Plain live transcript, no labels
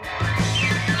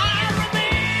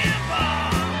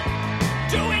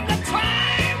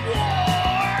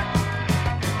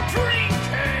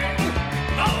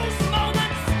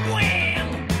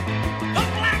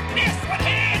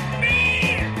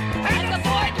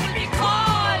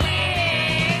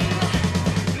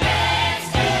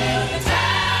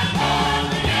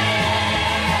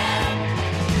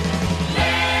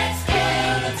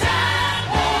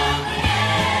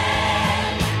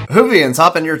Whovians,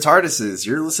 hop in your TARDISes.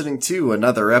 You're listening to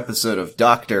another episode of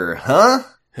Doctor, huh?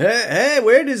 Hey,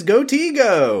 where does Goatee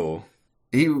go?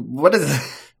 What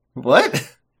is...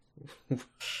 What?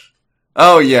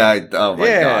 Oh, yeah. Oh, my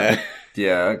God.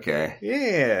 Yeah,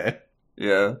 okay.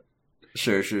 Yeah.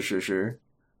 Sure.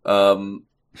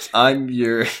 I'm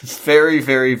your very,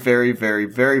 very, very, very,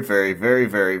 very, very, very,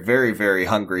 very, very, very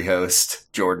hungry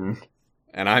host, Jordan.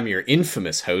 And I'm your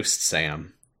infamous host,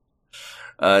 Sam.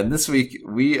 And this week,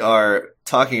 we are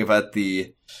talking about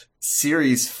the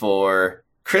Series 4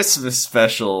 Christmas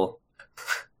special.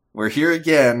 We're here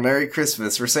again. Merry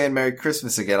Christmas. We're saying Merry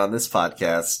Christmas again on this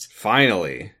podcast.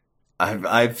 Finally.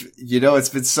 It's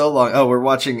been so long. Oh, we're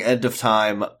watching End of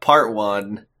Time, Part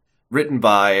 1, written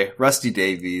by Rusty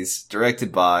Davies,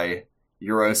 directed by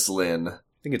Euros Lynn. I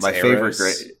think it's my Eros,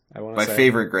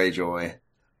 favorite Greyjoy.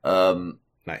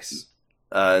 Nice.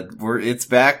 It's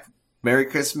back. Merry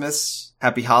Christmas.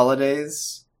 Happy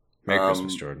holidays. Merry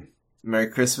Christmas, Jordan.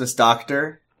 Merry Christmas,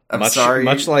 Doctor. I'm sorry.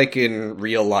 Much like in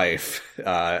real life,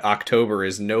 October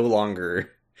is no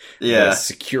longer the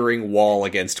securing wall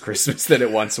against Christmas that it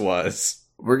once was.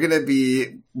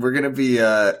 It's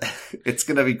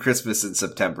gonna be Christmas in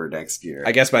September next year.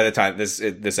 I guess by the time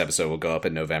this episode will go up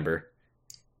in November.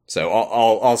 So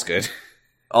all's good.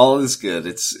 All is good.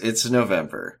 It's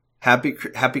November. Happy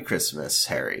Christmas,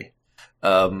 Harry.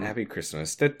 Happy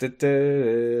Christmas. Happy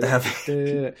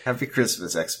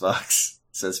Christmas, Xbox.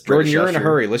 Says Jordan, you're in a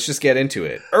hurry. Let's just get into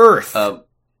it. Earth!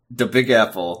 The Big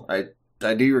Apple. I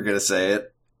knew you were gonna say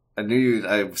it. I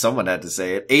knew someone had to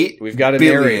say it. 8 We've got a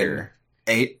billion. narrator.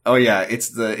 8. Oh yeah, it's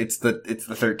the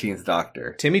 13th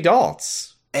Doctor. Timmy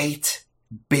Daltz. 8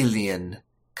 billion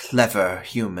clever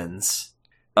humans.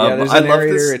 There's a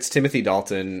narrator. It's Timothy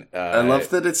Dalton. I love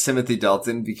that it's Timothy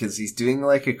Dalton because he's doing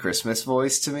like a Christmas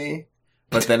voice to me.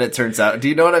 But then it turns out, do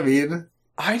you know what I mean?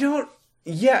 I don't.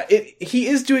 Yeah, he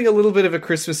is doing a little bit of a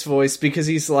Christmas voice because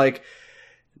he's like,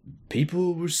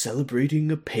 people were celebrating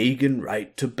a pagan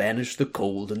rite to banish the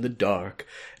cold and the dark.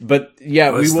 But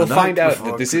yeah, we will find out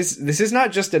that this is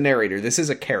not just a narrator. This is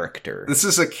a character. This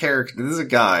is a character. This is a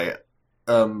guy.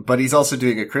 But he's also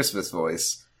doing a Christmas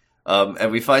voice.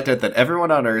 And we find out that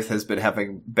everyone on Earth has been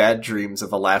having bad dreams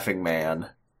of a laughing man.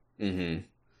 Mm-hmm.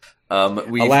 A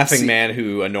laughing man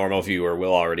who a normal viewer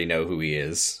will already know who he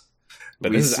is.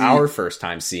 But this is our first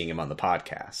time seeing him on the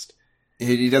podcast.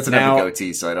 He doesn't have a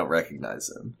goatee, so I don't recognize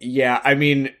him. Yeah, I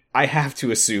mean, I have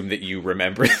to assume that you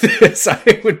remember this.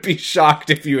 I would be shocked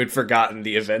if you had forgotten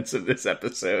the events of this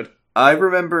episode. I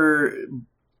remember,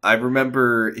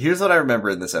 here's what I remember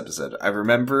in this episode. I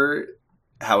remember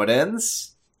how it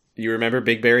ends. You remember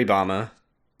Big Barry Obama.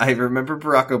 I remember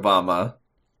Barack Obama,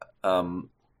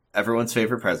 everyone's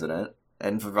favorite president,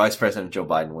 and Vice President Joe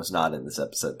Biden was not in this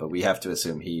episode, but we have to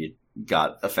assume he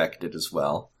got affected as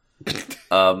well.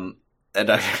 And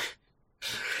I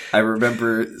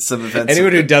remember some events.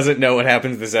 Anyone who doesn't know what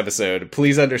happens in this episode,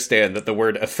 please understand that the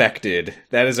word affected,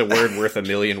 that is a word worth a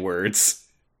million words.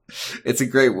 It's a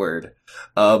great word.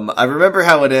 I remember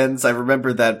how it ends. I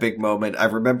remember that big moment. I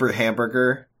remember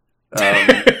Hamburger.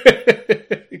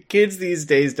 Kids these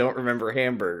days don't remember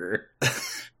Hamburger.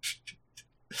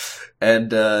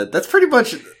 And that's pretty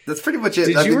much it.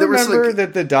 Did you remember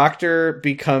that the Doctor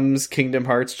becomes Kingdom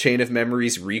Hearts Chain of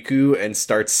Memories Riku and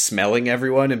starts smelling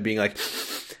everyone and being like,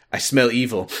 I smell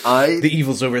evil. The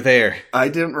evil's over there. I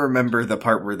didn't remember the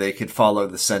part where they could follow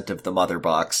the scent of the mother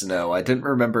box. No, I didn't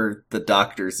remember the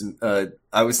Doctor's.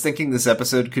 I was thinking this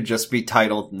episode could just be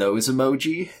titled Nose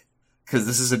Emoji, because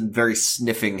this is a very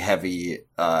sniffing heavy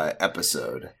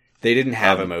episode. They didn't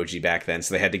have emoji back then,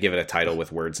 so they had to give it a title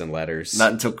with words and letters.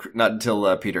 Not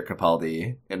until Peter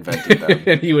Capaldi invented them.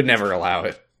 And he would never allow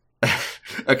it.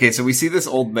 Okay, so we see this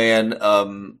old man.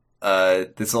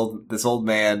 This old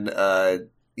man.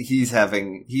 He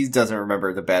doesn't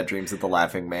remember the bad dreams of the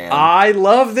laughing man. I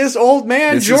love this old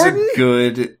man, Jordan.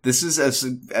 This is as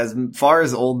far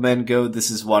as old men go. This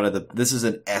is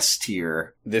an S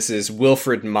tier. This is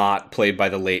Wilfred Mott, played by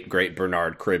the late great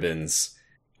Bernard Cribbins.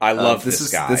 I love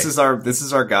this guy. This is our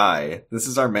guy. This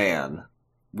is our man.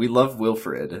 We love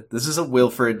Wilfred. This is a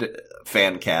Wilfred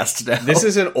fan cast now. This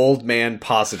is an old man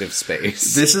positive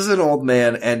space. This is an old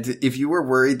man, and if you were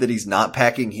worried that he's not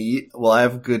packing heat, well, I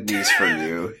have good news for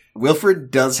you. Wilfred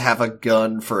does have a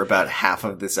gun for about half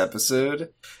of this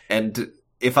episode, and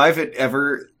if I've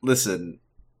ever... Listen,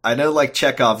 I know, like,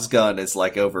 Chekhov's gun is,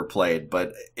 like, overplayed,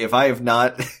 but if I have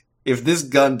not... If this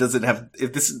gun doesn't have...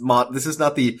 If this is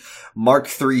not the Mark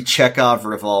III Chekhov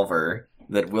revolver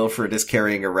that Wilfred is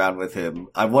carrying around with him,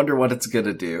 I wonder what it's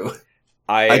gonna do.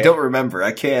 I don't remember.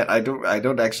 I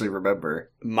don't actually remember.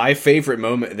 My favorite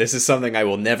moment, this is something I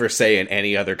will never say in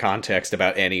any other context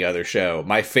about any other show.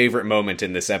 My favorite moment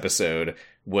in this episode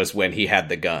was when he had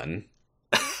the gun.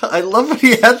 I love when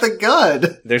he had the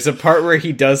gun. There's a part where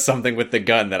he does something with the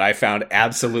gun that I found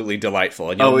absolutely delightful,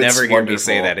 and you'll never hear me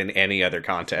say that in any other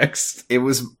context.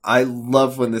 I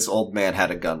love when this old man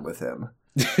had a gun with him.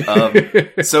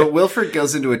 So Wilfred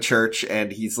goes into a church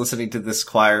and he's listening to this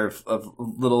choir of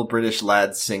little British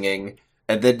lads singing,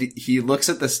 and then he looks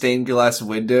at the stained glass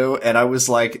window, and I was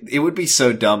like, it would be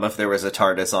so dumb if there was a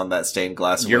TARDIS on that stained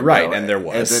glass window. You're right, and there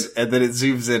was. And then it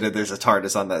zooms in and there's a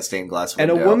TARDIS on that stained glass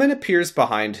window. And a woman appears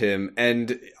behind him,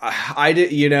 and I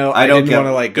didn't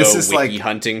want to go wiki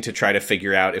hunting to try to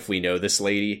figure out if we know this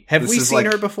lady. Have we seen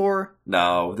her before?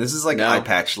 No, this is Eye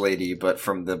Patch Lady, but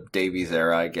from the Davies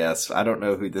era, I guess. I don't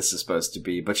know who this is supposed to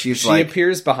be, but she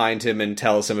appears behind him and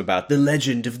tells him about the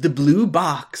legend of the blue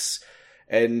box.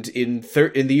 And in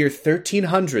the year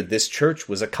 1300, this church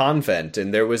was a convent,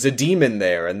 and there was a demon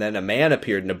there, and then a man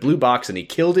appeared in a blue box, and he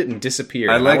killed it and disappeared.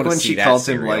 I like when she calls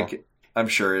him I'm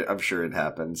sure it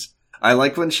happens. I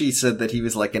like when she said that he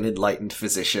was like an enlightened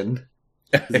physician.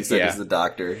 He said he's the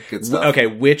doctor. Good stuff. Okay,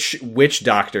 which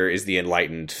doctor is the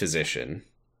enlightened physician?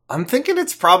 I'm thinking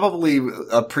it's probably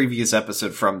a previous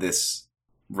episode from this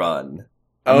run.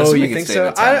 Oh, you think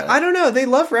so? I don't know. They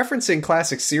love referencing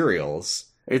classic serials.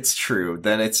 It's true.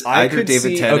 Then it's either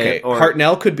David Tennant or...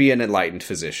 Hartnell could be an enlightened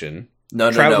physician. No.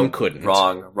 Troughton couldn't.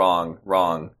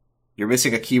 Wrong. You're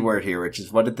missing a keyword here, which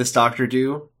is, what did this doctor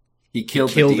do? He killed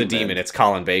the demon. It's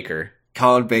Colin Baker.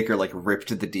 Colin Baker,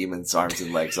 ripped the demon's arms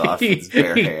and legs off with his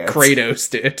bare hands.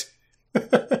 Kratos'd it.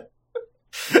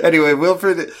 Anyway,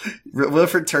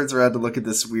 Wilfred turns around to look at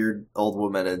this weird old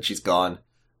woman, and she's gone.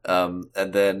 And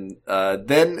then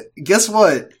guess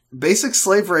what? Basic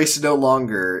slave race no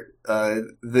longer.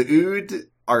 The Ood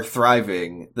are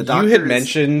thriving. You had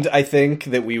mentioned, I think,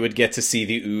 that we would get to see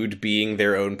the Ood being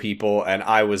their own people, and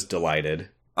I was delighted.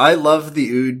 I love the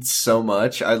Ood so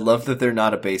much. I love that they're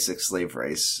not a basic slave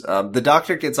race. The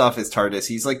Doctor gets off his TARDIS.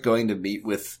 He's going to meet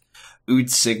with Ood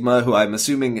Sigma, who I'm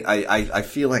assuming, I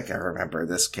feel like I remember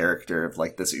this character of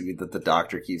this Ood that the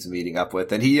Doctor keeps meeting up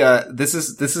with. And he, this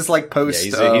is post...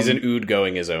 Yeah, he's an Ood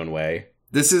going his own way.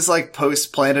 This is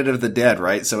post Planet of the Dead,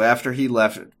 right? So after he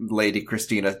left Lady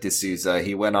Christina D'Souza,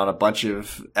 he went on a bunch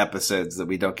of episodes that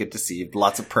we don't get to see.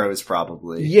 Lots of prose,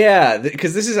 probably. Yeah,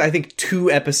 because this is, I think, 2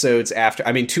 episodes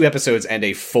and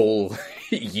a full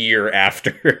year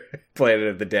after Planet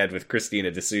of the Dead with Christina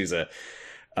D'Souza.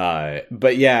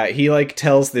 But yeah, he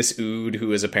tells this Ood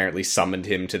who has apparently summoned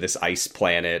him to this ice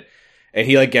planet, and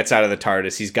he gets out of the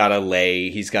TARDIS. He's got a lei,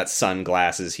 he's got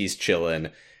sunglasses, he's chilling.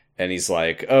 And he's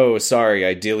like, oh, sorry,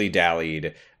 I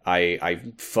dilly-dallied. I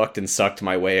fucked and sucked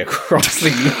my way across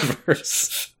the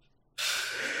universe.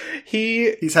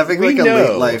 He's having a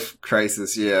late-life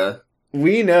crisis, yeah.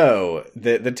 We know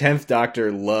that the 10th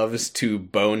Doctor loves to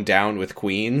bone down with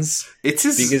queens. It's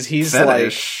his because he's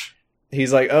fetish.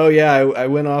 He's like, oh yeah, I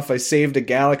went off, I saved a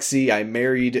galaxy, I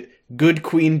married good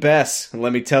Queen Bess. And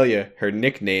let me tell you, her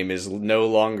nickname is no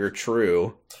longer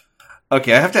true.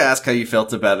 Okay, I have to ask how you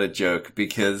felt about a joke,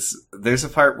 because there's a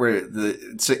part where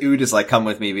Ood is come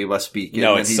with me, we must speak.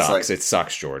 No, it sucks. It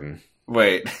sucks, Jordan.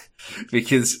 Wait,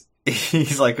 because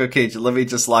he's okay, let me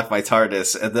just lock my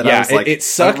TARDIS, and then I was it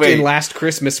sucked in Last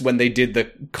Christmas when they did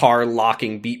the car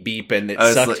locking beep beep, and it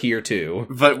sucked here too.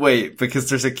 But wait, because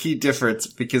there's a key difference,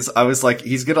 because I was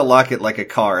he's gonna lock it like a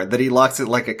car, and then he locks it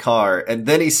like a car, and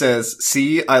then he says,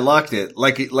 see, I locked it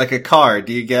like a car,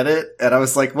 do you get it? And I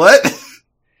was like, what?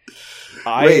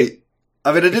 I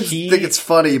didn't think it's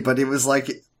funny, but it was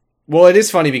well, it is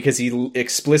funny because he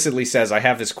explicitly says, I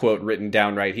have this quote written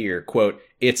down right here, quote,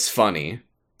 it's funny.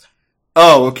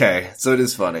 Oh, okay. So it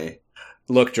is funny.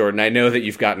 Look, Jordan, I know that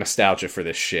you've got nostalgia for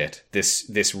this shit.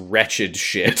 This wretched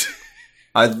shit.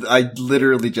 I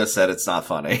literally just said it's not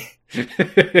funny.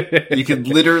 You could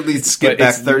literally skip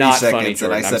back 30 seconds funny,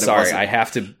 Jordan. And I said I'm sorry, it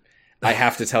wasn't. I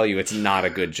have to tell you, it's not a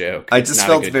good joke. I just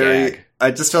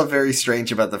felt very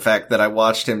strange about the fact that I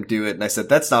watched him do it, and I said,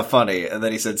 that's not funny. And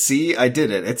then he said, see, I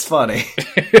did it. It's funny.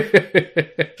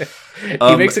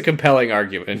 He makes a compelling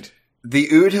argument. The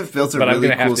Ood have built a really cool city. But I'm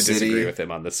going to have to disagree with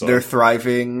him on this one. They're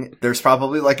thriving. There's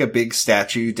probably a big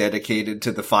statue dedicated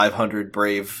to the 500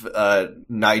 brave,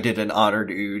 knighted and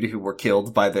honored Ood who were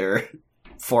killed by their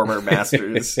former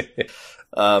masters.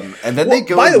 And then they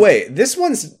go... By the way, this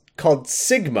one's called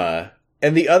Sigma,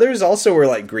 and the others also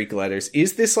were Greek letters.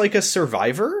 Is this a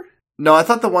survivor? No, I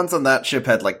thought the ones on that ship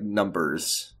had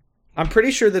numbers. I'm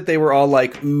pretty sure that they were all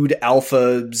like Ood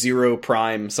Alpha 0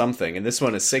 Prime something, and this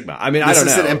one is Sigma. I mean, I don't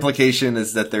know. An implication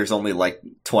is that there's only like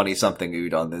 20-something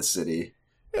Ood on this city.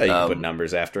 Yeah, you can put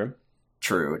numbers after him.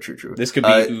 True. This could be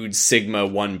Ood Sigma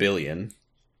 1 billion.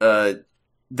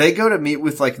 They go to meet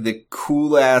with like the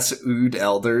cool-ass Ood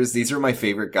elders. These are my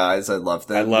favorite guys. I love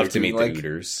them. I love to meet the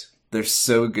Ooders. They're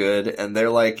so good, and they're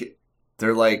like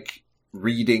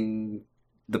reading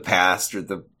the past or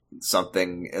the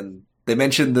something, and they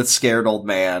mention the scared old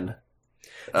man.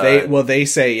 They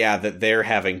say, yeah, that they're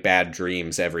having bad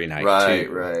dreams every night,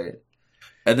 too. Right.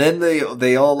 And then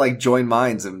they all, like, join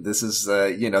minds, and this is,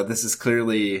 this is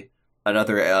clearly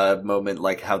another moment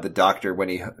like how the doctor,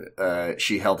 when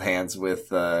she held hands with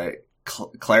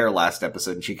Claire last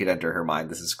episode, and she could enter her mind.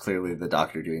 This is clearly the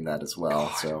doctor doing that as well,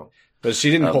 God. So... But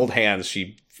she didn't hold hands,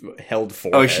 she held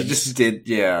foreheads. Oh, she just did,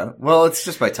 yeah. Well, it's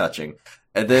just by touching.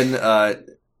 And then,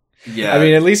 yeah. I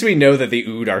mean, at least we know that the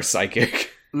Ood are psychic.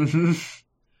 Mm-hmm.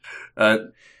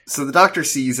 So the doctor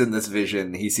sees in this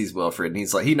vision, he sees Wilfred, and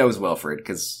he's like, he knows Wilfred,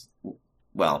 because,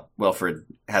 well, Wilfred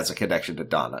has a connection to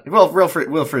Donna. Well,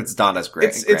 Wilfred's Donna's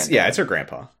granddad. It's her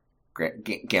grandpa.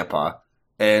 Grandpa.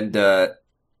 And,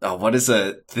 what is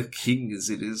the king is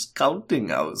in his counting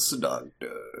house,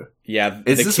 doctor? Yeah,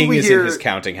 the king is in his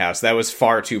counting house. That was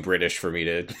far too British for me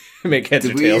to make heads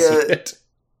or tails of it.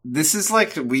 This is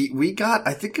like, we got,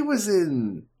 I think it was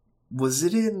in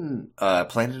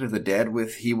Planet of the Dead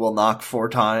with He Will Knock 4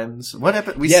 times? What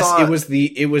happened?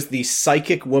 It was the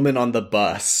psychic woman on the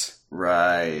bus.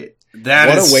 Right. What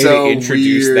a way to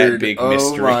introduce that big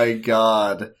mystery. Oh my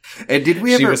god. And did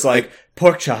we ever... She was like,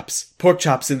 pork chops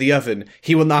in the oven.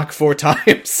 He will knock 4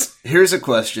 times. Here's a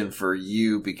question for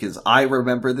you, because I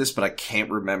remember this, but I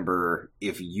can't remember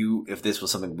if this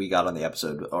was something we got on the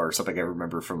episode, or something I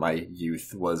remember from my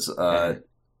youth was,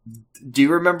 do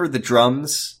you remember the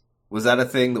drums? Was that a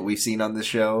thing that we've seen on the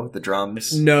show? The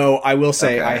drums? No, I will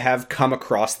say I have come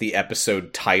across the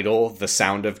episode title, The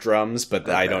Sound of Drums, but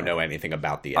I don't know anything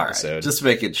about the episode. Right, just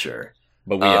making sure.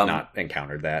 But we have not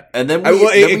encountered that. And then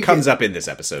it comes up in this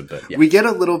episode, but yeah. We get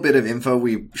a little bit of info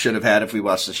we should have had if we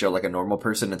watched the show like a normal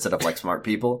person instead of like smart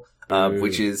people,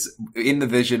 which is, in the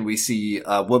vision, we see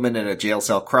a woman in a jail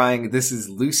cell crying. This is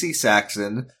Lucy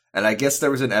Saxon, and I guess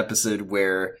there was an episode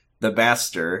where the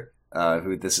master...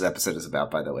 who this episode is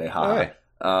about, by the way,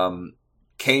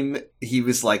 he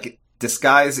was like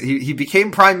disguised, he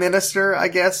became prime minister, I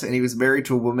guess, and he was married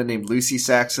to a woman named Lucy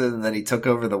Saxon, and then he took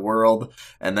over the world,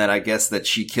 and then I guess that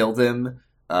she killed him.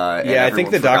 I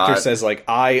think the doctor says, like,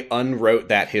 I unwrote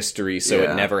that history, so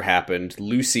it never happened.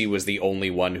 Lucy was the only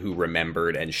one who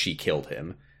remembered, and she killed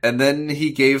him. And then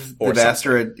he gave the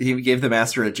master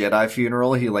a Jedi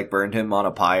funeral. He like burned him on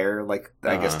a pyre, like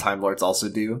I guess Time Lords also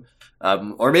do.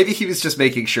 Or maybe he was just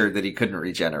making sure that he couldn't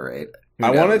regenerate. I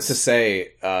wanted to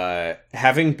say,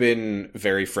 having been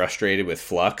very frustrated with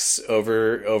Flux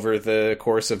over the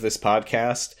course of this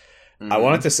podcast, I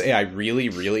wanted to say I really,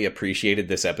 really appreciated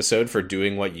this episode for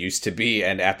doing what used to be,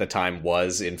 and at the time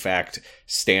was, in fact,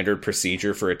 standard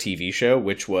procedure for a TV show,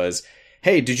 which was,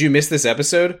 hey, did you miss this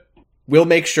episode? We'll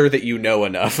make sure that you know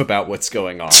enough about what's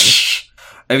going on.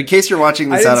 In case you're watching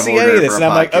this out of order, any of this, and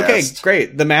I'm like, okay,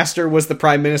 great. The master was the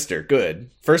prime minister.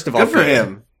 Good. First of all,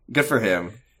 good for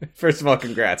him. First of all,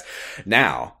 congrats.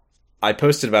 Now, I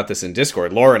posted about this in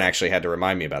Discord. Lauren actually had to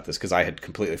remind me about this because I had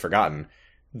completely forgotten.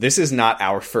 This is not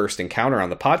our first encounter on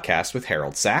the podcast with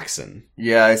Harold Saxon.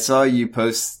 Yeah, I saw you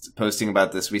posting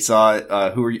about this. We saw,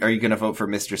 are you going to vote for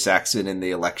Mr. Saxon in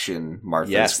the election,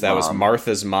 Martha's Yes, that mom? was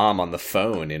Martha's mom on the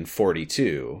phone in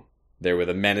 42. There were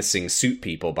the menacing suit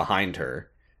people behind her.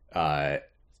 There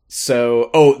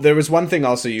was one thing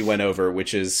also you went over,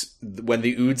 which is when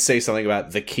the Oods say something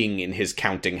about the king in his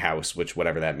counting house, which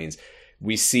whatever that means,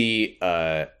 we see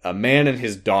a man and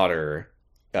his daughter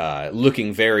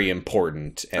looking very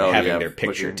important and having their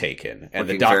picture taken, and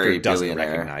the doctor doesn't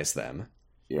recognize them.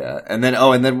 Yeah, and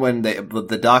then when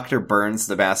the doctor burns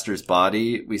the master's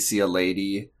body, we see a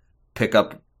lady pick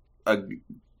up a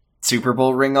Super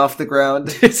Bowl ring off the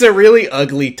ground. It's a really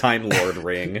ugly Time Lord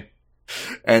ring.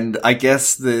 And I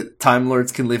guess the Time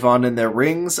Lords can live on in their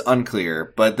rings?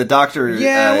 Unclear. But the doctor...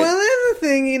 Yeah, well, that's the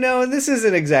thing, this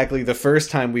isn't exactly the first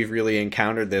time we've really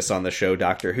encountered this on the show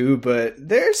Doctor Who, but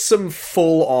there's some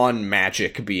full-on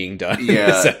magic being done in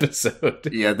this episode.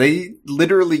 Yeah, they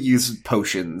literally use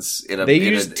potions. They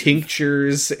use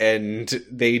tinctures, and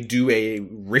they do a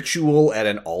ritual at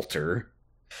an altar.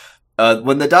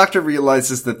 When the doctor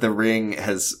realizes that the ring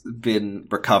has been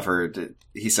recovered,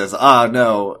 he says,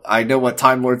 no, I know what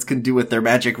Time Lords can do with their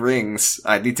magic rings.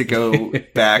 I need to go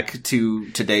back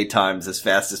to today times as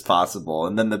fast as possible.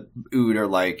 And then the Ood are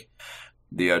like,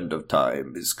 The end of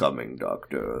time is coming,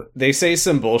 Doctor. They say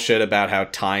some bullshit about how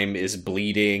time is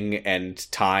bleeding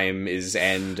and time is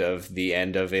end of the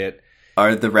end of it.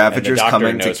 Are the Ravagers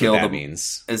coming to kill them?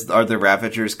 Means. Are the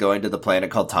Ravagers going to the planet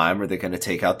called Time? Are they going to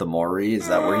take out the Mori? Is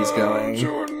that where he's going?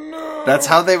 That's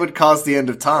how they would cause the end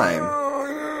of time.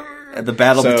 And the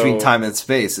battle between time and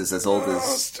space is as old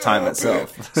as time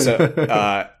itself. So,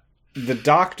 the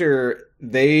Doctor,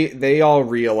 they all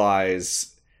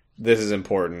realize this is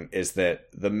important, is that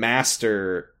the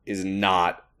Master is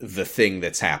not the thing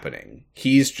that's happening.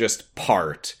 He's just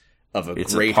part of a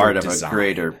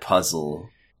greater puzzle.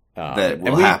 That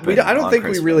will happen. I don't think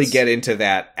Christmas. we really get into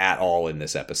that at all in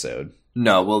this episode.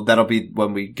 No, well, that'll be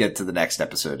when we get to the next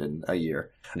episode in a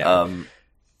year. No.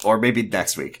 Or maybe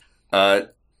next week. You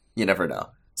never know.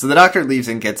 So the Doctor leaves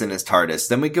and gets in his TARDIS.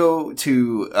 Then we go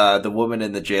to the woman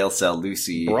in the jail cell,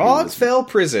 Lucy. Broadfell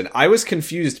Prison. I was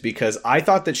confused because I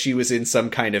thought that she was in some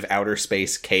kind of outer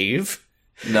space cave.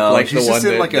 No, like the one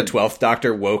that the 12th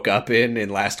Doctor woke up in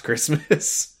Last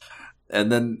Christmas.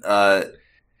 And then...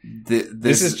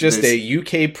 this is just a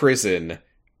UK prison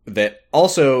that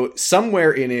also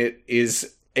somewhere in it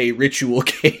is a ritual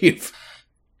cave.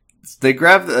 They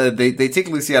grab they take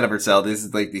Lucy out of her cell. This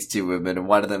is like these two women, and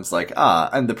one of them's like,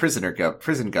 I'm the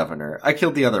prison governor. I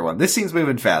killed the other one. This seems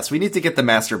moving fast. We need to get the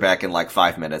Master back in like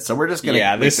 5 minutes, so we're just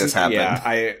gonna make this happen.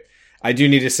 Yeah, I do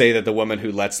need to say that the woman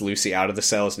who lets Lucy out of the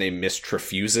cell is named Miss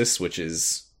Trefusis, which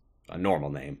is a normal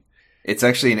name. It's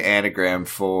actually an anagram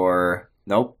for...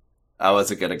 Nope. I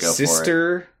wasn't gonna go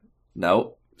for it.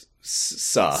 Nope.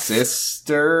 Suff.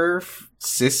 Sister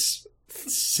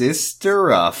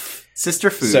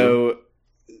food.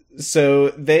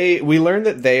 So we learn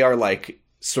that they are like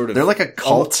sort of... They're like a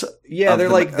cult. Yeah, they're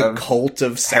like the cult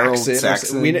of Saxon.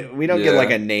 Saxon. We don't get like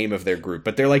a name of their group,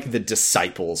 but they're like the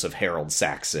disciples of Harold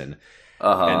Saxon.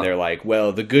 And they're like,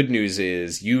 well, the good news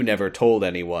is you never told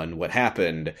anyone what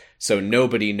happened, so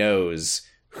nobody knows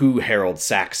who Harold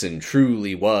Saxon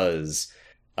truly was.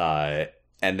 And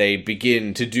they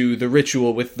begin to do the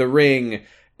ritual with the ring,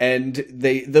 and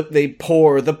they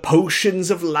pour the potions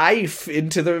of life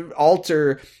into the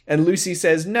altar, and Lucy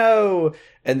says no,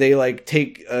 and they like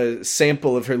take a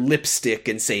sample of her lipstick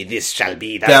and say, this shall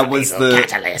be the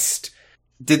catalyst.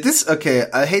 Did this... Okay,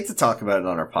 I hate to talk about it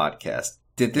on our podcast.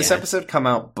 Did this episode come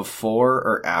out before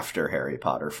or after Harry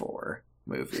Potter 4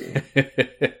 movie?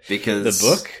 Because... The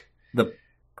book?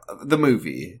 The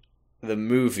movie. The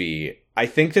movie. I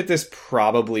think that this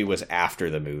probably was after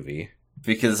the movie.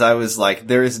 Because I was like,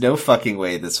 there is no fucking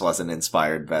way this wasn't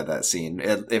inspired by that scene.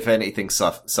 If anything,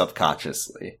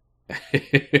 subconsciously.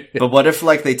 But what if,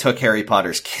 like, they took Harry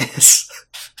Potter's kiss?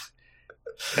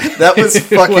 That was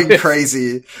fucking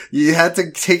crazy. You had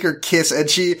to take her kiss, and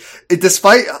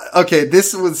okay,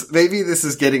 this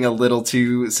is getting a little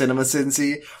too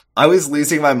CinemaSinsy. I was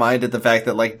losing my mind at the fact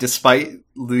that, like, despite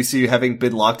Lucy having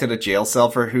been locked in a jail cell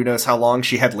for who knows how long,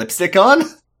 she had lipstick on?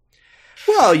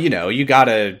 Well, you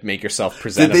gotta make yourself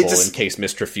presentable in case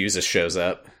Mr. Fuses shows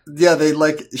up. Yeah, they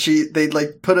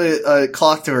put a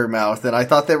cloth to her mouth, and I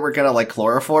thought they were gonna, like,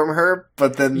 chloroform her,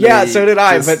 but then so did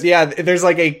I, but yeah, there's,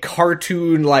 like, a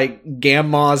cartoon, like,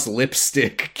 grandma's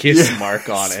lipstick kiss mark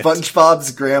on it.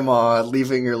 SpongeBob's grandma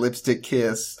leaving her lipstick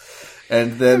kiss,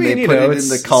 and then they put it in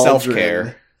the cauldron.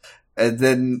 Self-care. And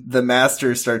then the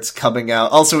Master starts coming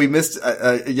out. Also, we missed...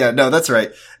 that's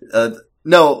right.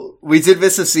 No, we did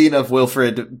miss a scene of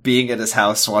Wilfred being at his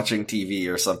house watching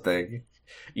TV or something.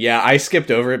 Yeah, I skipped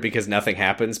over it because nothing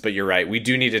happens, but you're right. We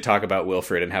do need to talk about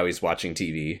Wilfred and how he's watching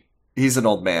TV. He's an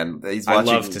old man. He's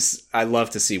watching... I love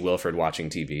to see Wilfred watching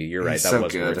TV. You're right. That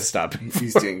was worth stopping for.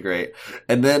 He's doing great.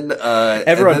 And then...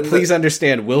 Everyone, please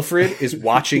understand, Wilfred is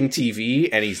watching TV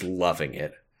and he's loving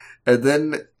it. And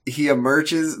then... he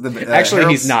emerges... Actually,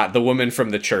 he's not. The woman from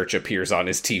the church appears on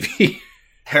his TV.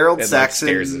 Harold Saxon,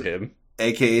 stares at him.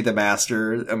 aka the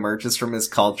Master, emerges from his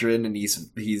cauldron, and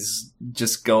he's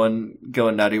just going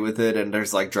nutty with it, and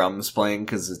there's like drums playing,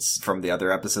 because it's from the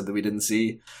other episode that we didn't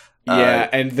see. Yeah,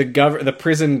 and the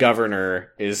prison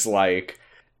governor is like,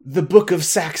 the Book of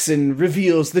Saxon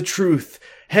reveals the truth.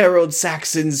 Harold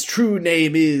Saxon's true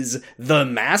name is the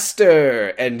Master.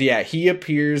 And yeah, he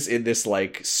appears in this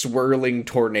like swirling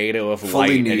tornado of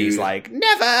light, and he's like,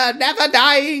 never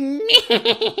dying.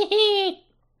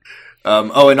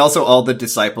 And also all the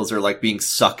disciples are like being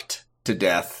sucked to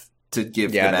death to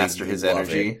give the Master his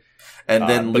energy. And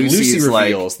then Lucy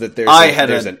reveals that I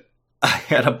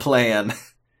had a plan.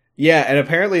 Yeah, and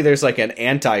apparently there's like an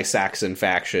anti-Saxon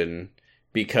faction,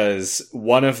 because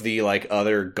one of the like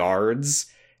other guards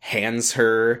hands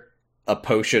her a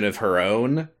potion of her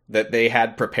own that they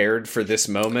had prepared for this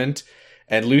moment,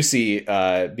 And Lucy,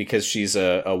 because she's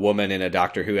a woman in a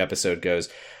Doctor Who episode, goes,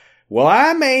 well,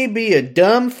 I may be a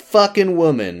dumb fucking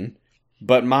woman,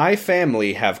 but my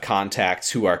family have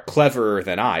contacts who are cleverer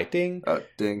than I. Ding.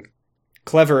 Ding.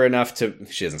 Clever enough to,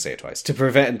 she doesn't say it twice, to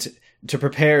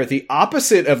prepare the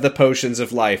opposite of the potions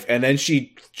of life. And then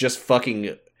she just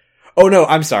fucking, oh no,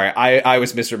 I'm sorry. I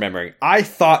was misremembering. I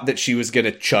thought that she was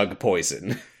gonna chug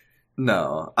poison.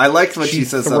 No. I liked what she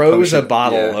says. She throws a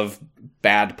bottle of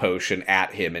bad potion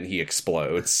at him and he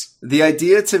explodes. The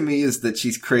idea to me is that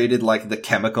she's created like the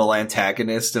chemical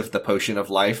antagonist of the potion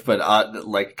of life, but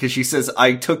because she says,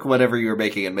 I took whatever you were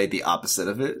making and made the opposite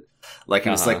of it. Like it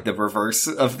was like the reverse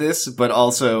of this, but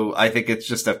also I think it's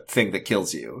just a thing that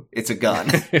kills you. It's a gun.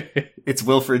 It's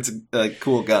Wilfred's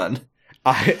cool gun.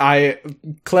 I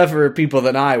cleverer people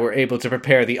than I were able to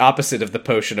prepare the opposite of the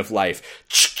potion of life.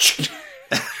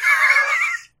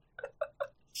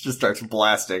 Just starts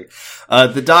blasting.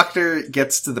 The Doctor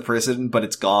gets to the prison, but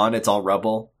it's gone. It's all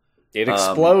rubble. It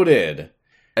exploded.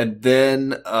 And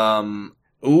then,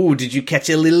 ooh, did you catch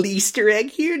a little Easter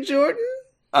egg here, Jordan?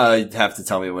 You'd have to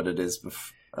tell me what it is.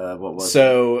 What was it?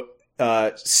 So,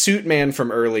 Suit Man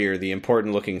from earlier, the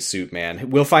important-looking Suit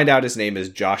Man. We'll find out his name is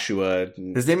Joshua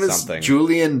His name something. is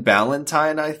Julian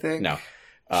Ballantyne, I think. No.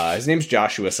 His name's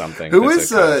Joshua something. Who is,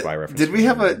 did we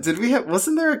have,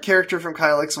 wasn't there a character from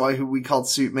Kyle XY who we called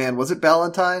Suit Man? Was it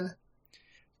Ballantyne?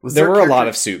 There were a lot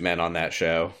of Suit Men on that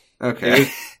show.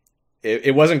 Okay.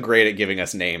 It wasn't great at giving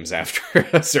us names after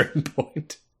a certain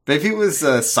point. Maybe it was,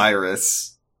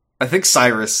 Cyrus. I think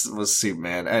Cyrus was Suit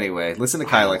Man. Anyway, listen to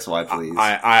Kyle XY, please.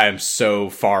 I am so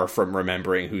far from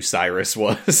remembering who Cyrus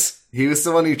was. He was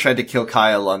the one who tried to kill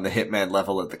Kyle on the Hitman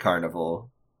level at the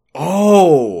carnival.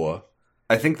 Oh!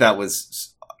 I think that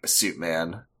was Suit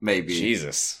Man, maybe.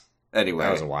 Jesus. Anyway.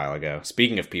 That was a while ago.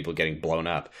 Speaking of people getting blown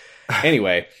up.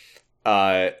 Anyway,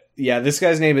 yeah, this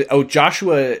guy's name is,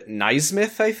 Joshua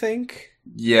Naismith, I think?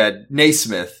 Yeah,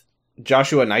 Naismith.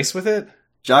 Joshua Naismith?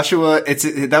 Joshua,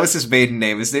 that was his maiden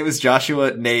name. His name was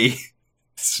Joshua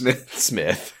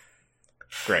Smith.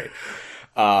 Great.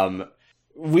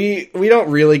 We don't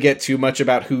really get too much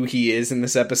about who he is in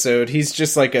this episode. He's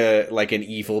just like an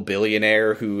evil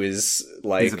billionaire who is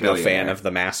like a fan of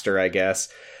the Master, I guess.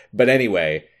 But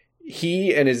anyway,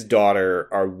 he and his daughter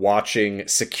are watching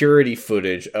security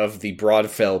footage of the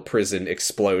Broadfell prison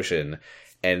explosion,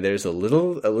 and there's a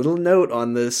little note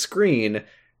on the screen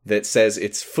that says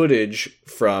it's footage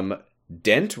from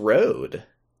Dent Road.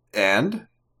 And?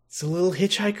 It's a little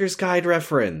Hitchhiker's Guide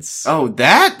reference. Oh,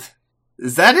 that?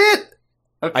 Is that it?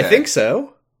 Okay. I think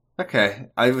so. Okay.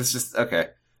 I was just, okay.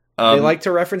 They like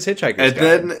to reference Hitchhiker's Guide.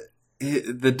 And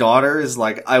then the daughter is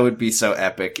like, I would be so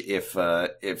epic if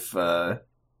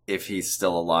he's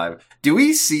still alive. Do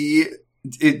we see,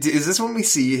 is this when we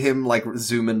see him like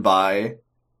zooming by?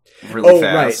 Really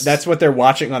fast. Right. That's what they're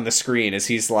watching on the screen is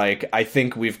he's like, I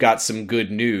think we've got some good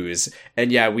news.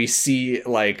 And yeah, we see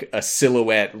like a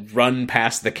silhouette run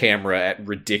past the camera at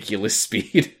ridiculous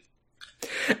speed.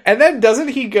 And then doesn't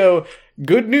he go,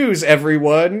 good news,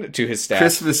 everyone, to his staff.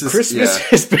 Christmas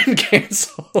has been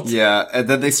canceled. Yeah. And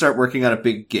then they start working on a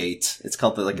big gate. It's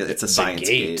called it's a science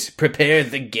gate. Prepare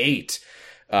the gate.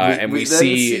 And we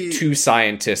see two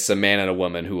scientists, a man and a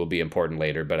woman, who will be important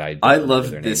later, but I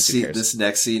love this scene. This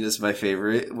next scene is my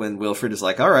favorite, when Wilfred is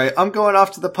like, all right, I'm going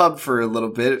off to the pub for a little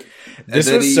bit.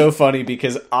 This was so funny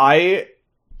because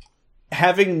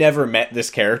having never met this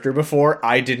character before,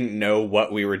 I didn't know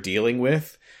what we were dealing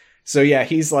with. So yeah,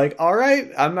 he's like, all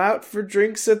right, I'm out for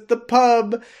drinks at the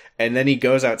pub. And then he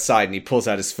goes outside and he pulls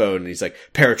out his phone and he's like,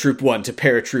 Paratroop 1 to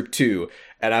Paratroop 2.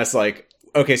 And I was like,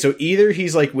 okay, so either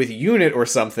he's like with Unit or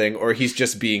something, or he's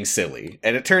just being silly.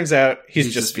 And it turns out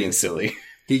he's just being silly.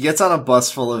 He gets on a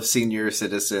bus full of senior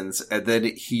citizens, and then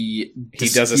he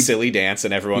does a silly dance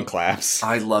and everyone claps.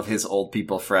 I love his old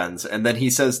people friends. And then he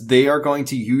says they are going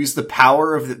to use the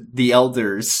power of the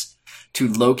elders to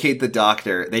locate the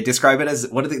Doctor. They describe it as,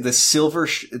 what are they, the silver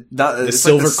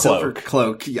silver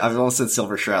cloak. I've almost said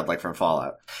silver shroud, like from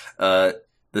Fallout. The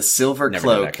silver Never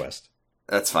cloak. Did that quest.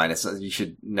 That's fine. You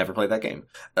should never play that game.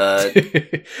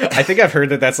 I think I've heard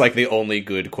that that's like the only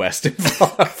good quest in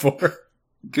Fallout 4.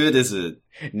 Good is it?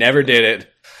 Never did it.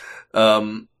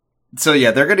 So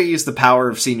yeah, they're going to use the power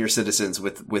of senior citizens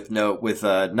with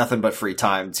nothing but free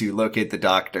time to locate the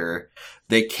Doctor.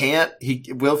 They can't.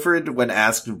 Wilfred, when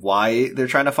asked why they're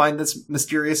trying to find this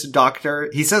mysterious Doctor,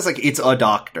 he says like it's a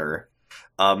doctor.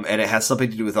 And it has something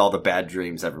to do with all the bad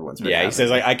dreams everyone's been having. He says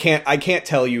like I can't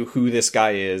tell you who this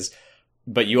guy is.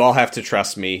 But you all have to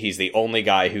trust me. He's the only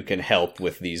guy who can help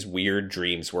with these weird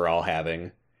dreams we're all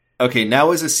having. Okay,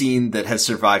 now is a scene that has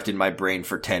survived in my brain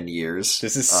for 10 years.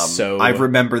 This is I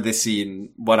remember this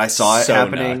scene when I saw it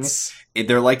happening.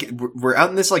 They're like, we're out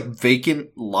in this like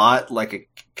vacant lot, like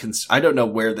I don't know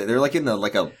where they're like in the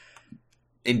like a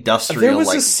industrial. There was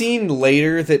like, a scene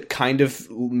later that kind of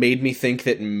made me think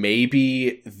that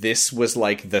maybe this was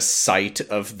like the site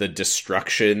of the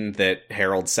destruction that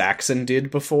Harold Saxon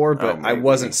did before, but I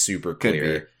wasn't super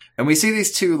clear. And we see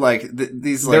these two like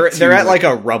these like they're at like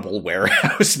a rubble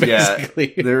warehouse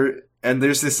basically. Yeah, and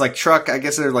there's this like truck. I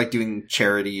guess they're like doing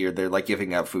charity or they're like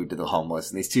giving out food to the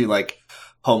homeless. And these two like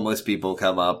homeless people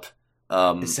come up.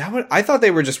 Is that what I thought?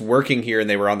 They were just working here and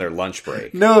they were on their lunch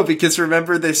break. No, because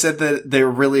remember they said that they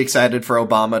were really excited for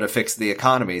Obama to fix the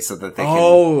economy so that they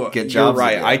can get jobs. You're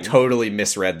right. Again. I totally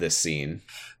misread this scene.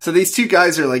 So these two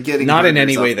guys are like getting not in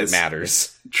any way that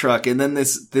matters. Truck, and then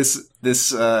this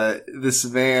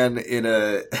man in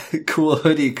a cool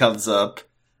hoodie comes up,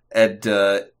 and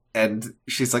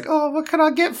she's like, "Oh, what can I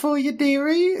get for you,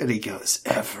 dearie?" And he goes,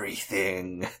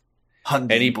 "Everything."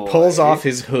 And he pulls off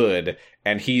his hood,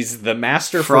 and he's the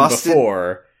master from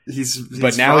before. He's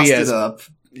but now he has up.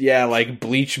 Yeah, like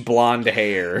bleach blonde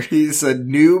hair. He's a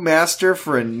new master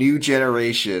for a new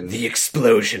generation. The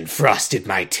explosion frosted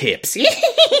my tips.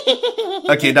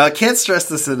 Okay, now I can't stress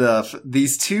this enough.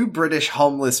 These two British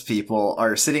homeless people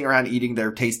are sitting around eating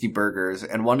their tasty burgers,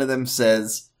 and one of them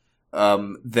says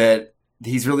that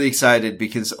he's really excited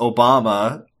because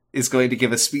Obama is going to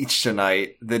give a speech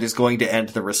tonight that is going to end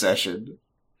the recession.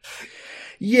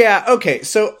 Yeah, okay,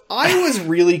 so I was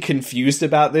really confused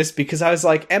about this because I was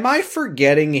like, am I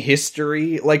forgetting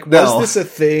history? Like, was this a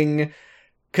thing?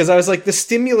 Because I was like, the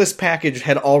stimulus package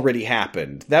had already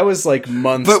happened. That was like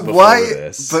months before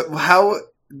this. But how?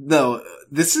 No,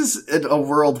 this is a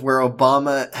world where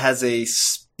Obama has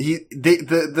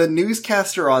the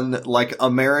newscaster on like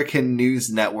American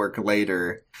News Network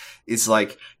later is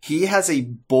like, he has a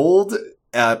bold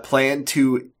plan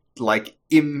to like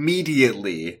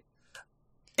immediately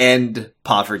end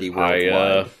poverty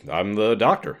worldwide. I'm the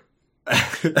doctor.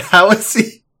 How is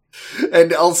he?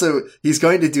 And also, he's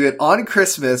going to do it on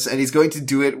Christmas, and he's going to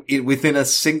do it within a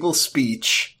single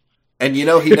speech. And he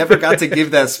never got to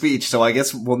give that speech, so I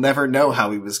guess we'll never know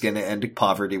how he was going to end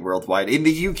poverty worldwide. In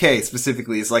the UK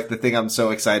specifically, is like the thing I'm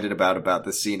so excited about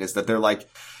this scene is that they're like,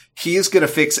 he is going to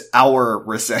fix our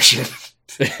recession.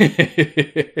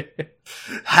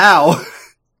 How?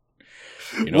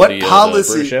 What policy?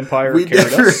 The British Empire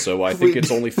carried us, so I think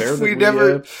it's only fair that we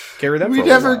carry them. We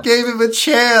never gave him a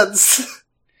chance.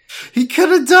 He could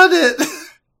have done it.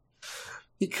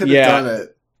 He could have done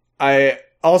it. I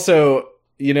also,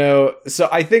 so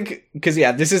I think because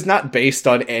this is not based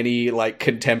on any like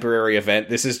contemporary event.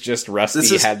 This is just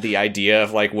Rusty had the idea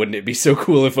of like, wouldn't it be so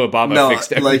cool if Obama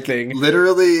fixed everything? Like,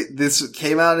 literally, this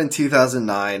came out in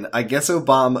 2009. I guess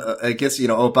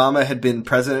Obama had been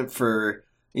president for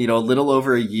a little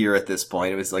over a year at this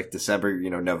point. It was like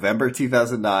November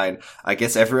 2009. I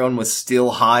guess everyone was still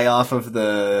high off of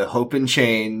the hope and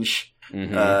change.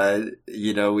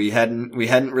 Mm-hmm. We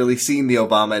hadn't really seen the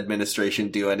Obama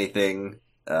administration do anything,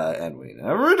 and we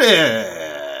never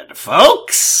did,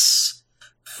 folks.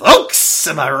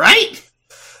 Am I right?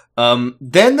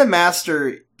 Then the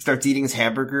master starts eating his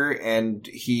hamburger, and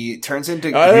he turns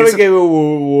into...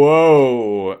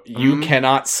 Whoa. You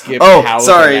cannot skip how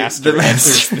the master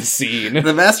enters the scene.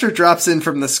 The master drops in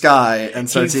from the sky and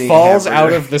starts eating falls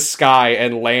out of the sky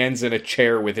and lands in a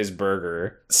chair with his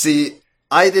burger. See,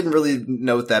 I didn't really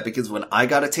note that because when I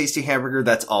got a tasty hamburger,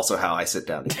 that's also how I sit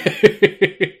down.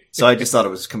 So I just thought it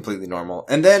was completely normal.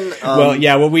 And then...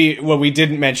 what we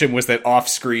didn't mention was that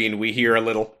off-screen we hear a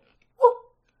little...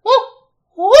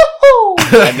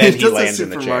 and then he lands in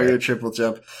the chair. Mario triple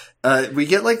jump. We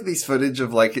get like these footage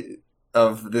of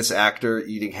this actor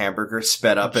eating hamburger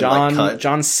sped up and like cut.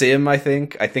 John Sim, I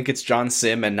think it's John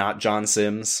Sim and not John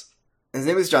Sims. His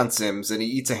name is John Sims, and he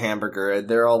eats a hamburger, and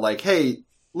they're all like, "Hey,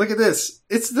 look at this!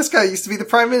 This guy used to be the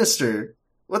prime minister.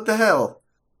 What the hell?"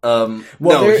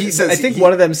 He says. I think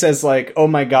one of them says like, "Oh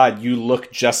my God, you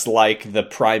look just like the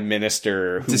prime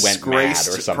minister who went mad,"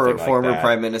 or something like that. Former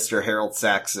prime minister Harold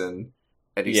Saxon.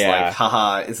 And he's like,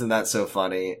 haha, isn't that so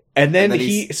funny? And then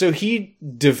he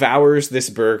devours this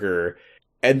burger,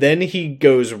 and then he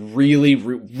goes really,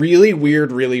 really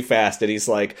weird really fast, and he's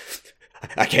like,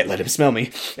 I can't let him smell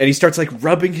me. And he starts like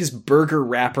rubbing his burger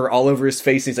wrapper all over his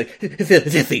face, and he's like,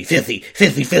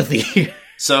 filthy.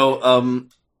 So,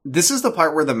 this is the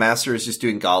part where the master is just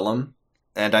doing Gollum.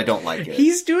 and I don't like it.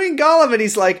 He's doing Gollum, and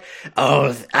he's like,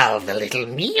 "Oh, the little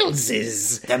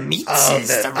mealses, The meats oh,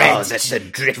 is the red, the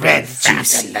dripping red fat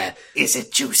juicy. and the Is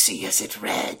it juicy? Is it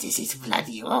red? Is it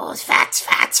bloody? Oh,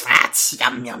 fats.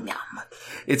 Yum, yum, yum.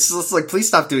 It's just like, please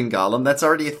stop doing Gollum. That's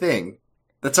already a thing.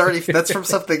 That's from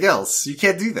something else. You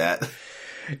can't do that.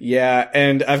 Yeah,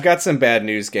 and I've got some bad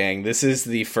news, gang. This is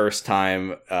the first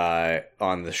time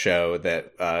on the show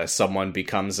that someone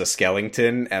becomes a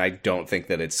skeleton, and I don't think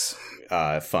that it's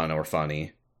fun or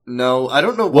funny. No, I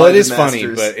don't know why. Well, it is funny,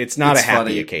 but it's not a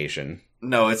happy occasion.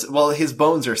 No, his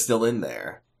bones are still in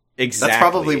there. Exactly. That's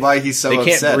probably why he's so upset.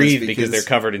 They can't breathe because they're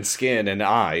covered in skin and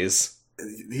eyes.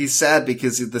 He's sad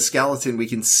because the skeleton, we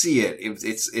can see it.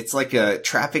 It's like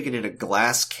trapping it in a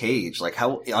glass cage. Like,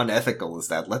 how unethical is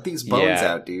that? Let these bones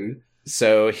out, dude.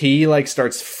 So he like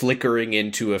starts flickering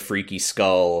into a freaky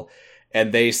skull,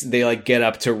 and they like get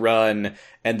up to run,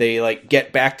 and they like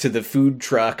get back to the food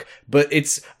truck, but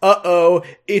it's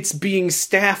being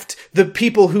staffed. The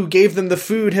people who gave them the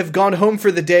food have gone home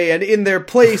for the day, and in their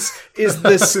place is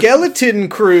the skeleton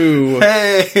crew.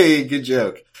 Hey, good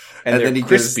joke. And they're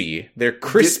crispy. They're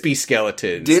crispy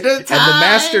skeletons. Dinner time! And the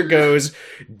master goes,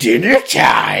 "Dinner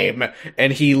time!"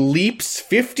 And he leaps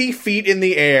 50 feet in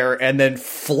the air and then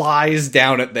flies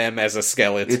down at them as a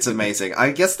skeleton. It's amazing.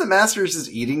 I guess the master's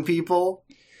is eating people.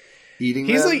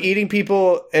 He's like eating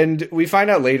people, and we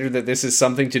find out later that this is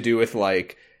something to do with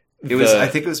like... I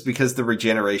think it was because the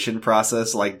regeneration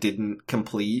process like didn't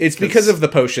complete. It's because of the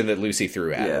potion that Lucy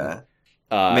threw at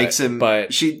him. Makes him...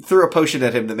 But she threw a potion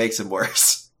at him that makes him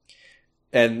worse.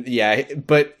 And yeah,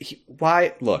 but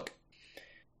why? Look,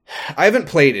 I haven't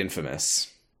played Infamous,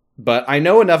 but I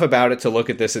know enough about it to look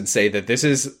at this and say that this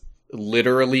is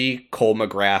literally Cole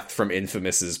McGrath from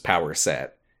Infamous's power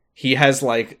set. He has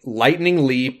like lightning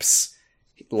leaps,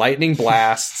 lightning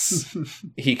blasts.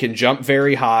 He can jump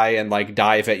very high and like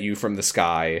dive at you from the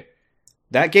sky.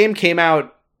 That game came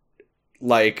out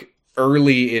like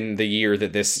early in the year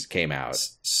that this came out.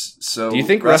 So do you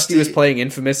think Rusty was playing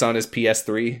Infamous on his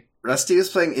PS3? Rusty was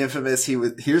playing Infamous.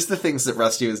 Here's the things that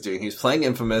Rusty was doing. He was playing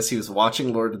Infamous. He was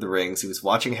watching Lord of the Rings. He was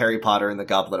watching Harry Potter and the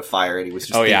Goblet of Fire. And he was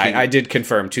just I did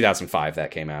confirm 2005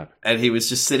 that came out. And he was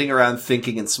just sitting around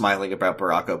thinking and smiling about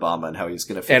Barack Obama and how he was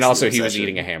going to fix And also the he was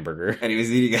eating a hamburger. And he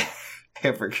was eating a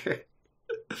hamburger.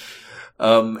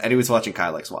 And he was watching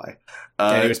Kyle XY.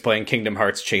 And he was playing Kingdom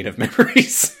Hearts Chain of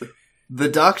Memories. The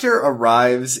doctor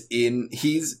arrives in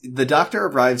the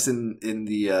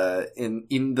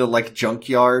like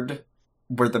junkyard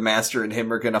where the master and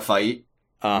him are gonna fight,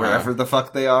 wherever the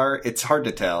fuck they are. It's hard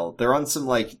to tell. They're on some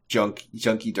like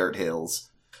junky dirt hills,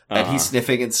 and he's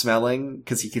sniffing and smelling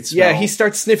because he can smell. Yeah, he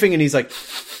starts sniffing and he's like,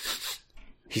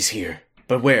 "He's here,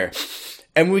 but where?"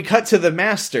 And we cut to the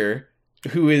master,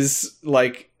 who is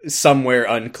like somewhere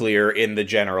unclear in the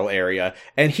general area,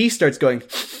 and he starts going,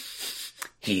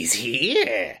 "He's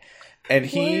here." And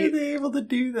why are they able to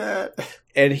do that?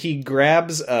 And he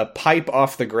grabs a pipe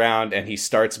off the ground and he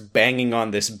starts banging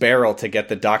on this barrel to get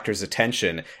the doctor's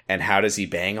attention. And how does he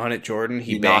bang on it, Jordan?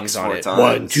 He bangs on it.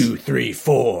 1, 2, 3,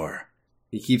 4.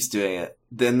 He keeps doing it.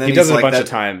 Then he does it a bunch of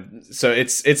times. So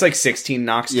it's like 16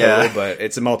 knocks total, but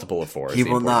it's a multiple of 4. He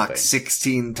will knock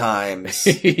 16 times.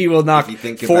 He will knock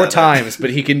 4 times, but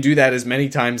he can do that as many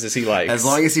times as he likes. As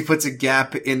long as he puts a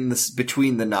gap in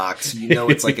between the knocks, you know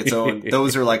it's like its own.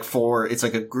 Those are like 4. It's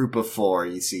like a group of 4,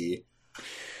 you see.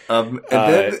 And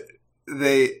then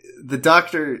the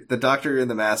doctor and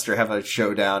the master have a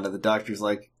showdown, and the doctor's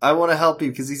like, "I want to help you,"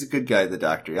 because he's a good guy. The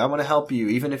doctor, "I want to help you,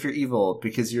 even if you're evil,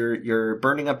 because you're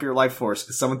burning up your life force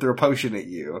because someone threw a potion at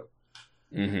you."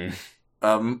 Mm-hmm.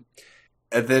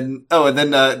 And then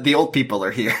the old people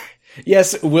are here.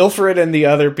 Yes, Wilfred and the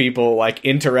other people like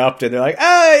interrupt and they're like,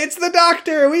 "Ah, it's the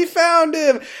doctor! We found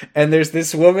him!" And there's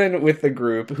this woman with the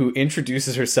group who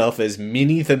introduces herself as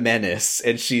Minnie the Menace,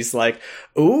 and she's like,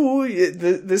 "Ooh,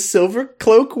 the silver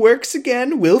cloak works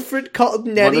again. Wilfred called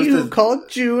Nettie, who called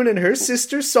June, and her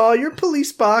sister saw your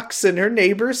police box, and her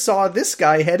neighbor saw this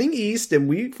guy heading east, and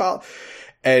we found..."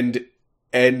 And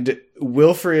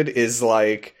Wilfred is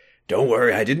like, "Don't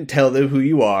worry, I didn't tell them who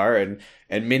you are," and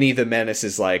Minnie the Menace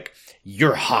is like,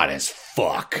 "You're hot as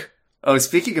fuck." Oh,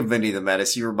 speaking of Minnie the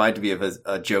Menace, you reminded me of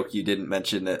a joke you didn't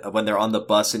mention when they're on the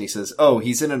bus and he says, "Oh,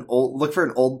 he's in look for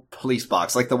an old police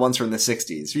box, like the ones from the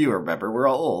 60s. You remember, we're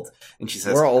all old." And she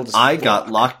says, "I got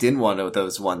locked in one of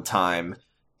those one time,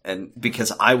 and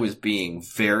because I was being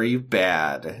very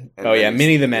bad." And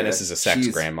Minnie the Menace is a sex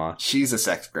grandma. She's a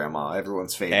sex grandma,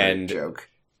 everyone's favorite joke.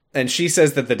 And she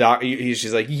says that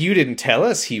she's like, "You didn't tell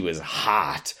us he was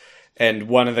hot." and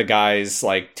one of the guys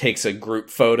like takes a group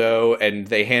photo and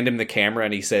they hand him the camera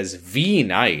and he says "V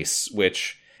nice,"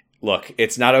 which, look,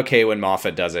 it's not okay when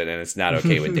Moffat does it and it's not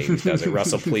okay when Davies does it.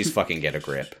 Russell, please fucking get a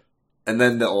grip. And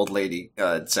then the old lady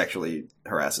sexually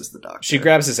harasses the doctor. She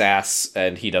grabs his ass,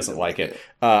 and he doesn't like it.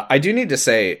 I do need to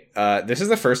say, this is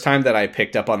the first time that I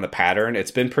picked up on the pattern. It's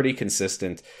been pretty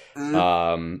consistent.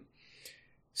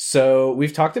 So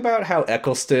we've talked about how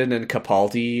Eccleston and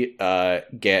Capaldi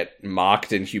get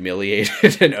mocked and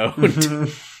humiliated and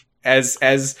owned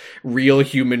as real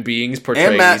human beings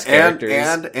portraying these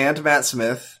characters. And Matt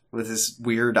Smith with his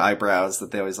weird eyebrows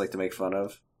that they always like to make fun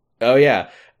of. Oh, yeah.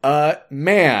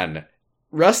 Man,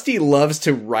 Rusty loves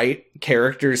to write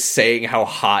characters saying how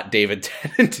hot David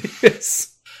Tennant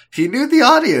is. He knew the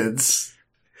audience.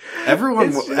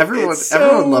 Everyone was into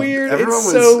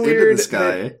this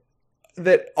guy.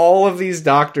 That all of these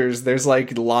doctors, there's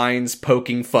like lines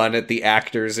poking fun at the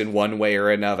actors in one way or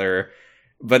another.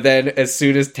 But then as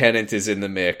soon as Tennant is in the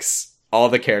mix, all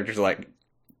the characters are like,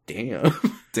 damn.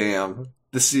 Damn.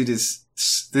 This is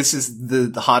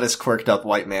the hottest quirked up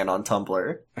white man on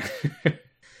Tumblr.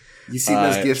 You seen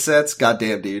those gift sets?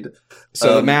 Goddamn, dude.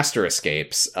 So the Master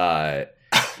escapes.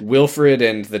 Wilfred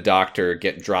and the Doctor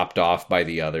get dropped off by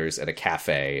the others at a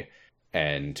cafe,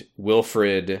 and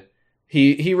Wilfred,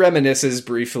 he reminisces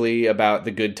briefly about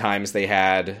the good times they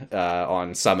had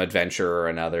on some adventure or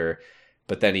another,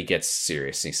 but then he gets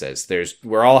serious and he says,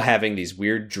 we're all having these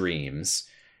weird dreams,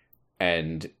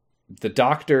 and the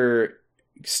Doctor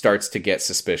starts to get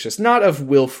suspicious, not of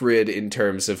Wilfred in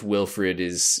terms of Wilfred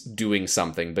is doing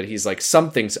something, but he's like,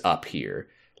 something's up here.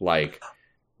 Like,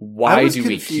 why do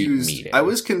we keep meeting? I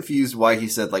was confused why he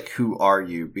said, like, who are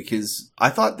you? Because I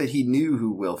thought that he knew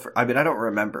who Wilfred... I mean, I don't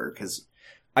remember, because...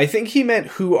 I think he meant,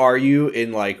 who are you,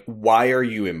 in, like, why are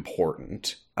you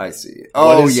important? I see.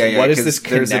 Oh, yeah. What is this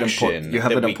connection? You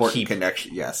have an important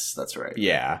connection. Yes, that's right.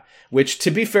 Yeah. Which, to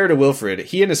be fair to Wilfred,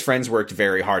 he and his friends worked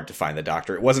very hard to find the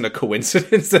Doctor. It wasn't a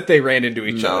coincidence that they ran into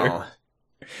each other.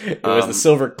 It was the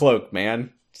Silver Cloak,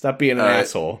 man. Stop being an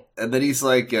asshole. And then he's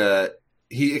like,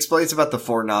 he explains about the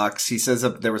four knocks. He says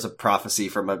there was a prophecy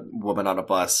from a woman on a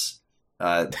bus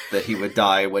that he would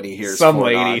die when he hears some four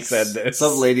lady knocks. said this.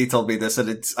 Some lady told me this, and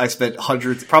I spent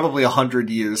probably 100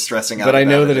 years stressing out. But I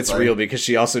know that it's it's real because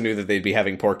she also knew that they'd be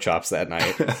having pork chops that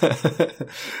night.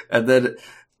 and then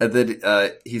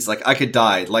he's like, I could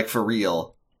die, like, for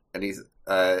real. And he's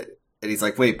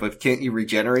like, wait, but can't you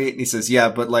regenerate? And he says, yeah,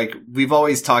 but, like, we've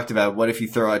always talked about, what if you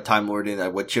throw a Time Lord in a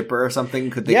wood chipper or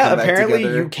something? Could they come back together? Yeah,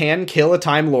 apparently you can kill a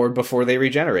Time Lord before they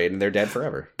regenerate, and they're dead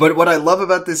forever. But what I love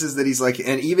about this is that he's like,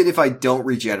 and even if I don't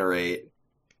regenerate,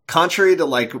 contrary to,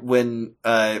 like, when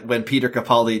Peter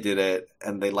Capaldi did it,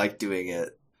 and they liked doing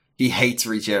it, he hates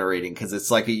regenerating, because it's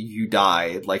like you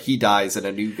die. Like, he dies and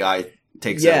a new guy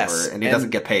takes over, and he doesn't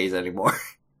get paid anymore.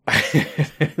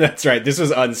 That's right. This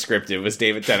was unscripted. It was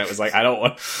David Tennant was like, I don't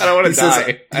want to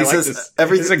die. He says, this.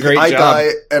 Everything, this is a great I job. die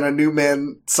and a new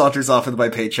man saunters off with my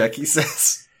paycheck, he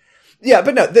says. Yeah,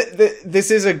 but no, this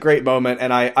is a great moment,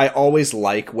 and I always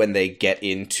like when they get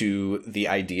into the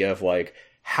idea of, like,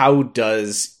 how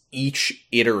does each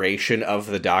iteration of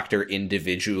the Doctor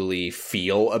individually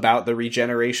feel about the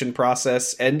regeneration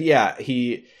process? And yeah,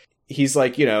 he's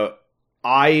like, the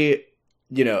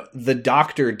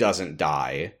Doctor doesn't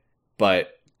die,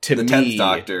 but to me, the 10th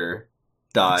Doctor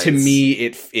dies. To me,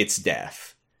 it's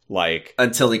death. Like,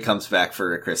 until he comes back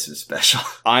for a Christmas special.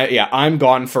 I'm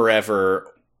gone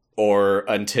forever, or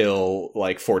until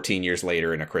like 14 years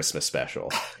later in a Christmas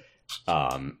special.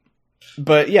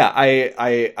 But yeah,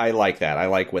 I like that. I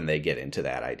like when they get into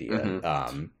that idea.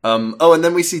 Mm-hmm. And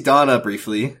then we see Donna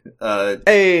briefly.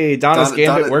 Hey, Donna's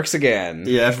Gambit works again.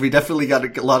 Yeah, we definitely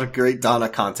got a lot of great Donna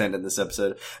content in this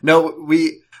episode. No,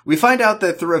 we find out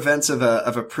that through events of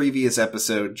a previous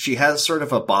episode, she has sort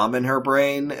of a bomb in her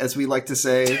brain, as we like to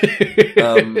say.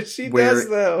 She does,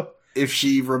 though. If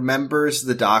she remembers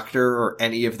the Doctor or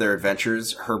any of their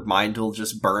adventures, her mind will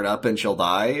just burn up and she'll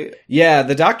die. Yeah,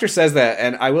 the Doctor says that,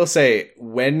 and I will say,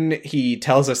 when he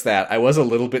tells us that, I was a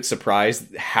little bit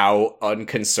surprised how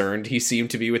unconcerned he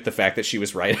seemed to be with the fact that she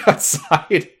was right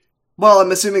outside. Well,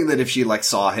 I'm assuming that if she, like,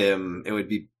 saw him, it would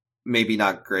be maybe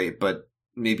not great, but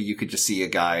maybe you could just see a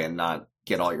guy and not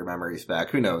get all your memories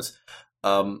back. Who knows?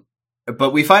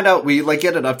 But we find out, we, like,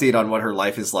 get an update on what her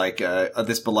life is like,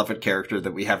 this beloved character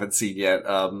that we haven't seen yet,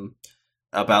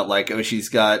 about, like, oh, she's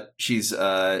got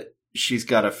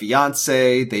a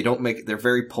fiance, they're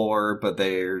very poor, but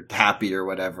they're happy or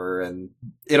whatever, and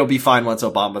it'll be fine once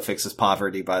Obama fixes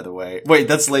poverty, by the way. Wait,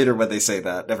 that's later when they say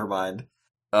that, never mind.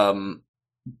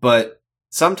 But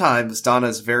sometimes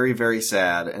Donna's very, very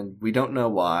sad, and we don't know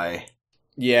why.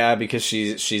 Yeah, because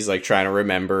she's like trying to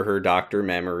remember her doctor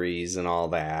memories and all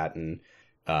that, and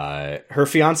her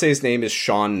fiance's name is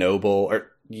Sean Noble,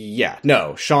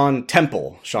 Sean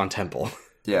Temple. Sean Temple.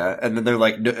 Yeah, and then they're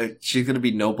like, no, she's gonna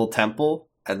be Noble Temple,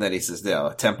 and then he says,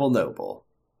 no, Temple Noble.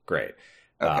 Great.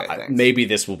 Okay, maybe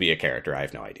this will be a character. I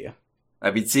have no idea.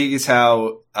 I mean, seeing as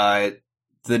how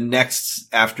the next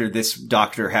after this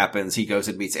doctor happens, he goes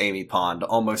and meets Amy Pond.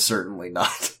 Almost certainly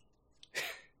not.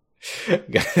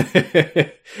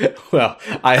 Well,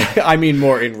 I mean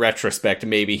more in retrospect.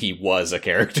 Maybe he was a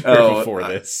character before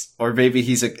this, or maybe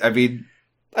he's I don't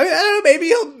know.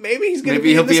 Maybe he's going to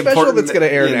be in the special that's going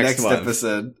to air next month.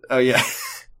 Episode. Oh yeah,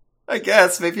 I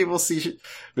guess maybe we'll see.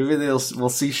 Maybe we'll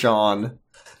see Sean.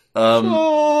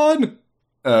 Sean.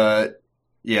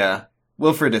 Yeah.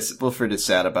 Wilfred is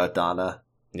sad about Donna.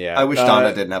 Yeah, I wish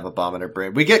Donna didn't have a bomb in her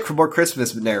brain. We get more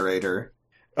Christmas narrator.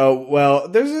 Oh well,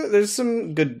 there's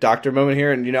some good doctor moment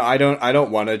here, and I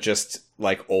don't want to just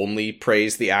like only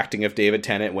praise the acting of David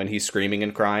Tennant when he's screaming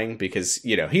and crying, because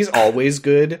he's always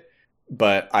good,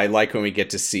 but I like when we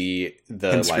get to see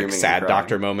the like sad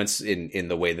doctor moments in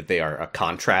the way that they are a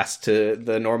contrast to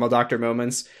the normal doctor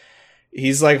moments.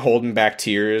 He's like holding back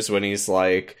tears when he's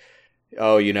like,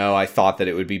 oh, I thought that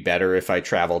it would be better if I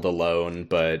traveled alone,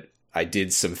 but I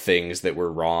did some things that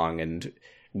were wrong. And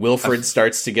Wilfred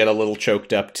starts to get a little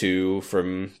choked up too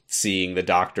from seeing the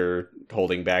doctor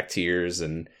holding back tears.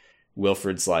 And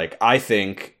Wilfred's like, I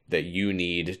think that you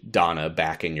need Donna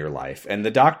back in your life. And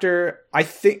the doctor, I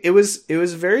think it was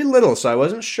very little, so I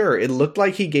wasn't sure. It looked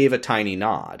like he gave a tiny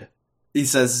nod. He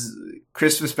says,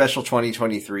 Christmas Special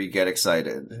 2023, get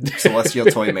excited. Celestial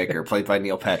Toymaker, played by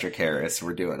Neil Patrick Harris.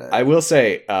 We're doing it. I will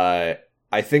say,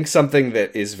 I think something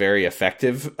that is very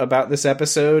effective about this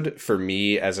episode, for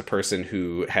me as a person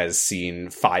who has seen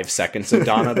 5 seconds of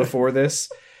Donna before this,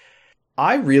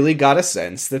 I really got a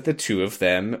sense that the two of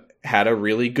them had a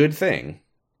really good thing.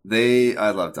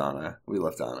 I love Donna. We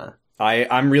love Donna.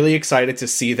 I'm really excited to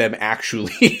see them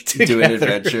actually do an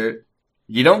adventure.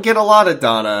 You don't get a lot of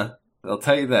Donna, I'll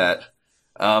tell you that.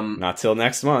 Not till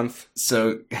next month.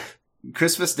 So,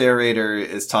 Christmas narrator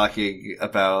is talking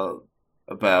about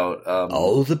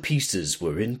all the pieces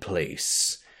were in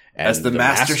place, and as the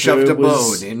master shoved a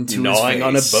bone into gnawing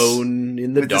his face, on a bone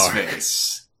in the dark.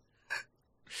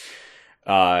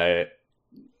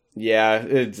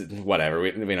 Yeah, whatever.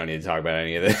 We don't need to talk about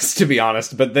any of this, to be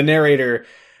honest. But the narrator,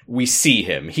 we see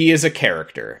him. He is a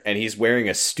character, and he's wearing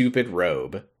a stupid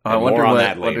robe. I wonder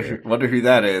wonder who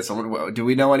that is. Do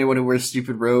we know anyone who wears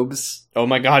stupid robes? Oh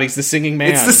my god, he's the singing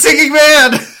man. It's the singing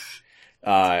man!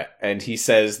 And he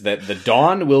says that the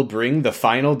dawn will bring the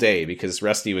final day, because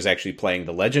Rusty was actually playing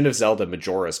The Legend of Zelda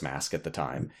Majora's Mask at the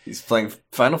time. He's playing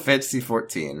Final Fantasy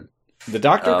XIV. The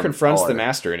doctor confronts the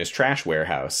master in his trash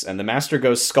warehouse, and the master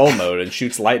goes skull mode and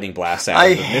shoots lightning blasts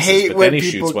at him. But then he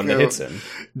shoots one that hits him.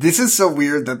 This is so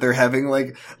weird that they're having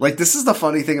like this is the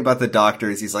funny thing about the doctor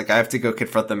is he's like, I have to go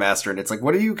confront the master, and it's like,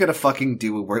 what are you gonna fucking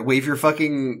do? Wave your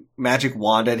fucking magic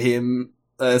wand at him,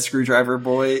 screwdriver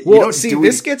boy? Well, see,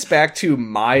 this gets back to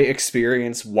my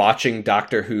experience watching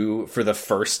Doctor Who for the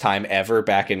first time ever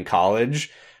back in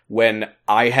college, when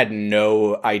I had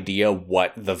no idea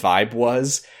what the vibe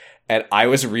was. And I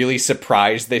was really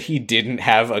surprised that he didn't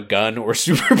have a gun or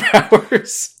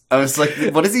superpowers. I was like,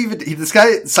 what is he even... This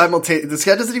guy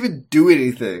doesn't even do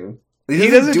anything. He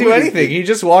doesn't do anything. He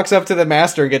just walks up to the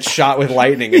master and gets shot with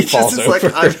lightning and falls over. Like,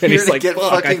 I'm and he's like,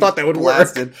 fuck, I thought that would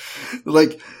blasted.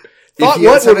 Work. Thought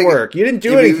what would work? You didn't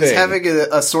do anything. If he was having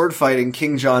a sword fight in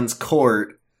King John's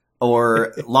court,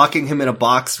 or locking him in a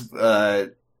box...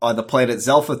 on the planet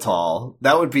Zelphatal,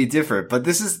 that would be different. But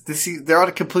they're on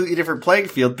a completely different playing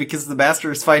field because the master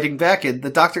is fighting back, and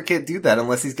the doctor can't do that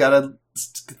unless he's got a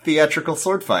theatrical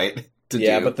sword fight to do.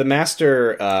 Yeah, but the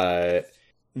master,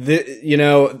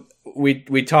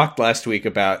 we talked last week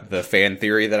about the fan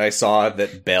theory that I saw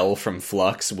that Belle from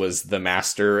Flux was the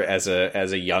master as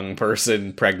a young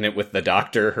person pregnant with the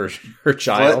doctor, her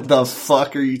child. What the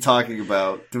fuck are you talking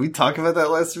about? Did we talk about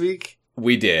that last week?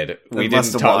 We did. We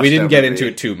didn't get into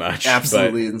it too much.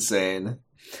 Absolutely insane.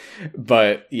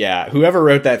 But yeah, whoever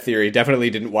wrote that theory definitely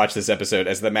didn't watch this episode,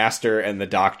 as the master and the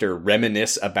doctor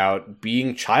reminisce about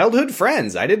being childhood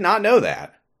friends. I did not know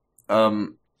that.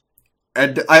 And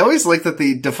I always like that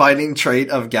the defining trait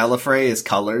of Gallifrey is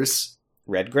colors.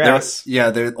 Red grass.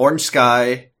 They're orange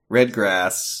sky, red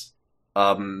grass,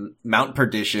 Mount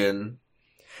Perdition.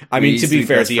 I mean, to be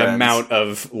fair, the amount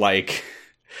of like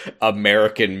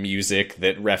American music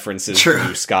that references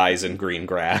blue skies and green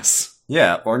grass.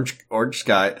 Yeah, orange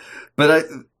sky. But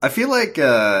I feel like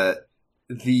I'm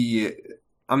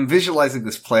visualizing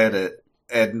this planet,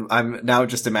 and I'm now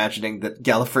just imagining that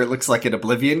Gallifrey looks like an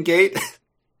Oblivion Gate.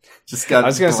 Just got I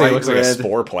was going to say it looks red. like a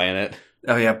spore planet.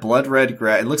 Oh yeah, blood red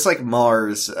grass. It looks like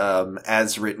Mars,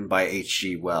 as written by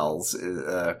H.G. Wells,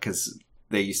 because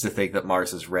they used to think that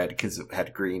Mars was red because it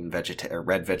had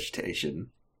red vegetation.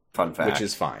 Fun fact. Which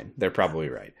is fine. They're probably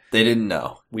right. They didn't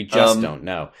know. We just don't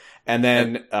know. And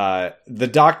then the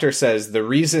doctor says the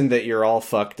reason that you're all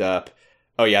fucked up.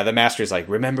 Oh yeah, the master's like,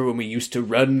 remember when we used to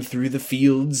run through the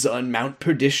fields on Mount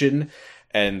Perdition?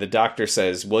 And the doctor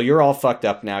says, well, you're all fucked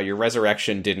up now. Your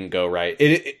resurrection didn't go right.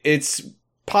 It's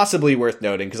possibly worth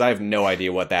noting, because I have no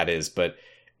idea what that is, but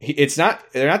they're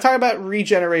not talking about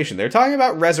regeneration. They're talking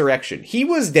about resurrection. He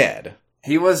was dead.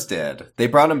 He was dead. They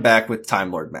brought him back with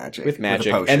Time Lord magic. With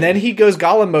magic. And then he goes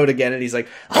Gollum mode again, and he's like,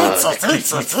 foods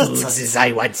as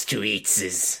I want to eat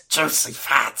is juicy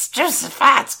fats,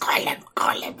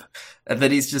 Gollum. And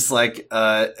then he's just like,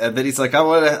 I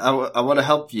want to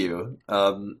help you.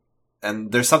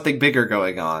 And there's something bigger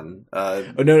going on.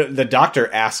 No, the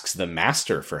doctor asks the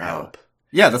master for help.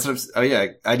 Yeah, that's what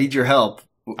I need your help.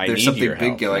 There's something big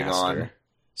help, going master. on.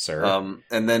 Sir.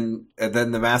 And then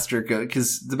the master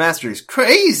because the master is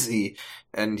crazy,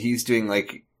 and he's doing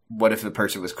like, what if the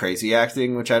person was crazy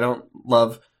acting, which I don't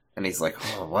love. And he's like,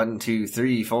 1, 2,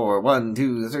 3, 4, 1,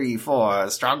 2, 3, 4,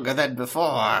 stronger than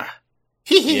before.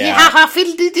 Yeah.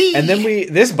 And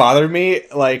then this bothered me.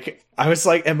 Like, I was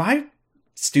like, am I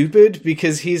stupid?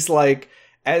 Because he's like,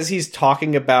 as he's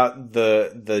talking about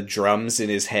the drums in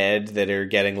his head that are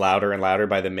getting louder and louder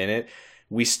by the minute,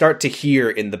 we start to hear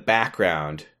in the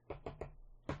background.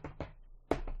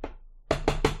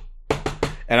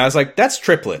 And I was like, that's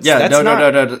triplets. Yeah, that's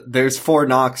no. There's 4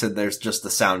 knocks and there's just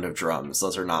the sound of drums.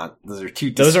 Those are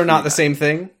 2 Those are not the same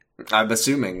thing? I'm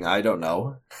assuming. I don't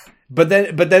know. But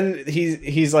then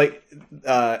he's like,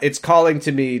 it's calling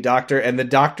to me, doctor, and the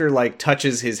doctor like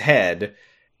touches his head,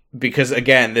 because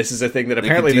again, this is a thing that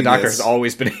apparently the doctor has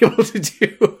always been able to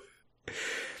do.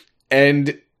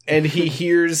 And he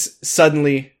hears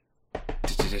suddenly,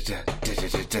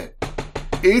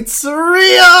 it's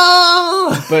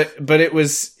real! But it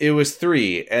was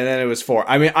 3, and then it was 4.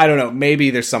 I mean, I don't know, maybe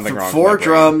there's something wrong 4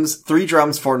 drums, 3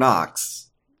 drums, 4 knocks.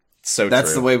 So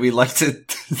that's true. The way we like to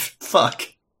fuck.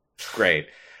 Great.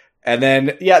 And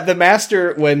then, yeah, the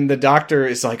master, when the doctor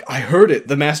is like, I heard it,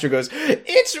 the master goes,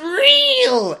 it's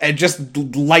real! And just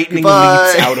lightning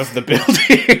leaps out of the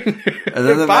building. And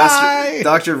then the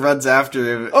doctor runs after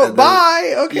him. Oh,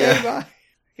 bye! Okay, bye.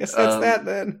 Guess that's that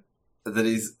then. And then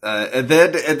he's, and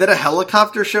then a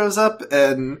helicopter shows up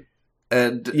and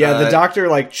the doctor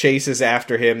like chases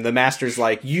after him. The master's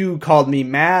like, you called me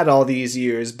mad all these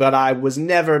years, but I was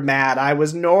never mad. I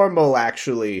was normal,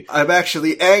 actually. I'm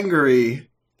actually angry.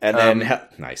 And then,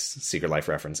 nice Secret Life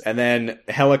reference. And then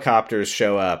helicopters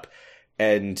show up,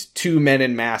 and 2 men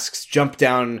in masks jump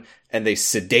down, and they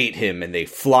sedate him, and they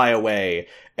fly away.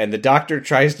 And the doctor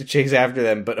tries to chase after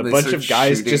them, but a bunch of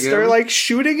guys just are like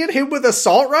shooting at him with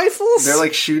assault rifles. They're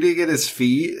like shooting at his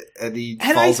feet, and he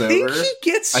falls over. I think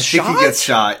he gets shot. I think he gets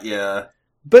shot, yeah.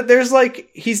 But there's like,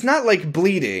 he's not like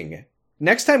bleeding.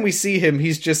 Next time we see him,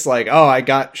 he's just like, oh, I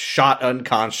got shot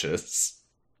unconscious.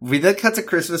 We then cut to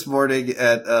Christmas morning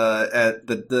at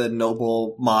the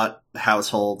Noble Mott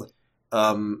household.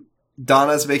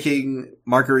 Donna's making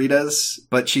margaritas,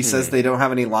 but she says they don't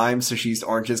have any limes, so she used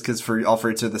oranges because all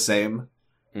fruits are the same.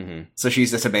 Mm-hmm. So she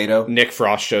used a tomato. Nick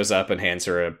Frost shows up and hands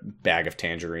her a bag of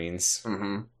tangerines.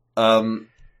 Mm-hmm.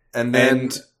 And then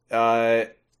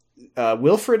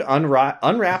Wilfred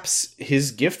unwraps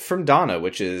his gift from Donna,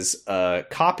 which is a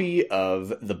copy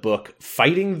of the book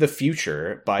Fighting the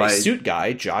Future by suit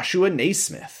guy Joshua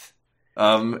Naismith.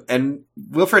 And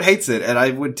Wilfred hates it, and I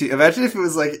would too. Imagine if it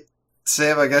was like,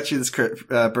 Sam, I got you this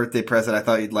birthday present, I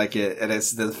thought you'd like it, and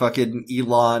it's the fucking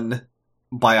Elon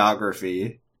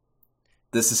biography.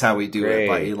 This is How We Do It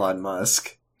by Elon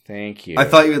Musk. Thank you. I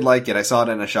thought you would like it. I saw it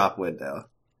in a shop window.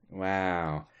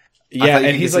 Wow. Yeah,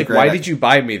 and he's like, why did you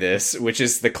buy me this? Which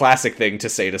is the classic thing to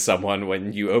say to someone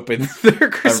when you open their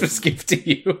Christmas gift to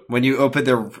you. When you open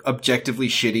their objectively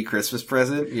shitty Christmas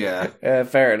present? Yeah.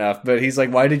 Fair enough. But he's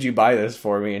like, why did you buy this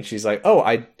for me? And she's like, oh,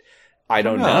 I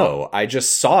don't know. I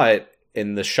just saw it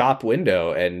in the shop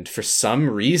window, and for some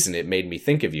reason it made me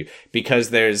think of you. Because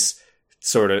there's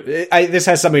sort of... this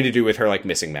has something to do with her, like,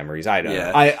 missing memories. I don't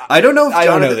know. I don't know if I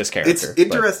don't know this character. It's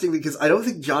interesting because I don't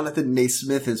think Jonathan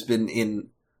Naismith has been in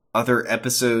other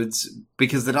episodes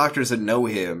because the Doctor doesn't know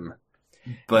him.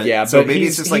 But yeah, so but maybe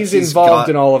he's, it's just like he's involved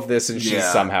in all of this, and she's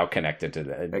somehow connected to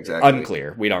that. Exactly.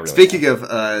 Unclear. We don't really Speaking know.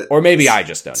 of... or maybe I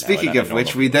just don't know. Speaking of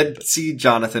which, we then see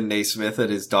Jonathan Naismith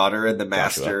and his daughter and the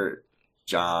master,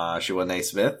 Joshua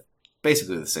Naismith.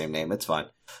 basically the same name. It's fine.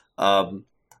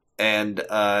 And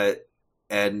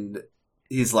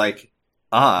he's like,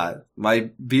 my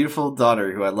beautiful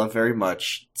daughter, who I love very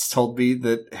much, told me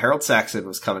that Harold Saxon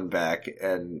was coming back,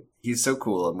 and he's so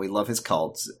cool, and we love his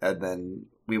cult, and then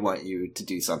we want you to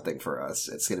do something for us.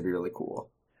 It's going to be really cool.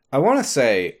 I want to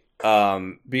say,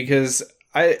 because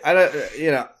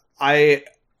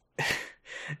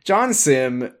John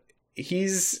Sim,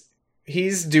 he's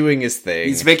doing his thing.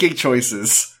 He's making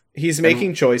choices. He's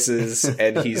making choices,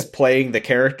 and he's playing the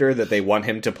character that they want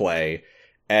him to play.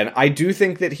 And I do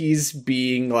think that he's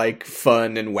being, like,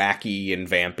 fun and wacky and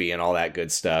vampy and all that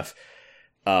good stuff.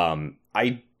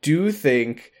 I do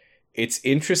think it's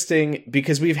interesting,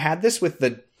 because we've had this with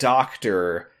the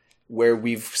Doctor, where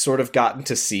we've sort of gotten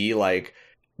to see, like,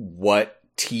 what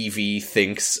TV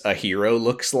thinks a hero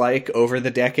looks like over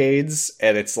the decades.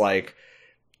 And it's like,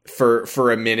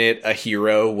 for a minute, a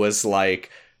hero was like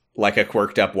a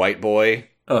quirked up white boy.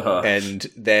 Uh-huh. And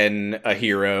then a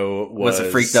hero was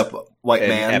a freaked up white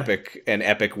man, an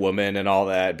epic woman, and all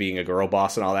that, being a girl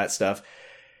boss and all that stuff.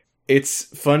 It's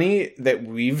funny that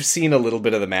we've seen a little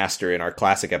bit of the Master in our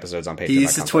classic episodes on Patreon.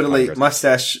 He's a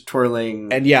mustache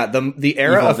twirling, and yeah, the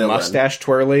era of mustache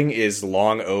twirling is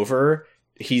long over.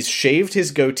 He's shaved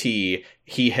his goatee.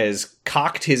 He has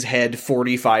cocked his head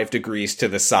 45 degrees to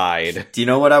the side. Do you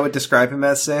know what I would describe him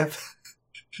as, Sam?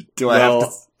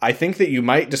 I think that you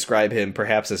might describe him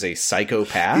perhaps as a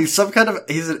psychopath. He's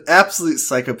an absolute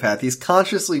psychopath. He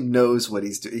consciously knows what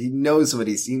he's doing. He knows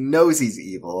he's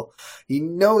evil. He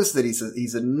knows that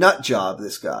he's a nut job,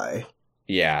 this guy.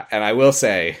 Yeah, and I will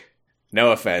say,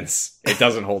 no offense, it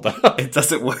doesn't hold up. It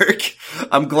doesn't work.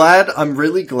 I'm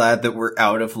really glad that we're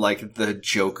out of, like, the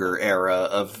Joker era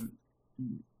of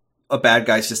a bad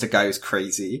guy's just a guy who's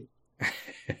crazy.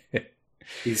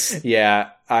 Yeah,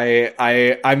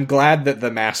 I'm glad that the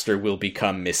Master will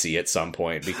become Missy at some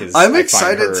point, because I'm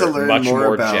excited to learn much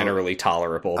more about generally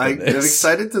tolerable than this. I'm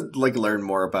excited to, like, learn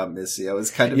more about Missy. I was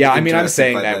kind of I'm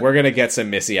saying that we're gonna get some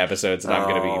Missy episodes, and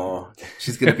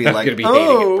she's gonna be like, gonna be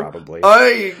hating it probably.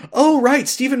 Right,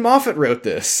 Stephen Moffat wrote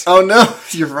this. Oh no,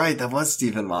 you're right. That was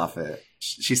Stephen Moffat.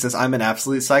 She says, "I'm an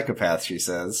absolute psychopath." She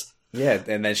says, "Yeah,"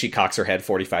 and then she cocks her head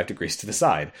 45 degrees to the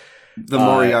side. Then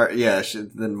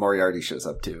Moriarty shows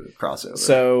up too. Crossover.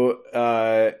 So,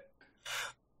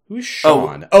 who's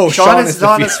Sean? Sean is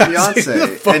Donna's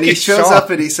fiance. And he shows up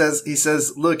and he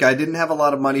says, "Look, I didn't have a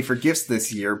lot of money for gifts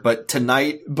this year, but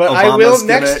tonight, I will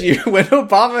next year when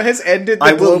Obama has ended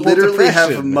the global depression. I will literally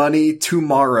have money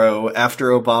tomorrow after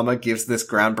Obama gives this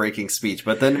groundbreaking speech."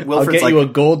 But then Wilfred's I'll get you a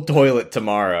gold toilet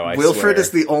tomorrow. Wilfred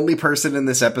is the only person in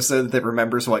this episode that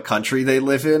remembers what country they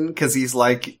live in, because he's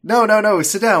like, no,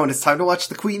 sit down. It's time to watch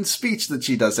the Queen's speech that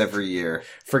she does every year.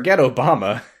 Forget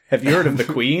Obama. Have you heard of the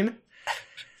Queen?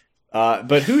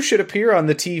 But who should appear on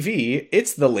the TV?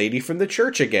 It's the lady from the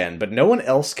church again, but no one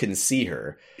else can see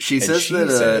her. She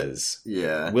says,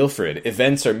 Wilfred,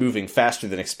 events are moving faster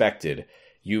than expected.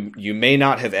 You may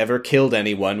not have ever killed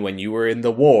anyone when you were in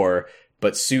the war,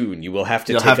 but soon you will have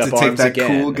to take up arms again. You'll have to take that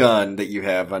cool gun that you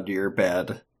have under your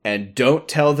bed. And don't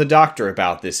tell the doctor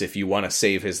about this if you want to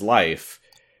save his life.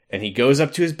 And he goes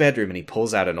up to his bedroom and he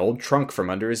pulls out an old trunk from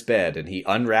under his bed and he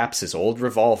unwraps his old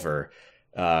revolver.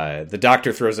 The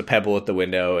doctor throws a pebble at the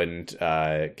window and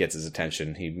gets his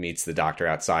attention. He meets the doctor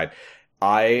outside.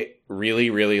 I really,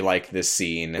 really like this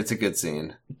scene. It's a good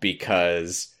scene.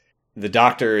 Because the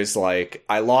doctor is like,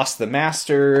 I lost the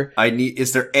Master.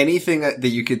 Is there anything that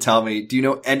you could tell me? Do you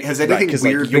know, and has anything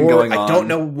weird been going on? I don't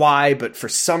know why, but for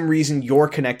some reason you're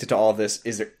connected to all this.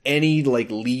 Is there any, like,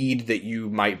 lead that you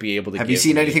might be able to give Have you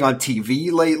seen anything on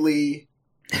TV lately?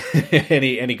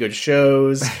 Any good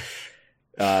shows?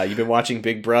 You've been watching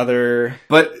Big Brother.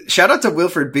 But shout out to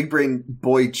Wilfred, big brain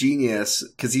boy genius,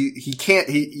 because he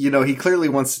clearly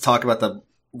wants to talk about the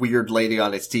weird lady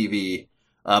on his TV.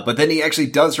 But then he actually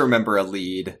does remember a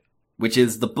lead, which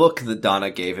is the book that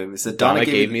Donna gave him. So Donna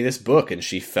gave me this book, and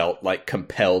she felt, like,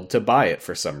 compelled to buy it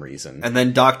for some reason. And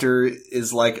then Doctor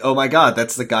is like, "Oh my god,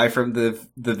 that's the guy from the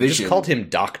Vision." I just called him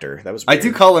Doctor. That was weird. I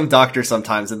do call him Doctor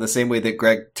sometimes, in the same way that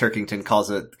Greg Turkington calls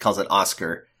it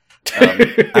Oscar.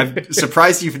 I'm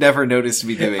surprised you've never noticed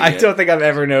me doing it. I don't think I've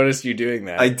ever noticed you doing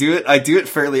that. I do it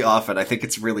fairly often. I think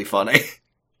it's really funny.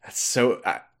 That's so...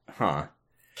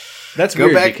 That's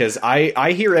weird, because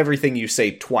I hear everything you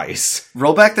say twice.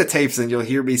 Roll back the tapes and you'll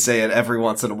hear me say it every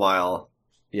once in a while.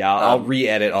 Yeah, I'll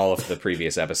re-edit all of the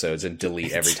previous episodes and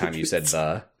delete every time you said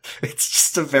the. It's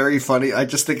just I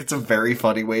just think it's a very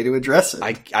funny way to address it.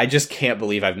 I just can't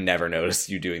believe I've never noticed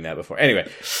you doing that before.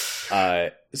 Anyway,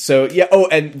 so yeah,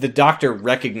 and the doctor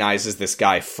recognizes this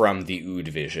guy from the Ood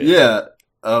Vision. Yeah,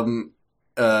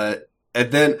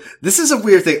 And then this is a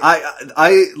weird thing.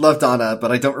 I love Donna,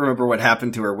 but I don't remember what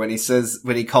happened to her when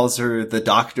he calls her the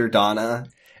Dr. Donna.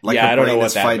 Like yeah, her I don't brain know what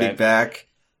is that fighting meant. back.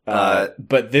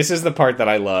 But this is the part that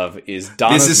I love is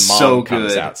Donna's This is mom so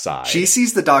comes good. outside. She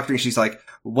sees the doctor and she's like,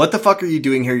 "What the fuck are you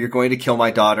doing here? You're going to kill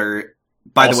my daughter."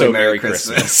 By Also, the way, Merry Merry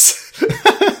Christmas.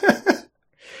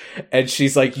 And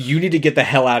she's like, "You need to get the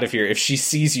hell out of here. If she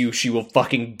sees you, she will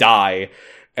fucking die."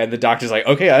 And the doctor's like,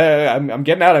 "Okay, I'm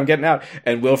getting out. I'm getting out."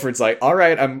 And Wilfred's like, "All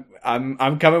right,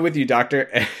 I'm coming with you, doctor."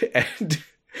 And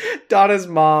Donna's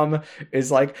mom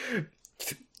is like,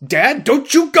 "Dad,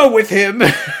 don't you go with him."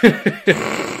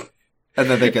 And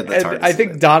then they get the TARDIS. I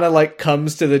think Donna like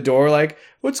comes to the door like,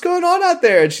 "What's going on out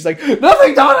there?" And she's like,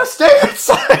 "Nothing, Donna, stay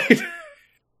inside."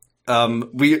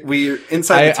 We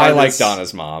inside the TARDIS. I like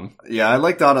Donna's mom. Yeah, I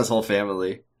like Donna's whole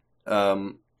family. They're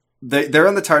on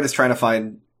the TARDIS trying to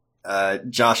find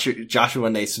Joshua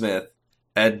Naismith,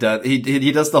 and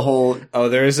he does the whole. Oh,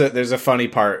 there's a funny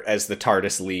part as the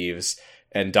TARDIS leaves,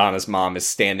 and Donna's mom is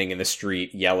standing in the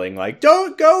street yelling like,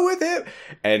 "Don't go with him!"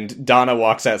 And Donna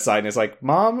walks outside and is like,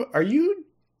 "Mom, are you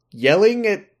yelling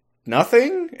at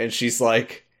nothing?" And she's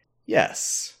like,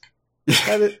 "Yes,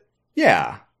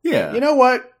 yeah. Yeah. You know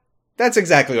what? That's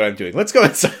exactly what I'm doing. Let's go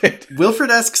inside."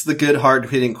 Wilfred asks the good,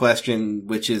 hard-hitting question,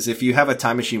 which is, if you have a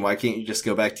time machine, why can't you just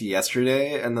go back to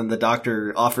yesterday? And then the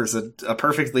doctor offers a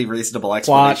perfectly reasonable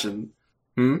explanation.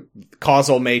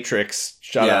 Causal matrix.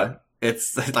 Shut up.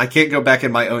 I can't go back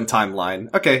in my own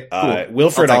timeline. Okay, cool.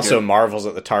 Wilfred also marvels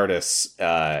at the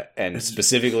TARDIS, and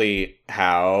specifically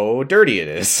how dirty it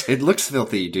is. It looks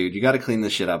filthy, dude. You gotta clean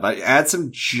this shit up. Add some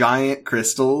giant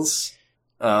crystals.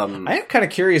 I am kind of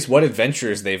curious what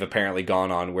adventures they've apparently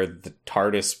gone on where the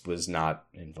TARDIS was not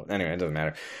involved. Anyway, it doesn't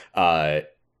matter.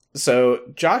 So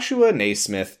Joshua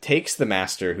Naismith takes the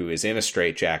Master, who is in a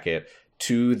straitjacket,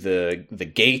 to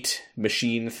the gate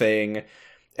machine thing,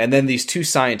 and then these two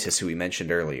scientists who we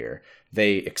mentioned earlier,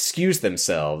 they excuse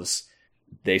themselves.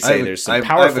 They say there's some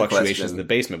power fluctuations in the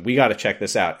basement. We got to check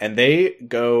this out, and they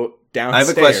go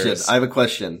downstairs. I have a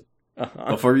question.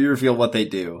 Before you reveal what they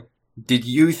do. Did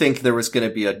you think there was going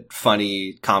to be a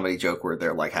funny comedy joke where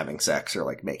they're like having sex or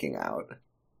like making out?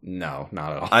 No,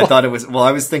 not at all. I thought it was. Well,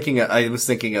 I was thinking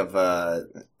of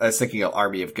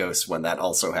Army of Ghosts when that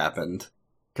also happened,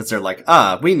 because they're like,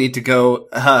 we need to go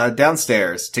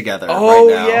downstairs together. Oh,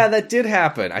 right now. Yeah, that did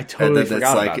happen. I totally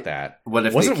forgot about that. What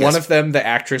if wasn't one of them the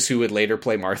actress who would later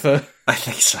play Martha? I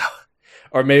think so.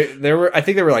 Or maybe there were. I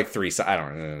think there were like three. I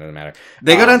don't know. It doesn't matter.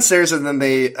 They go downstairs and then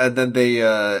they.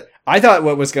 I thought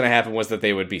what was going to happen was that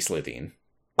they would be Slitheen.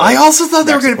 I also thought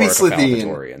they were going to be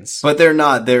Slitheen, but they're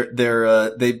not.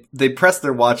 They press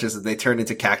their watches and they turn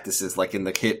into cactuses, like in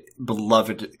the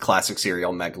beloved classic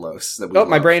serial Meglos.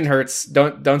 My brain hurts.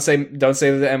 Don't say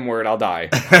the M word. I'll die.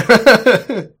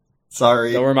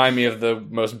 Sorry. Don't remind me of the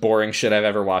most boring shit I've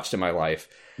ever watched in my life.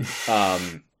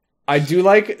 I do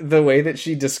like the way that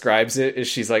she describes it. Is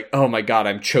she's like, "Oh my god,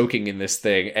 I'm choking in this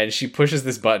thing," and she pushes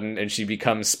this button and she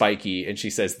becomes spiky, and she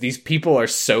says, "These people are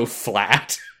so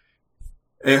flat."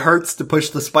 It hurts to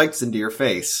push the spikes into your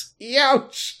face.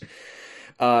 Ouch.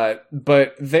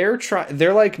 But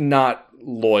they're like not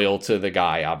loyal to the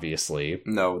guy, obviously.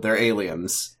 No, they're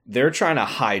aliens. They're trying to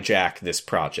hijack this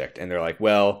project, and they're like,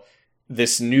 well,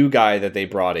 this new guy that they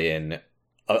brought in,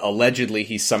 allegedly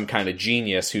he's some kind of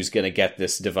genius who's going to get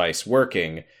this device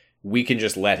working. We can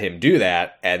just let him do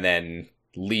that and then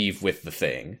leave with the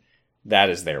thing. That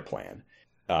is their plan.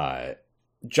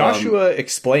 Joshua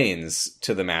explains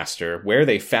to the Master where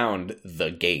they found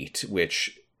the gate,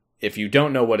 which, if you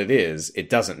don't know what it is, it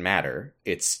doesn't matter.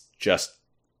 It's just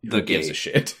who gives a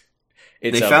shit.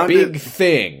 It's a big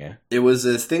thing. It was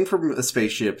a thing from a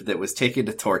spaceship that was taken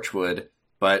to Torchwood,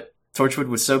 but Torchwood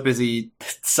was so busy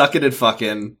sucking and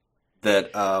fucking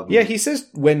that... yeah, he says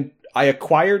when I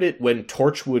acquired it when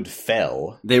Torchwood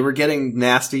fell. They were getting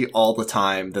nasty all the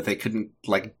time that they couldn't,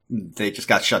 they just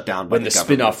got shut down by when the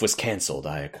spin-off was cancelled,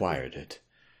 I acquired it.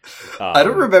 I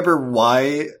don't remember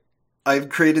why I've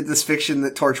created this fiction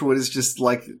that Torchwood is just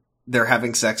like... They're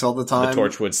having sex all the time. The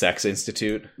Torchwood Sex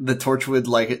Institute. The Torchwood,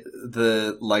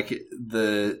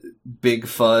 the big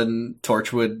fun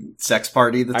Torchwood sex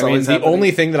party that's always happening. The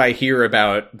only thing that I hear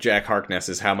about Jack Harkness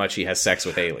is how much he has sex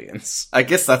with aliens. I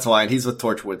guess that's why, and he's with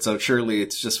Torchwood, so surely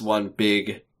it's just one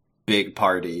big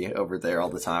party over there all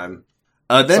the time.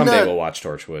 Someday we'll watch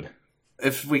Torchwood.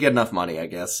 If we get enough money, I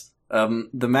guess. The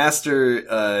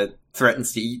Master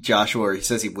threatens to eat Joshua, or he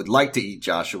says he would like to eat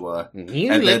Joshua.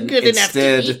 You and look then good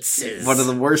instead, enough to eat, one of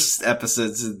the worst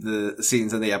episodes of the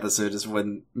scenes in the episode is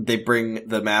when they bring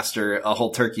the master a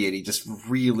whole turkey, and he just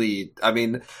really, I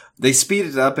mean, they speed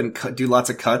it up and do lots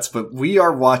of cuts, but we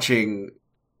are watching,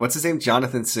 what's his name?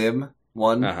 Jonathan Sim?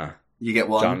 One? Uh-huh. You get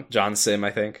one? John Sim, I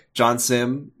think. John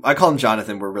Sim. I call him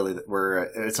Jonathan.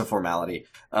 It's a formality.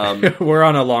 We're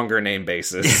on a longer name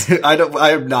basis.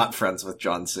 I am not friends with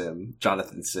Jonathan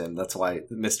Sim. That's why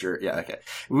yeah, okay.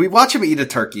 We watch him eat a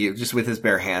turkey just with his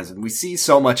bare hands, and we see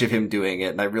so much of him doing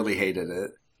it, and I really hated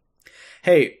it.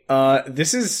 Hey,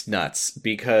 this is nuts,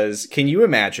 because can you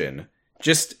imagine,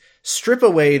 just strip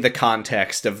away the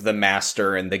context of the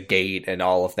master and the gate and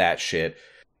all of that shit.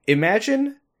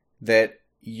 Imagine that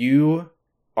you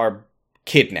are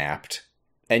kidnapped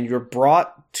and you're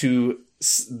brought to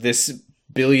this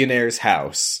billionaire's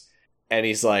house, and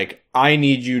he's like, I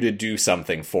need you to do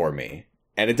something for me.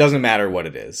 And it doesn't matter what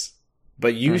it is.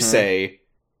 But you say,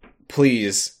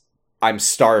 please, I'm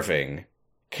starving.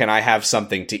 Can I have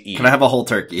something to eat? Can I have a whole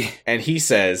turkey? And he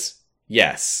says,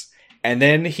 yes. And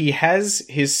then he has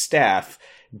his staff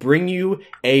bring you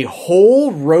a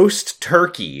whole roast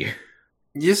turkey.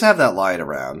 You just have that lying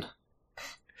around.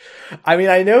 I mean,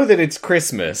 I know that it's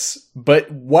Christmas,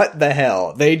 but what the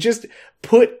hell? They just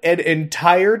put an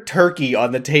entire turkey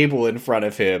on the table in front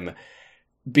of him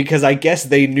because I guess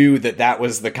they knew that that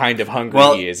was the kind of hungry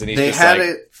he is. And he's they just had like,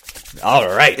 it. All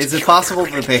right. Is it possible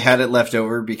that they had it left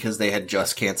over because they had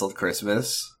just canceled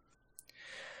Christmas?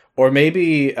 Or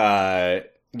maybe,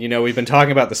 we've been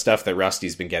talking about the stuff that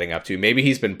Rusty's been getting up to. Maybe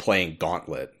he's been playing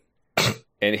Gauntlet.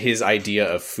 And his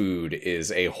idea of food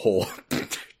is a whole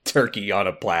turkey on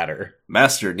a platter.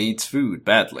 Master needs food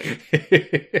badly.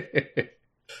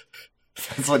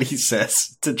 That's what he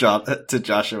says to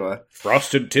Joshua.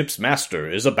 Frosted Tips Master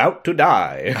is about to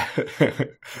die.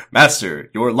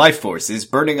 Master, your life force is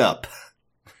burning up.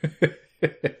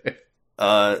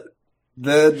 Okay,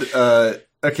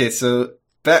 so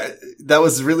that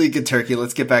was really good turkey.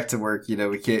 Let's get back to work. We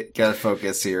gotta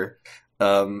focus here.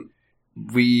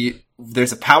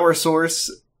 There's a power source,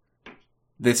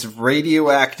 this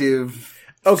radioactive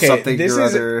something or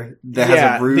other that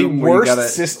has a room the where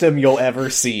worst system you'll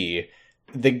ever see.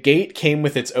 The gate came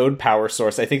with its own power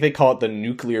source. I think they call it the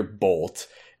nuclear bolt.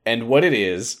 And what it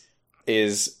is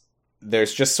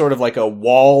there's just sort of like a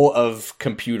wall of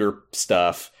computer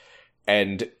stuff,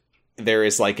 and there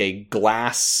is like a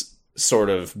glass sort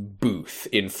of booth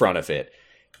in front of it.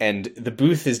 And the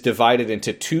booth is divided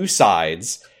into two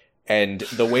sides. And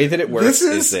the way that it works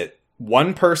is that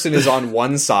one person is on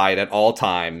one side at all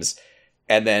times,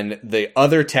 and then the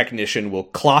other technician will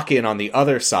clock in on the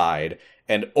other side,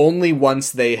 and only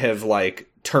once they have,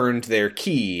 turned their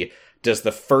key does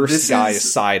the first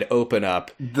guy's side open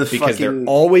up, because there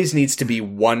always needs to be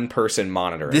one person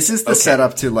monitoring. This is the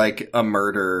setup to, a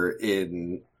murder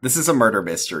this is a murder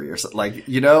mystery or something,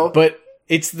 But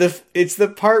it's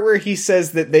the part where he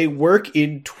says that they work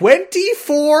in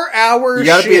 24-hour shifts.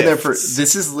 You gotta be in there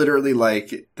this is literally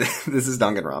this is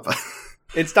Danganronpa.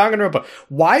 It's Danganronpa.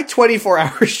 Why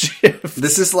 24-hour shifts?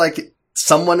 This is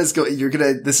someone is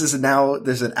there's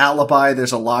an alibi,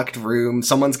 there's a locked room,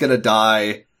 someone's gonna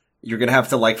die, you're gonna have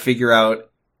to figure out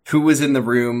who was in the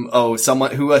room. Oh,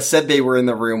 someone who said they were in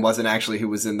the room wasn't actually who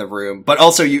was in the room. But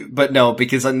also but no,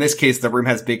 because in this case the room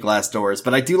has big glass doors.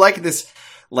 But I do like this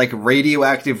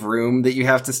radioactive room that you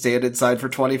have to stand inside for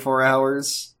 24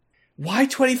 hours. Why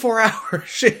 24-hour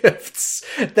shifts?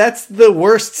 That's the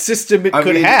worst system it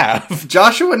could have.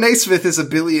 Joshua Naismith is a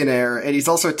billionaire, and he's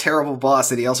also a terrible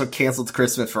boss, and he also canceled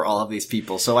Christmas for all of these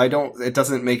people. So it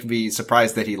doesn't make me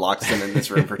surprised that he locks them in this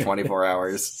room for 24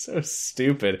 hours. So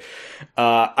stupid.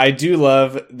 I do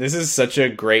love, this is such a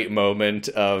great moment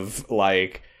of,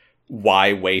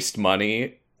 why waste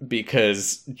money?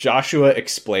 Because Joshua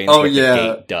explains what the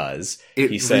gate does.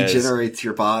 He says, regenerates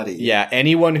your body. Yeah,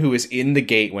 anyone who is in the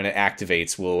gate when it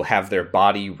activates will have their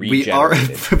body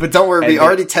regenerated. But don't worry, we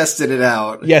already tested it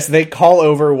out. Yes, they call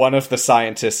over one of the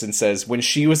scientists and says, when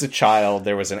she was a child,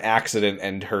 there was an accident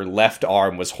and her left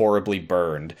arm was horribly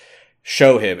burned.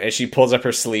 Show him. And she pulls up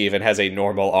her sleeve and has a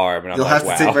normal arm. And You'll have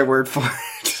to take my word for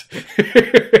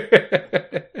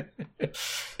it.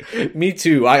 Me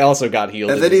too. I also got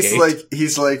healed. And then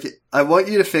he's like, I want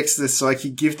you to fix this so I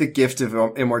can give the gift of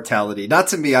immortality. Not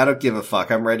to me, I don't give a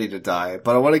fuck. I'm ready to die.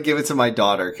 But I want to give it to my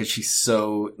daughter because she's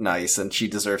so nice and she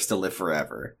deserves to live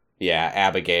forever. Yeah,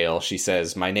 Abigail. She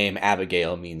says, my name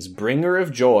Abigail means bringer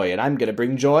of joy, and I'm going to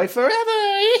bring joy forever.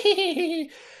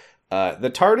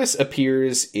 The TARDIS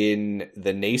appears in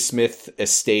the Naismith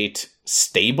estate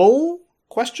stable? ?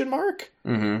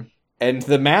 Mm-hmm. And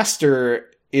the Master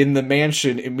in the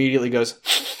mansion immediately goes,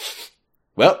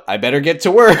 well, I better get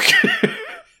to work.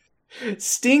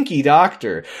 Stinky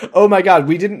doctor. Oh my god,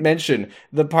 we didn't mention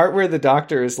the part where the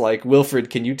doctor is like, Wilfred,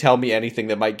 can you tell me anything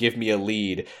that might give me a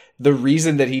lead? The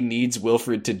reason that he needs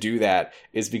Wilfred to do that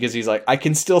is because he's like, I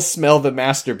can still smell the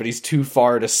master, but he's too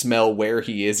far to smell where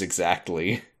he is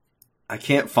exactly. I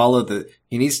can't follow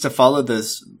he needs to follow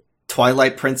those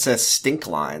Twilight Princess stink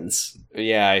lines.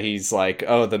 Yeah, he's like,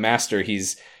 oh, the master,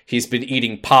 he's been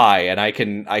eating pie, and I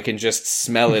can just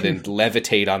smell it and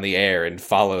levitate on the air and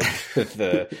follow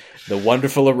the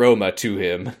wonderful aroma to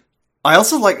him. I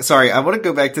also I want to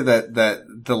go back to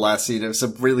the last scene of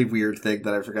some really weird thing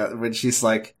that I forgot when he's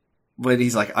like,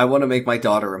 I want to make my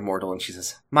daughter immortal, and she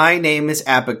says, my name is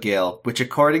Abigail, which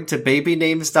according to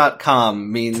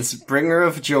babynames.com means bringer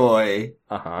of joy.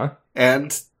 Uh-huh.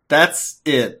 And that's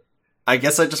it. I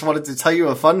guess I just wanted to tell you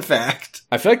a fun fact.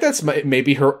 I feel like that's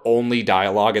maybe her only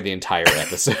dialogue in the entire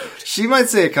episode. She might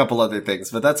say a couple other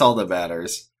things, but that's all that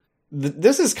matters.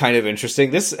 This is kind of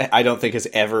interesting. This, I don't think, has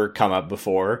ever come up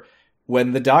before.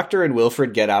 When the Doctor and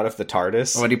Wilfred get out of the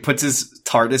TARDIS... When he puts his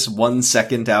TARDIS 1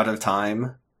 second out of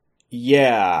time...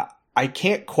 Yeah, I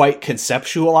can't quite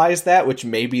conceptualize that, which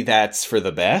maybe that's for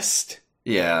the best.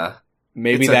 Yeah.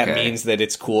 Maybe that means that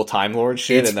it's cool Time Lord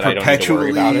shit and that I don't need to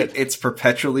worry about it. It's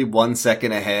perpetually 1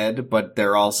 second ahead, but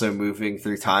they're also moving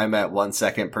through time at 1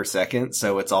 second per second,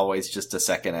 so it's always just a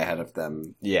second ahead of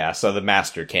them. Yeah, so the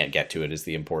Master can't get to it is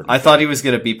the important I thing. thought he was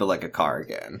going to beep it like a car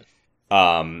again.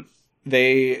 I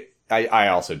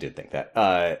also did think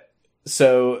that.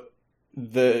 So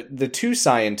the two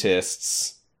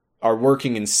scientists are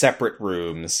working in separate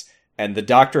rooms, and the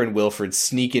Doctor and Wilfred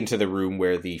sneak into the room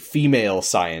where the female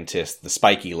scientist, the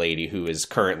spiky lady who is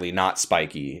currently not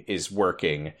spiky, is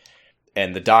working.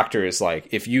 And the Doctor is like,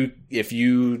 if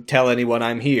you tell anyone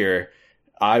I'm here,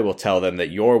 I will tell them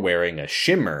that you're wearing a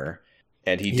shimmer.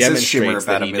 And he demonstrates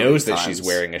that he knows that she's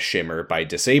wearing a shimmer by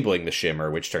disabling the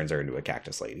shimmer, which turns her into a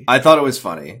cactus lady. I thought it was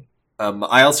funny.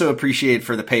 I also appreciate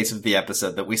for the pace of the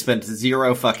episode that we spent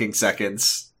 0 fucking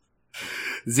seconds.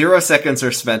 0 seconds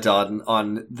are spent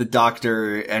on the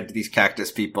Doctor and these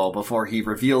cactus people before he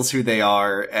reveals who they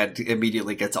are and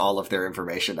immediately gets all of their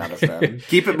information out of them.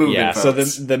 Keep it moving, yeah,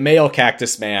 folks. So the male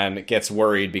cactus man gets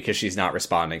worried because she's not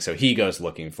responding, so he goes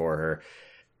looking for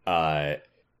her.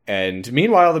 And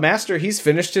meanwhile, the Master, he's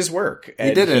finished his work.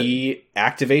 And he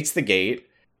activates the gate,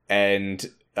 and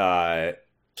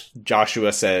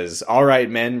Joshua says, all right,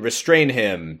 men, restrain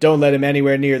him. Don't let him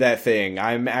anywhere near that thing.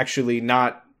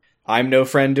 I'm no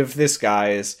friend of this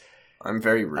guy's. I'm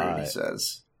very rude, he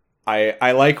says.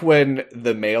 I like when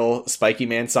the male spiky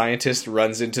man scientist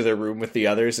runs into the room with the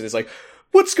others and is like,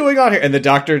 what's going on here? And the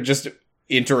Doctor just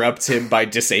interrupts him by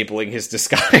disabling his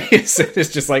disguise.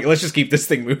 It's just like, let's just keep this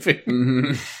thing moving.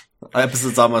 Mm-hmm.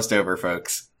 Episode's almost over,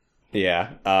 folks.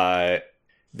 Yeah.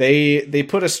 They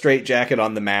put a straitjacket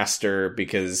on the Master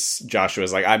because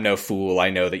Joshua's like, I'm no fool. I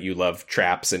know that you love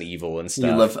traps and evil and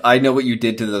stuff. I know what you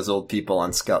did to those old people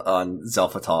on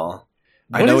Zelphatal.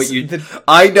 I know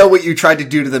what you tried to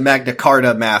do to the Magna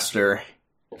Carta, Master.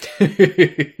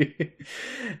 The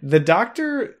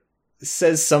Doctor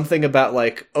says something about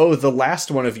like, oh, the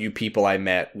last one of you people I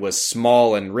met was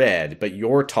small and red, but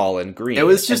you're tall and green. It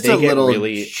was just a little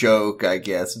really joke, I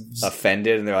guess.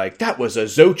 Offended, and they're like, that was a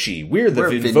Xochi. We're the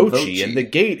Vinvochi, and the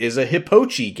gate is a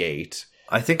Hippochi gate.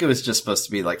 I think it was just supposed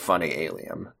to be like funny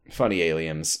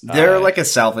aliens. They're like a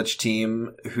salvage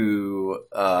team who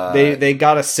they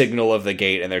got a signal of the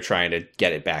gate and they're trying to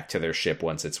get it back to their ship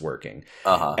once it's working.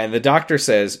 Uh-huh. And the Doctor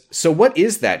says, so what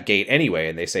is that gate anyway?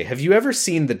 And they say, have you ever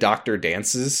seen the Doctor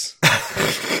dances?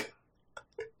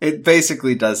 It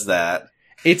basically does that.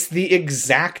 It's the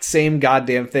exact same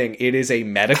goddamn thing. It is a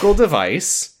medical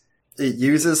device. It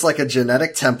uses like a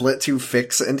genetic template to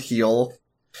fix and heal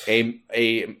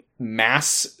a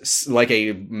mass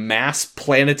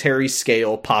planetary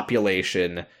scale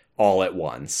population all at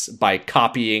once by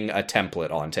copying a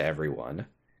template onto everyone.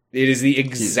 It is the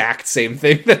exact same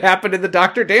thing that happened in the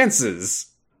Doctor Dances.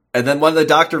 And then when the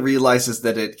Doctor realizes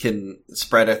that it can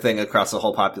spread a thing across the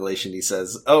whole population, he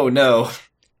says, oh no.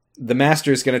 The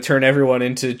Master is going to turn everyone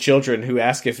into children who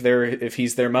ask if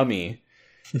he's their mummy.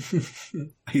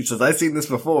 He says, I've seen this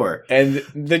before. And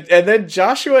then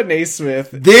Joshua Naismith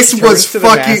this was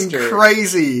fucking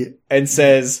crazy and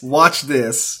says, watch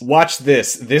this.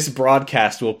 This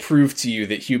broadcast will prove to you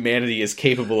that humanity is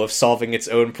capable of solving its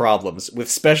own problems,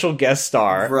 with special guest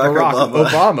star Barack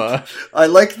Obama. I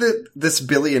like that this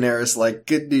billionaire is like,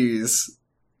 good news,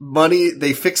 money,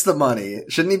 they fixed the money.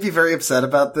 Shouldn't he be very upset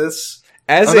about this?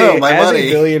 As a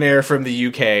billionaire from the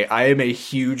UK, I am a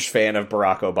huge fan of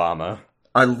Barack Obama.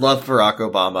 I love Barack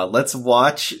Obama. Let's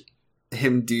watch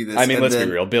him do this. I mean, let's be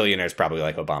real. Billionaires probably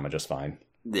like Obama just fine.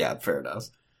 Yeah, fair enough.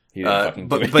 He didn't fucking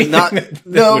do but not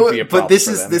no. But this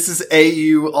is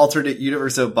AU alternate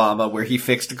universe Obama, where he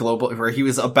fixed global, where he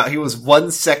was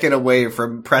 1 second away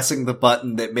from pressing the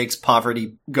button that makes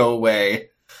poverty go away.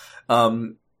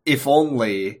 If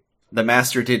only the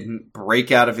master didn't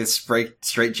break out of his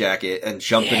straitjacket and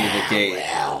jump into the gate.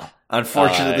 Well,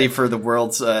 unfortunately for the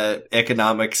world's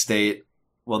economic state,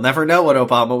 we'll never know what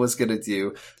Obama was going to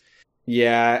do.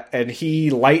 Yeah, and he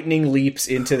lightning leaps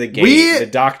into the gate. The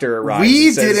doctor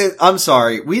arrives. I'm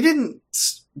sorry. We need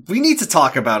to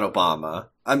talk about Obama.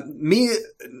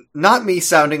 Not me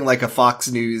sounding like a Fox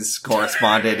News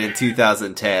correspondent in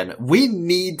 2010. We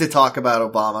need to talk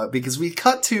about Obama because we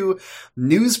cut to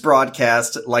news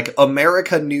broadcast like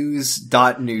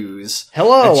americanews.news.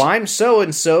 Hello, I'm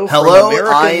so-and-so from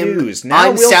America News.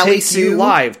 Now we'll Sally take Sue. you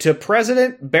live to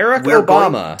President Barack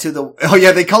Obama.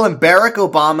 They call him Barack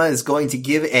Obama is going to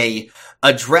give a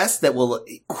address that will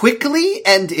quickly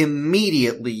and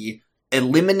immediately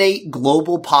eliminate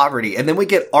global poverty. And then we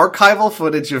get archival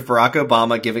footage of Barack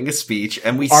Obama giving a speech,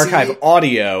 and we see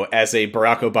audio as a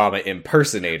Barack Obama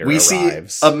impersonator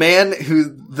arrives. See a man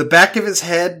who the back of his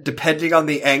head, depending on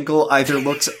the angle, either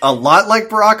looks a lot like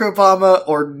Barack Obama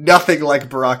or nothing like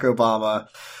Barack Obama.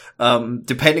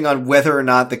 Depending on whether or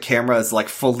not the camera is like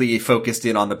fully focused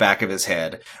in on the back of his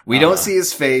head. We don't see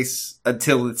his face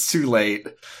until it's too late.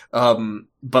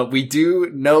 But we do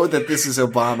know that this is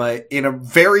Obama in a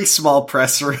very small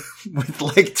press room with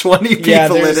like 20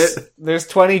 people in it. There's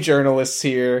 20 journalists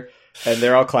here, and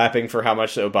they're all clapping for how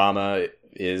much Obama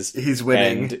is. He's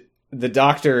winning. And the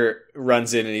doctor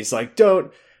runs in and he's like,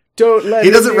 don't let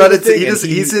he doesn't run into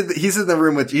he's in the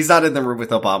room with he's not in the room with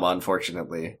Obama,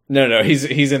 unfortunately. No,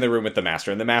 he's in the room with the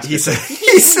master, and the master this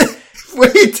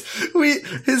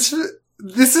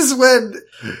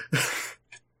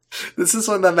is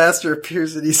when the master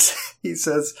appears and he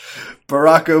says,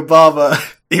 Barack Obama,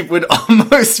 it would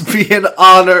almost be an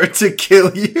honor to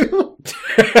kill you.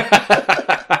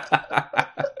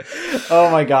 Oh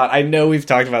my god, I know we've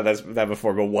talked about that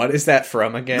before, but what is that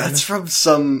from again? That's from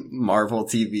some Marvel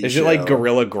TV show. Is it like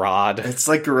Gorilla Grodd? It's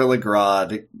like Gorilla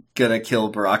Grodd gonna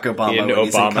kill Barack Obama in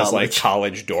Obama's like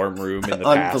college dorm room in the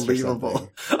past.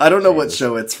 Unbelievable. I don't know what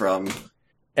show it's from.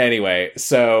 Anyway,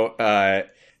 so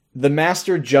the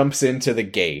master jumps into the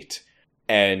gate,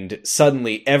 and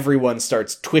suddenly everyone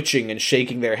starts twitching and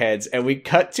shaking their heads, and we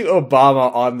cut to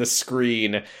Obama on the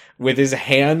screen with his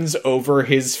hands over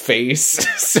his face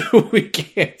so we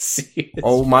can't see his face.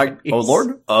 Oh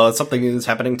Lord, something is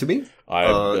happening to me.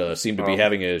 I seem to be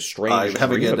having a strange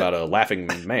dream about a laughing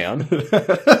man.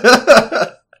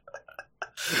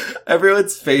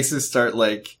 Everyone's faces start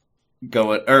like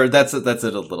going, or that's it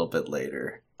a little bit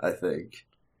later, I think.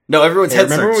 No, everyone's heads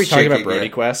remember when we talked about Brody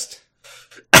yet. Quest?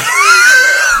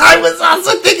 I was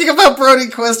also thinking about Brody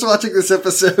Quest watching this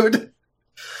episode.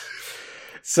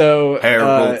 So,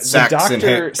 the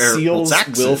doctor seals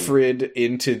Wilfred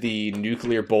into the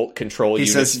nuclear bolt control unit.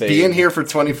 He says, be in here for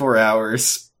 24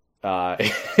 hours.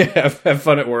 Have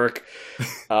fun at work.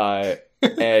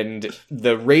 And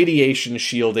the radiation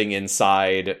shielding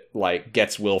inside, like,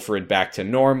 gets Wilfred back to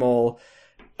normal.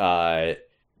 The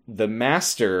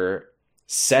master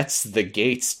sets the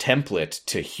gate's template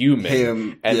to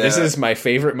human. This is my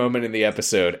favorite moment in the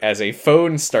episode, as a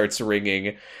phone starts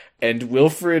ringing, and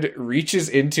Wilfred reaches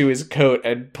into his coat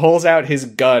and pulls out his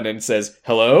gun and says,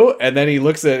 hello? And then he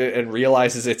looks at it and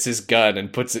realizes it's his gun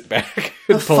and puts it back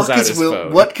and pulls out his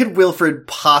phone. What could Wilfred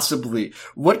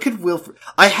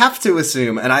I have to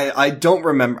assume, and I don't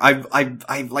remember,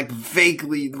 I like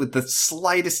vaguely, with the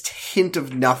slightest hint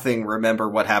of nothing, remember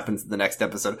what happens in the next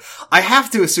episode. I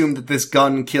have to assume that this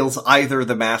gun kills either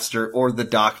the master or the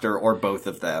doctor or both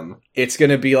of them. It's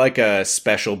gonna be like a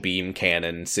special beam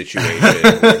cannon situation.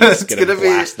 It's gonna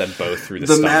blast them both through the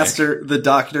stomach. The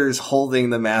doctor is holding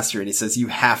the master, and he says, you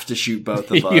have to shoot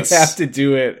both of us. You have to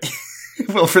do it.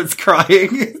 Wilfred's crying.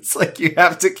 It's like, you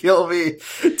have to kill me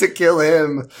to kill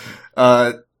him.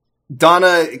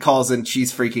 Donna calls and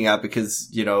she's freaking out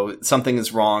because, something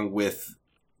is wrong with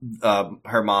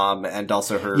her mom and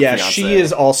also her fiance. She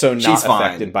is also not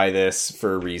affected by this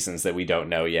for reasons that we don't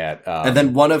know yet. And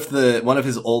then one of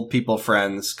his old people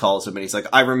friends calls him and he's like,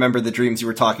 I remember the dreams you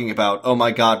were talking about. Oh my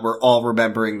god, we're all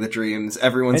remembering the dreams.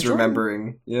 Everyone's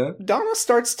remembering. Yeah. Donna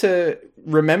starts to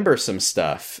remember some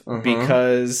stuff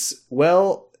because,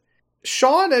 well,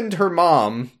 Sean and her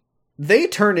mom, they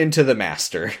turn into the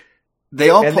master. They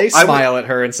smile at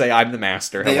her and say, I'm the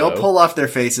master. Hello. They all pull off their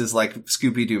faces like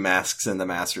Scooby-Doo masks and the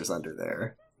master's under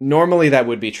there. Normally that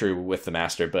would be true with the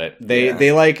Master, but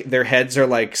they like their heads are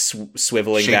like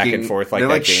swiveling back and forth like they're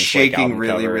that like James shaking Blake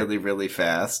really, cover. really, really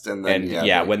fast, and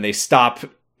then when they stop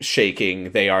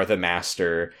shaking, they are the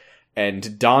Master.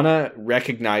 And Donna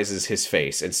recognizes his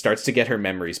face and starts to get her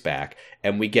memories back,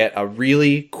 and we get a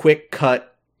really quick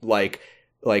cut, like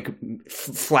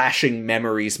flashing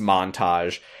memories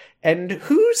montage. And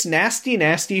whose nasty,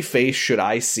 nasty face should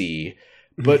I see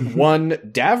but one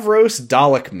Davros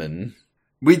Dalekman?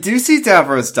 We do see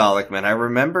Davros Dalekman. I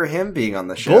remember him being on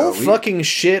the show. Bull fucking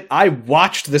shit. I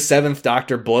watched the Seventh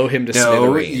Doctor blow him to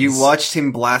smithereens. You watched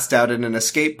him blast out in an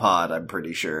escape pod, I'm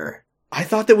pretty sure. I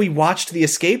thought that we watched the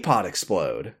escape pod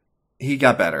explode. He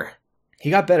got better.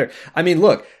 I mean,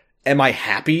 look, am I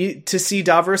happy to see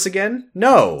Davros again?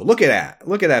 No. Look at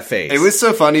that face. It was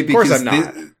so funny because of course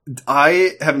I'm not.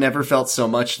 I have never felt so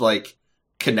much like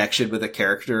connection with a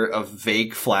character of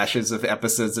vague flashes of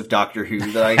episodes of Doctor Who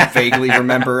that I vaguely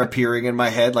remember appearing in my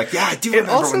head. Like, yeah, I do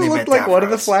remember when they met. It also looked like one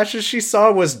of the flashes she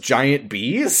saw was giant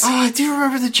bees. Oh, I do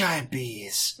remember the giant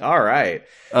bees. All right.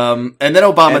 And then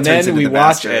Obama turns into the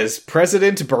Master. And then we watch as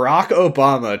President Barack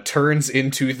Obama turns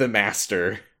into the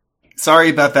Master. Sorry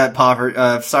about that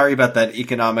poverty. Sorry about that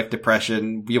economic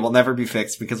depression. We will never be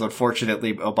fixed because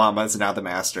unfortunately Obama is now the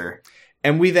Master.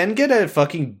 And we then get a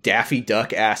fucking Daffy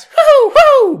Duck ass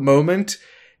whoo moment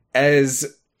as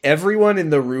everyone in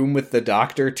the room with the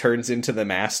Doctor turns into the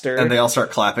Master. And they all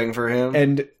start clapping for him.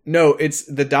 And no, it's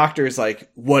the Doctor's like,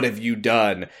 what have you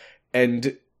done?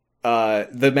 And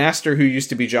the Master who used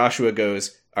to be Joshua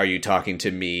goes, are you talking to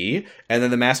me? And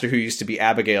then the Master who used to be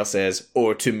Abigail says,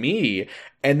 or to me.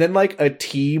 And then like a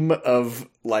team of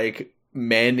like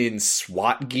men in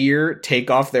SWAT gear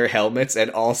take off their helmets and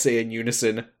all say in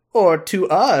unison, or to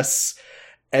us.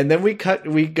 And then we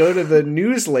go to the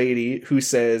news lady who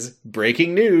says,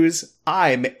 breaking news,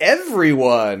 I'm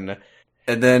everyone.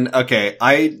 And then, okay,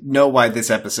 I know why this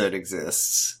episode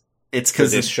exists. It's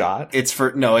because this shot? It's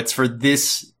for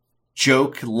this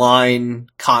joke, line,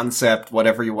 concept,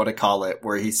 whatever you want to call it,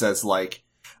 where he says like,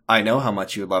 I know how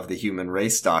much you love the human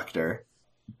race, Doctor,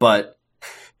 but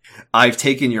I've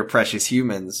taken your precious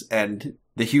humans and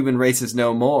the human race is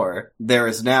no more. There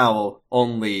is now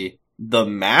only the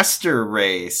Master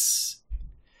race.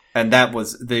 And that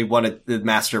was, they wanted the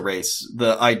Master race.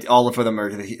 All of them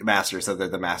are the Masters, so they're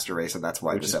the Master race, and that's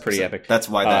why Which this is episode, pretty epic. That's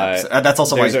why that's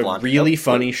also why he's blonde. There's a really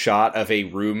funny shot of a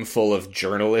room full of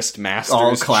journalist Masters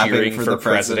all cheering for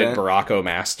President Barack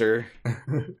O'Master.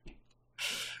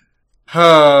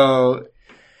 Oh.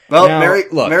 Well, now,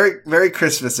 Merry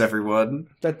Christmas, everyone.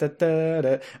 I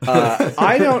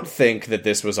don't think that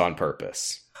this was on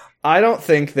purpose. I don't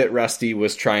think that Rusty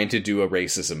was trying to do a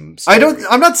racism story.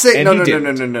 I'm not saying no.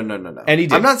 And he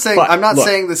did. I'm not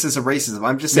saying this is a racism.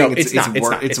 I'm just saying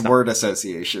it's word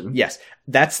association. Yes.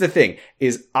 That's the thing,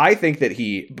 is I think that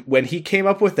when he came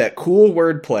up with that cool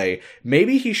wordplay,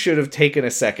 maybe he should have taken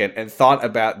a second and thought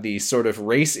about the sort of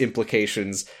race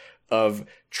implications of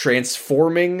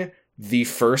transforming the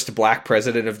first black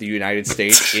president of the United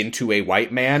States into a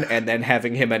white man and then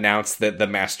having him announce that the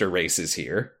Master race is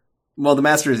here. Well, the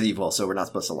Master is evil, so we're not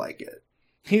supposed to like it.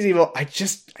 He's evil. I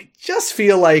just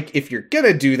feel like if you're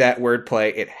gonna do that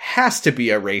wordplay, it has to be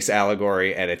a race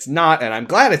allegory, and it's not, and I'm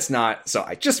glad it's not, so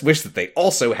I just wish that they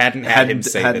also hadn't had him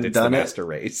say that it's the Master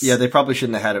race. Yeah, they probably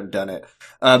shouldn't have had him done it.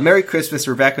 Merry Christmas,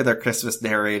 we're back with our Christmas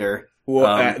narrator.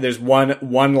 Well, there's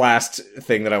one last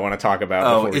thing that I want to talk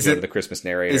about before we go to the Christmas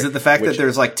narrator. Is it the fact that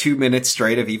there's like 2 minutes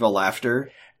straight of evil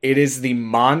laughter? It is the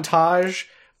montage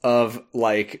of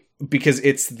like, because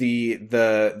it's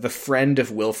the friend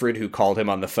of Wilfred who called him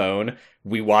on the phone.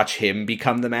 We watch him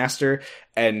become the Master,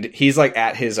 and he's like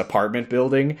at his apartment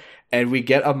building, and we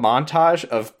get a montage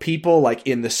of people like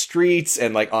in the streets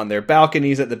and like on their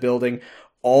balconies at the building,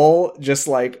 all just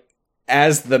like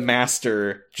as the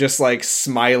Master, just like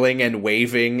smiling and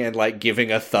waving and like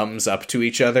giving a thumbs up to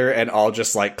each other, and all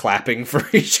just like clapping for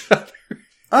each other.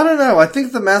 I don't know. I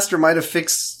think the Master might have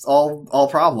fixed all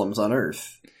problems on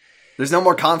Earth. There's no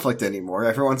more conflict anymore.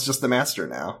 Everyone's just the Master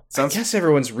now. I guess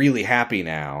everyone's really happy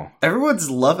now. Everyone's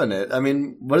loving it. I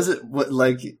mean, what is it?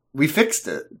 We fixed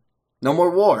it. No more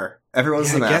war.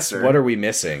 Everyone's the Master. Guess what are we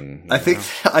missing? I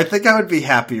think I would be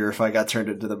happier if I got turned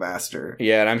into the Master.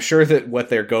 Yeah, and I'm sure that what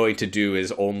they're going to do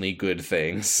is only good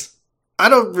things. I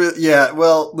don't really... Yeah,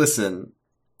 well, listen.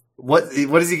 What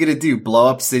is he going to do? Blow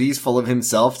up cities full of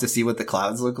himself to see what the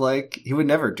clouds look like? He would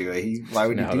never do it. Why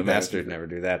would he do that? No, the Master would never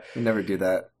do that. He'd never do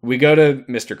that. We go to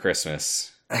Mr.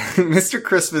 Christmas. Mr.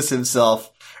 Christmas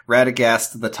himself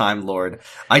Radagast the Time Lord.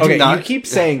 I do Okay, not. you keep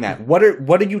saying that. What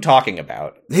are you talking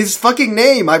about? His fucking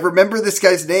name. I remember this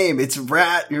guy's name. It's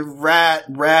Rat.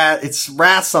 It's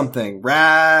Rat something.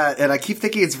 Rat. And I keep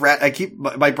thinking it's Rat.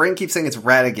 My brain keeps saying it's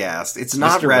Radagast. It's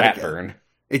not Mr. Radagast. Ratburn.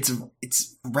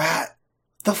 It's Rat.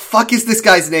 The fuck is this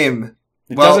guy's name?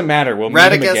 It doesn't matter. We'll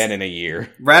meet him again in a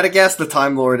year. Radagast the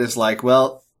Time Lord is like,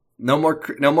 well, no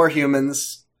more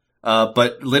humans.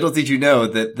 But little did you know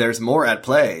that there's more at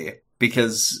play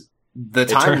because the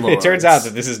Time Lords. It turns out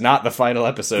that this is not the final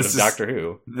episode of Doctor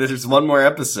Who. There's one more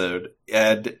episode,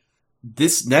 and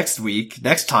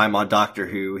next time on Doctor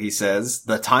Who, he says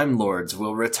the Time Lords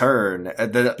will return.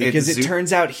 Because it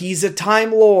turns out he's a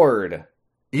Time Lord.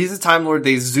 He's a Time Lord.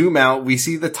 They zoom out. We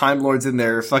see the Time Lords in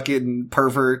their fucking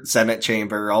pervert Senate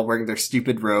chamber, all wearing their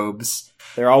stupid robes.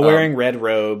 They're all wearing red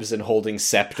robes and holding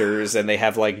scepters, and they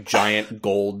have, like, giant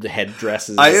gold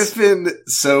headdresses. I have been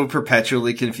so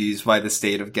perpetually confused by the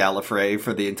state of Gallifrey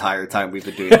for the entire time we've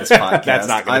been doing this podcast. That's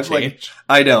not going to change.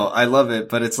 I know, I love it,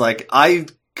 but it's like, I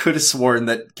could have sworn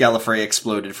that Gallifrey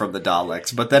exploded from the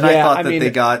Daleks, but then I thought they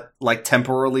got, like,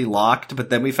 temporarily locked, but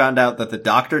then we found out that the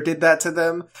Doctor did that to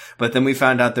them, but then we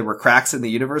found out there were cracks in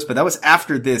the universe, but that was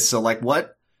after this, so, like,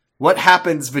 what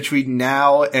happens between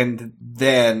now and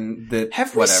then that...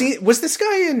 Have we seen... Was this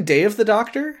guy in Day of the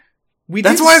Doctor?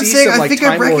 That's why I'm saying I think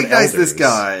I recognize this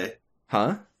guy.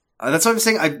 Huh? That's what I'm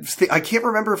saying. I can't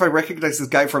remember if I recognize this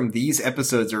guy from these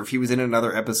episodes or if he was in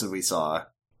another episode we saw.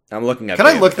 I'm looking up. Can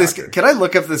I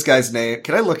look up this guy's name?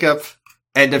 Can I look up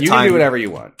End of Time? You can do whatever you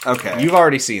want. Okay. You've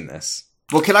already seen this.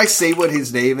 Well, can I say what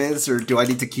his name is, or do I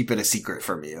need to keep it a secret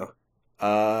from you?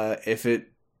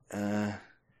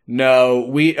 No,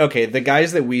 the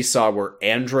guys that we saw were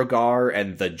Androgar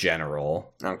and the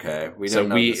General. Okay,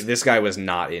 this guy was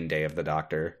not in Day of the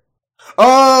Doctor.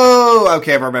 Oh,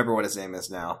 okay, I remember what his name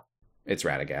is now. It's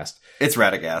Radagast. It's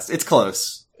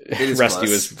close. It is Rusty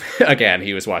close.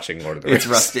 he was watching Lord of the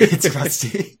Rings. It's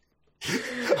Rusty.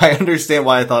 I understand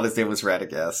why I thought his name was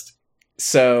Radagast.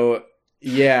 So,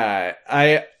 yeah,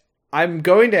 I'm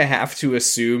going to have to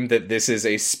assume that this is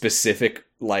a specific,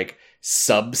 like,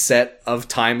 subset of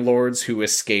Time Lords who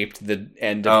escaped the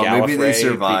end of Gallifrey. Maybe they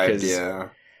survived, yeah.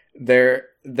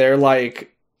 They're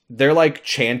like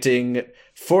chanting,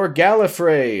 "For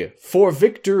Gallifrey, for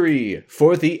victory,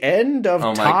 for the end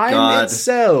of time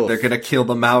itself." They're gonna kill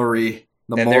the Maori.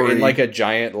 They're in like a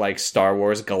giant like Star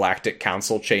Wars Galactic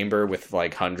Council chamber with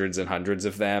like hundreds and hundreds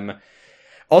of them.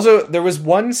 Also, there was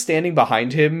one standing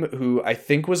behind him who I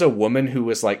think was a woman who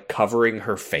was like covering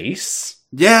her face.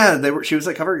 Yeah, she was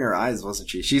like covering her eyes, wasn't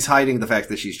she? She's hiding the fact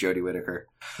that she's Jodie Whittaker.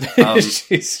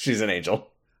 She's an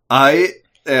angel. I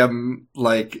am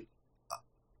like,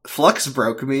 Flux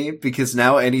broke me because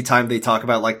now anytime they talk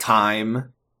about like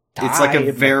time, it's like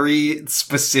a very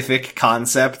specific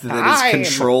concept that is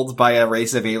controlled by a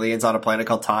race of aliens on a planet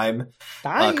called Time.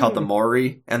 Called the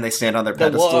Mori, and they stand on their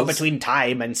pedestals. The war between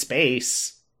time and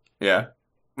space. Yeah.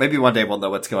 Maybe one day we'll know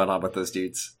what's going on with those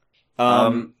dudes.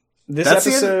 This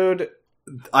episode...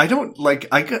 I don't, like,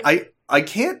 I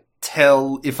can't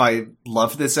tell if I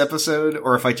love this episode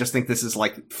or if I just think this is,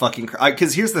 like, fucking...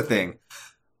 Because here's the thing.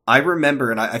 I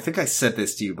remember, and I think I said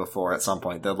this to you before at some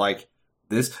point, that, like,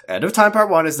 this End of Time Part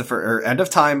 1 is End of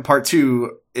Time Part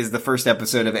 2 is the first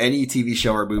episode of any TV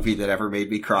show or movie that ever made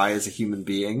me cry as a human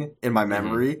being in my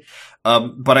memory.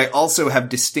 Mm-hmm. But I also have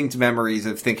distinct memories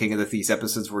of thinking that these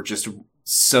episodes were just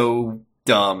so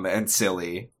dumb and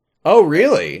silly. Oh,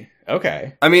 really?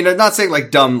 Okay. I mean, I'm not saying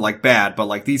like dumb, like bad, but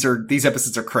like these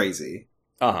episodes are crazy.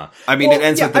 Uh-huh. I mean, it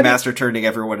ends with the Master turning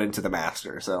everyone into the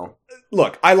Master, so.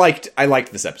 Look, I liked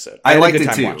this episode. I liked had a good it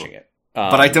time too. Watching it.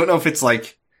 But I don't know if it's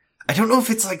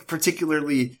like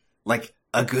particularly like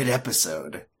a good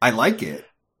episode. I like it.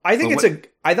 I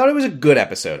thought it was a good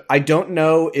episode. I don't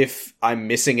know if I'm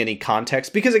missing any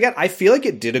context because again, I feel like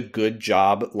it did a good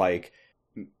job like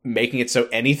making it so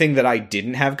anything that I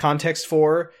didn't have context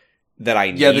for that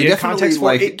I needed context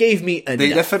for, it gave me enough. They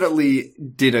definitely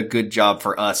did a good job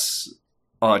for us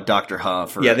on Doctor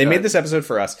Who. They made this episode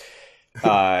for us.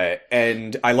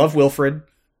 And I love Wilfred.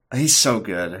 He's so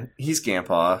good. He's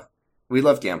Gampaw. We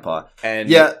love Gampaw. And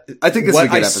yeah, I think this is a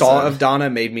good episode. What I saw of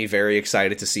Donna made me very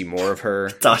excited to see more of her.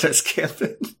 Donna's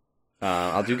Gambit.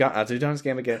 I'll do Donna's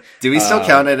Gambit again. Do we still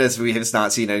count it as we have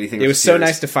not seen anything? It was so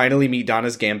nice to finally meet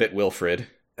Donna's Gambit, Wilfred.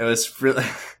 It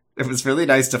was really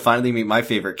nice to finally meet my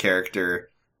favorite character.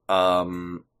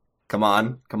 Come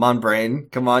on, brain.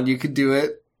 Come on, you could do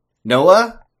it.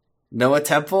 Noah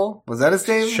Temple? Was that his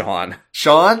name?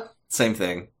 Sean? Same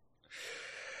thing.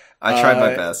 I tried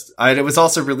my best. It was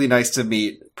also really nice to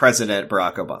meet President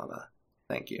Barack Obama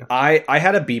Thank you. I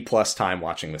had a B+ time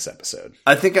watching this episode.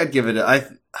 I think I'd give it I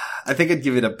think I'd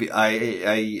give it a B.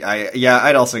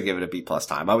 I'd also give it a B+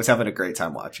 time. I was having a great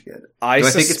time watching it. I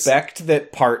suspect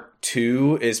that part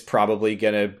 2 is probably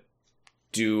gonna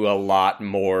do a lot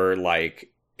more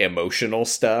like emotional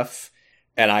stuff,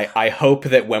 and I hope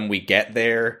that when we get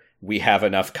there, we have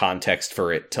enough context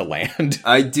for it to land.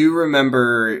 I do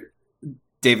remember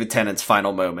David Tennant's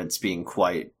final moments being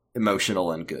quite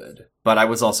emotional and good, but I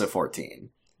was also 14.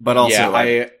 But also,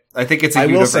 yeah, I think it's a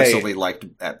universally liked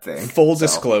thing. Full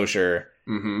disclosure,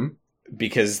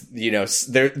 because,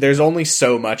 there's only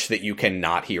so much that you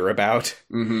cannot hear about.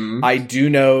 Mm-hmm. I do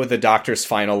know the Doctor's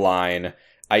final line.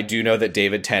 I do know that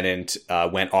David Tennant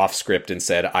went off script and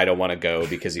said, "I don't want to go,"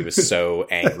 because he was so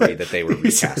angry that they were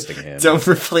recasting him. Don't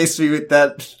replace me with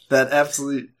that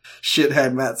absolute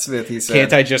shithead Matt Smith, he said.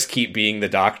 Can't I just keep being the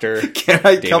Doctor? Can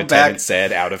I David come back? Tennant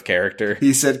said, out of character.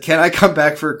 He said, "Can I come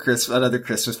back for another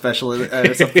Christmas special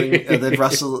or something?" And then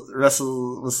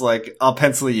Russell was like, "I'll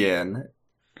pencil you in.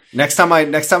 Next time I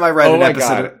write an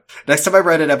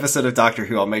episode of Doctor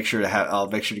Who, I'll make sure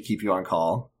to keep you on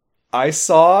call." I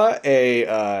saw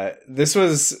this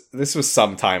was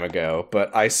some time ago,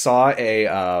 but I saw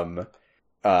a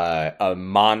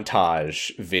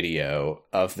montage video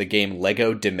of the game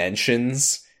Lego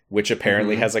Dimensions, which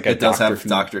apparently has like a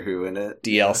Doctor Who in it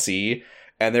DLC. Yeah.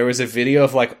 And there was a video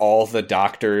of like all the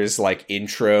Doctors like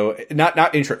intro,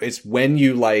 not intro. It's when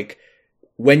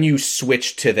you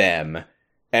switch to them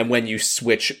and when you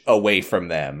switch away from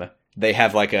them, they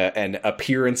have like an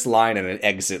appearance line and an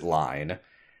exit line.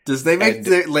 Does they make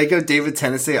the Lego David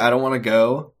Tennant say, "I don't want to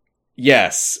go"?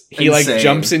 Yes. He Insane.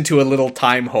 Jumps into a little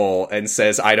time hole and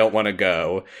says, "I don't want to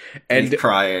go." And he's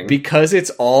crying. Because it's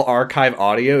all archive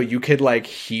audio, you could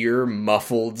hear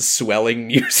muffled swelling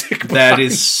music. That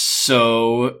is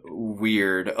so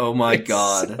weird. Oh my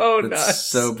god. So That's nuts.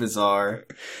 So bizarre.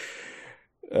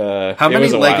 How many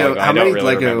Lego? I don't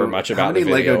really remember much about the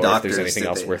video. Or if there's anything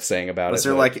else worth saying about it.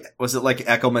 Was it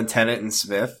Eckelman, Tennant, and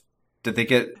Smith? Did they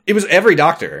get? It was every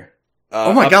Doctor.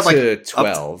 Oh my god! To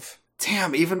 12.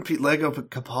 Damn, even Lego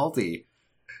Capaldi.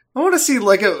 I want to see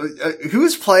Lego.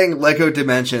 Who's playing Lego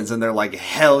Dimensions? And they're like,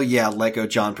 "Hell yeah, Lego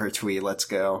John Pertwee, let's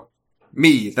go."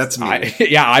 Me, that's me.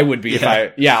 I would be if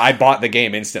I bought the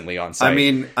game instantly on site.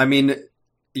 I mean,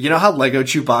 you know how Lego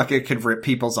Chewbacca could rip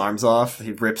people's arms off?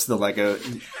 He rips the Lego.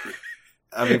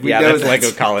 I mean, we know that's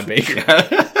Lego Colin Baker.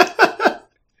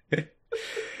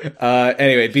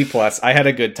 Anyway, B+. I had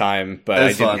a good time, but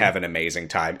I didn't have an amazing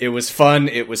time. It was fun.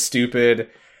 It was stupid.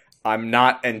 I'm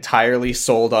not entirely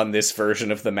sold on this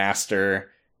version of the Master,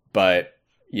 but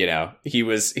he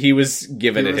was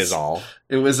giving it his all.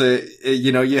 It was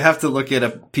you have to look at a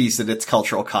piece in its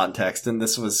cultural context, and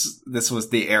this was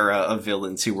the era of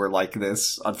villains who were like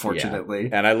this, unfortunately.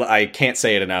 Yeah. And I can't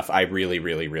say it enough. I really,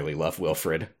 really, really love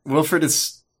Wilfred. Wilfred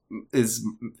is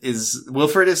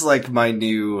like my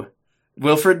new.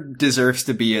 Wilfred deserves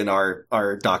to be in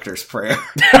our Doctor's prayer.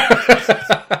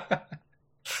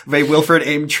 May Wilfred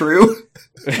aim true.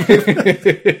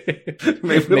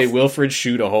 May Wilfred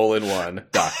shoot a hole in one,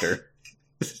 Doctor.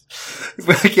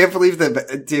 I can't believe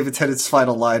that David Tennant's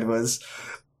final line was,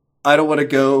 "I don't want to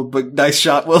go, but nice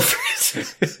shot, Wilfred."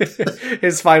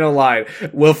 His final line,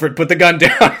 "Wilfred, put the gun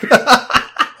down."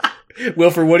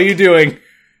 Wilfred, what are you doing?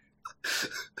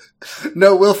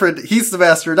 No, Wilfred, he's the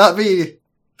Master, not me.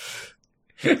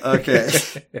 Okay.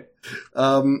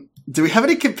 Do we have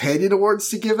any companion awards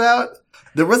to give out?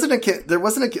 There wasn't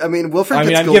a, I mean, Wilfred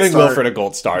gets I'm gold giving star. Wilfred a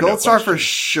gold star. Gold star for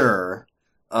sure.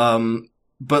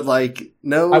 But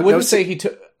no. I wouldn't say he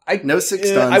took. No 6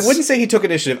 stunts. I wouldn't say he took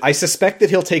initiative. I suspect that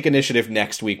he'll take initiative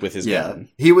next week with his gun.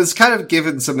 He was kind of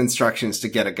given some instructions to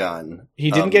get a gun.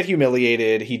 He didn't get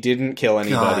humiliated. He didn't kill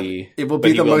anybody. God, it will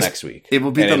be the most next week. It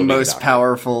will be the most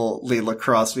powerful Leela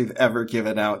Cross we've ever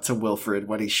given out to Wilfred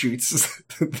when he shoots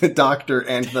the Doctor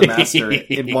and the Master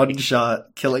in one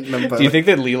shot, killing them both. Do you think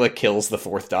that Leela kills the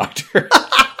 4th Doctor?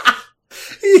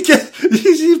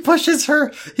 He pushes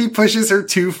her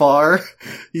too far.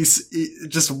 He's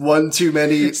just one too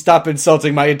many. Stop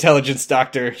insulting my intelligence,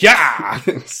 Doctor. Yeah!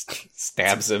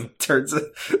 Stabs him. Turns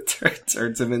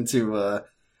him into,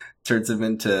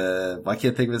 I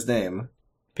can't think of his name.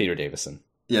 Peter Davison.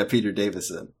 Yeah, Peter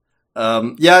Davison.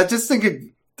 I just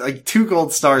think 2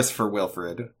 gold stars for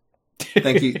Wilfred.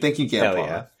 Thank you, Gail. Hell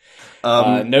yeah.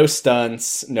 No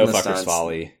stunts, no fucker's stunts,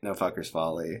 folly. No fucker's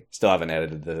folly. Still haven't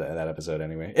edited that episode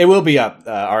anyway. It will be up.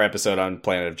 Our episode on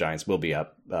Planet of Giants will be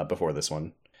up before this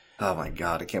one. Oh my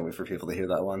god, I can't wait for people to hear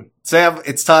that one. Sam,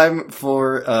 it's time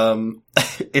for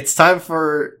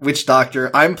Which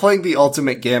Doctor? I'm playing the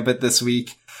Ultimate Gambit this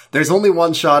week. There's only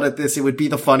one shot at this. It would be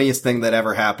the funniest thing that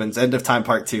ever happens. End of Time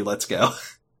Part 2. Let's go.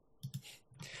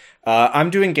 I'm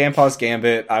doing Gampaw's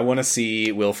Gambit. I want to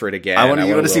see Wilfred again.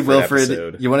 You want to see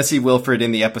Wilfred. You want to see Wilfred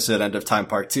in the episode End of Time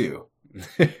Part 2.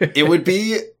 It would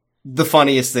be the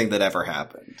funniest thing that ever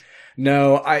happened.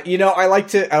 No, I like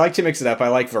to mix it up. I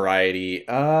like variety.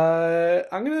 I'm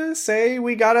gonna say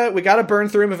we gotta burn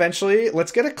through him eventually.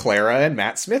 Let's get a Clara and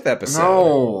Matt Smith episode.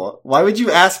 No, why would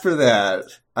you ask for that?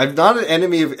 I'm not an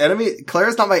enemy.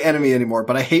 Clara's not my enemy anymore,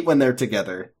 but I hate when they're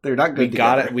together. They're not good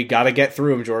together. We gotta get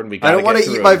through him, Jordan. I don't want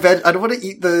to eat my I don't want to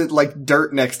eat the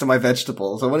dirt next to my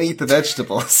vegetables. I want to eat the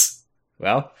vegetables.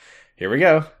 Well, here we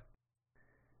go.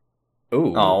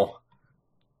 Ooh. Oh.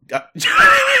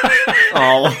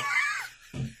 Oh.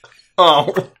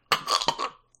 Oh.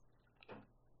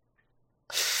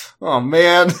 Oh,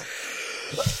 man.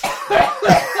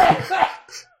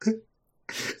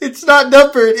 It's not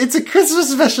numbered. It's a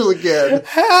Christmas special again.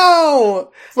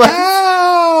 How?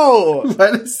 How?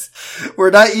 We're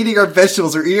not eating our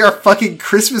vegetables. We're eating our fucking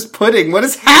Christmas pudding. What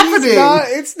is happening?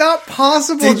 It's not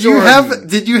possible, Jordan.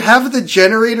 Did you have the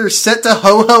generator set to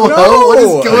ho ho ho? What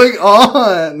is going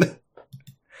on?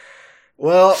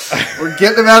 Well, we're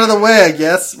getting them out of the way, I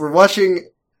guess. We're watching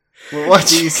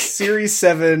the Series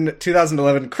 7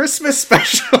 2011 Christmas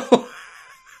special.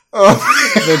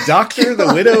 Oh, The Doctor,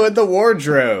 the Widow, and the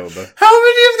Wardrobe. How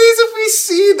many of these have we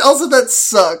seen? Also, that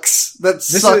sucks.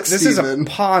 This is a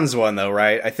Pons one, though,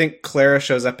 right? I think Clara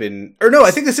shows up in... Or no,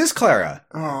 I think this is Clara.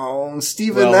 Oh,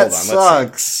 Steven, that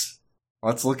sucks.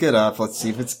 Let's look it up. Let's see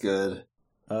if it's good.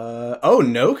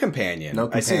 No companion. No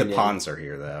companion. I see the Pons are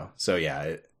here, though. So,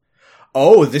 yeah.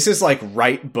 This is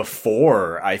right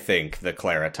before, I think, the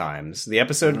Clara times. The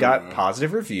episode got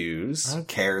positive reviews. Who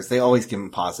cares? They always give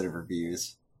them positive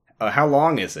reviews. How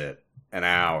long is it? An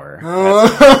hour.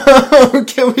 Oh,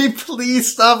 can we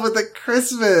please stop with the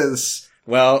Christmas?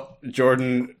 Well,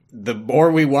 Jordan, the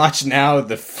more we watch now,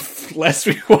 the less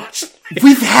we watch later.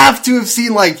 We have to have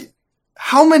seen,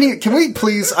 how many... Can we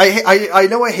please... I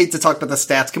know I hate to talk about the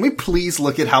stats. Can we please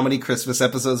look at how many Christmas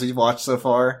episodes we've watched so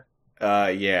far?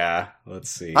 Yeah.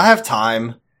 Let's see. I have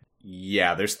time.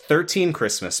 Yeah, there's 13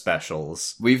 Christmas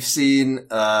specials. We've seen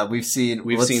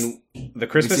the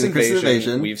Christmas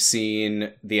Invasion. We've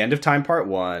seen The End of Time Part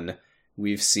 1.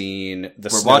 We've seen The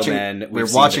Snowmen. We've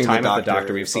seen The Time of the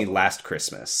Doctor. We've seen Last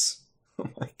Christmas. Oh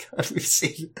my god, we've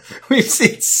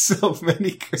seen so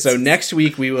many Christmas. So next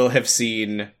week we will have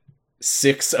seen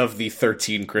 6 of the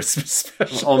 13 Christmas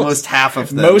specials. Almost half of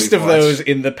them. Most of those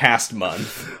in the past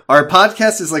month. Our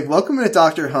podcast is Welcome to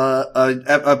Doctor Who,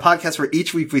 a podcast where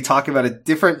each week we talk about a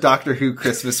different Doctor Who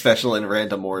Christmas special in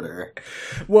random order.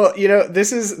 Well,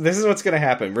 this is what's going to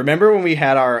happen. Remember when we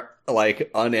had our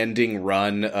unending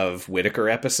run of Whittaker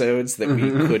episodes that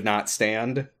we could not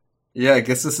stand? Yeah, I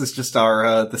guess this is just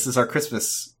our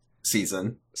Christmas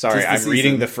season. Sorry, I'm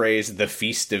reading the phrase "the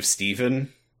Feast of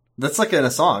Stephen." That's in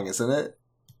a song, isn't it?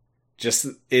 Just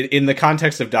in the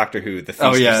context of Doctor Who, the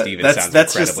Feast of Stephen sounds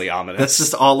incredibly ominous. That's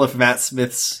just all of Matt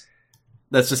Smith's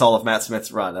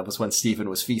run. That was when Stephen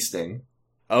was feasting.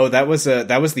 Oh, that was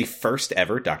the first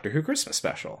ever Doctor Who Christmas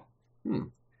special.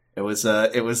 It was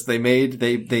they made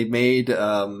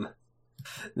the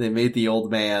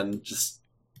old man just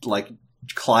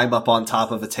climb up on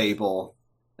top of a table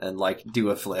and do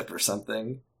a flip or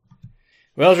something.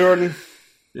 Well, Jordan.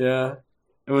 Yeah.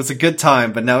 It was a good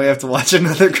time, but now we have to watch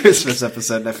another Christmas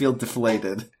episode, and I feel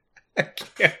deflated. I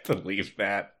can't believe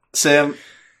that. Sam,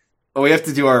 we have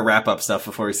to do our wrap-up stuff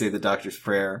before we say the Doctor's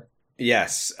Prayer.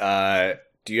 Yes.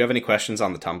 Do you have any questions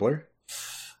on the Tumblr?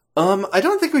 I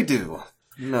don't think we do.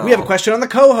 No. We have a question on the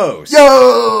co-host.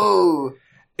 Yo!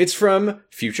 It's from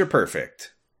Future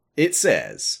Perfect. It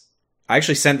says... I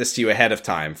actually sent this to you ahead of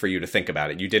time for you to think about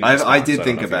it. You didn't respond, I did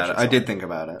think about it. I did think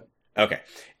about it. Okay.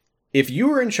 If you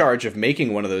were in charge of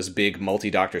making one of those big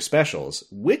multi-doctor specials,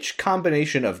 which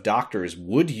combination of doctors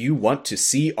would you want to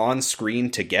see on screen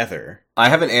together? I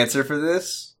have an answer for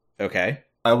this. Okay.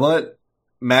 I want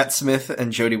Matt Smith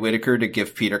and Jodie Whittaker to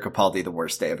give Peter Capaldi the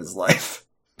worst day of his life.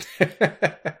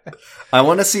 I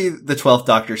want to see the 12th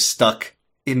Doctor stuck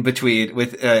in between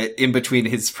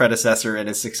his predecessor and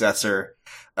his successor.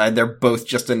 They're both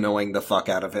just annoying the fuck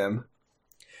out of him.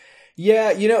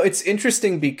 Yeah, it's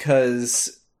interesting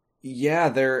because...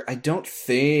 Yeah, I don't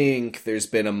think there's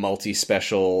been a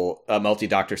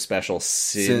multi-doctor special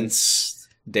since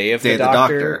Day of the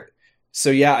Doctor. So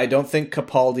yeah, I don't think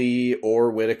Capaldi or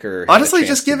Whittaker. Honestly,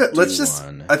 just give it.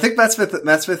 I think Matt Smith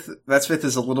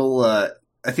is a little. I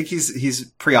think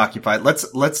he's preoccupied. Let's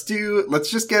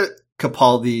just get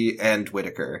Capaldi and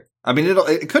Whittaker. I mean,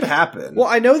 it could happen. Well,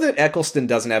 I know that Eccleston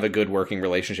doesn't have a good working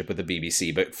relationship with the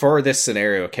BBC, but for this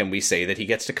scenario, can we say that he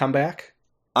gets to come back?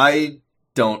 I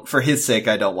don't. For his sake,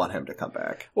 I don't want him to come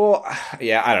back. Well,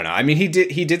 yeah, I don't know. I mean, he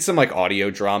did some like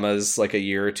audio dramas like a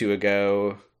year or two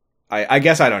ago. I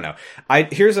guess I don't know.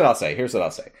 Here's what I'll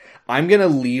say. I'm gonna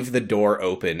leave the door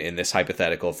open in this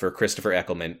hypothetical for Christopher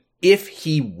Eccleston if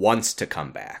he wants to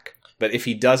come back. But if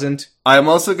he doesn't, I'm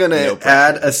also going to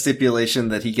add a stipulation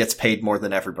that he gets paid more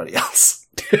than everybody else.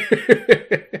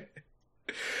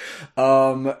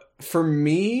 For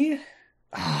me,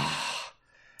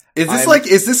 is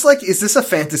this a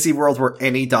fantasy world where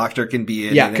any doctor can be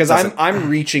in? Yeah, because I'm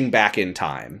reaching back in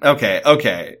time. Okay.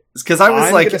 Because I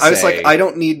was like, I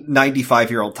don't need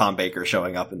 95-year-old Tom Baker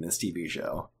showing up in this TV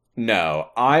show. No,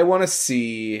 I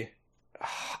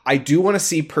do want to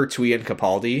see Pertwee and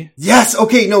Capaldi. Yes.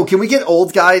 Okay. No. Can we get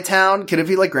old guy town? Can it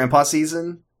be like Grandpa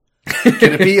season?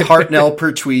 Can it be Hartnell,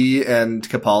 Pertwee, and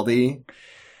Capaldi?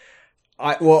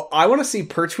 I want to see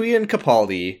Pertwee and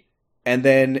Capaldi, and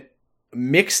then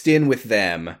mixed in with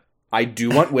them, I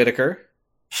do want Whittaker,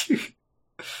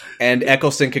 and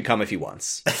Eccleston can come if he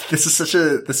wants. This is such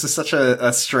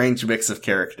a strange mix of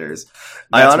characters.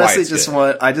 That's I honestly just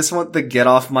want the get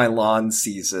off my lawn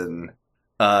season.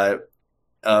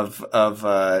 Of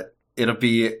it'll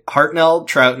be Hartnell,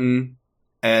 Troughton,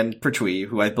 and Pertwee,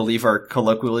 who I believe are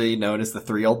colloquially known as the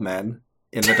three old men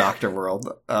in the doctor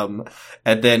world. And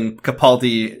then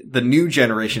Capaldi, the new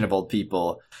generation of old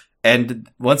people. And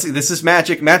this is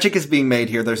magic. Magic is being made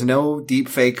here. There's no deep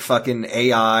fake fucking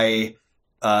AI,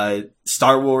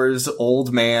 Star Wars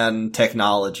old man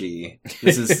technology.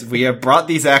 We have brought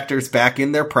these actors back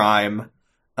in their prime,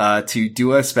 to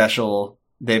do a special.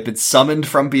 They've been summoned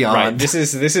from beyond. Right. This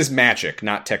is magic,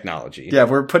 not technology. Yeah,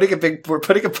 we're putting a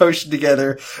potion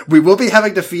together. We will be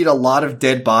having to feed a lot of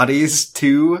dead bodies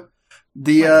to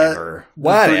the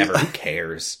Whatever. Who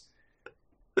cares?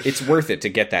 It's worth it to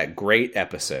get that great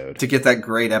episode.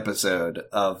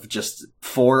 Of just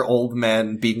four old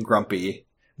men being grumpy.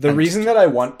 The reason that I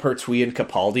want Pertwee and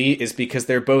Capaldi is because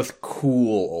they're both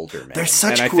cool older men. They're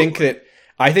such and cool.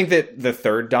 I think that the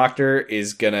third Doctor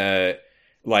is gonna,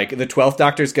 like, the 12th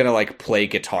Doctor's gonna, like, play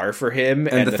guitar for him,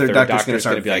 and the third Doctor's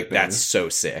gonna be like, that's so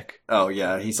sick. Oh,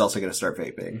 yeah, he's also gonna start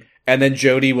vaping. And then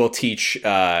Jodie will teach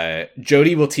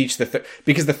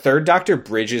because the third Doctor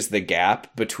bridges the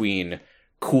gap between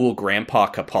cool Grandpa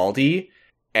Capaldi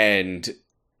and,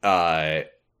 I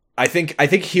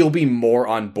think he'll be more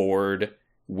on board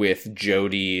with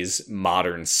Jodie's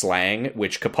modern slang,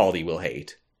 which Capaldi will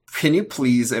hate. Can you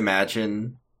please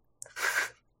imagine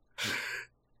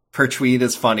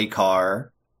Pertwee's funny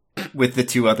car with the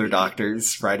two other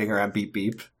doctors riding around beep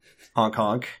beep, honk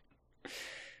honk?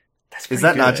 Is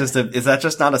that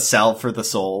just not a salve for the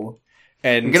soul?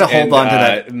 And I'm gonna hold on to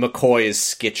that. McCoy is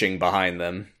skitching behind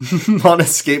them on a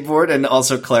skateboard, and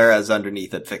also Clara's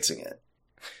underneath it fixing it.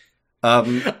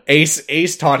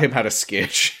 Ace taught him how to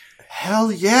skitch.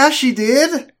 Hell yeah, she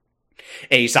did.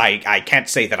 Ace, I can't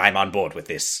say that I'm on board with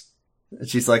this. And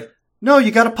she's like, no,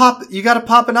 you gotta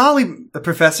pop an ollie,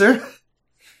 Professor.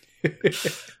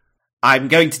 I'm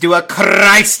going to do a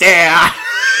Christ air.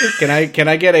 Can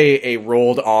I get a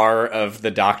rolled R of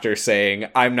the Doctor saying,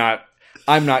 I'm not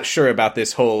sure about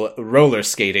this whole roller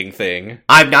skating thing.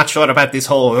 I'm not sure about this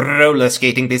whole roller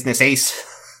skating business, Ace.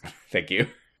 Thank you.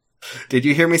 Did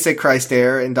you hear me say Christ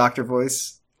air in Doctor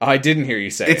voice? I didn't hear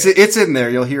you say it. It's in there.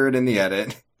 You'll hear it in the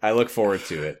edit. I look forward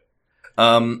to it.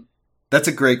 That's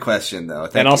a great question, though.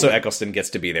 And also Eccleston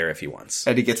gets to be there if he wants.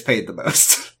 And he gets paid the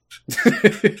most.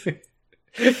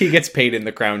 He gets paid in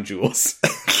the crown jewels.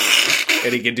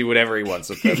 And he can do whatever he wants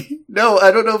with them. No,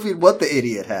 I don't know if he'd want the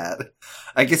idiot hat.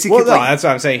 I guess he could, no, that's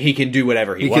what I'm saying. He can do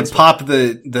whatever he wants. He can pop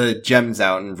the gems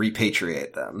out and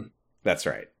repatriate them. That's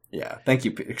right. Yeah. Thank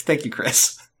you,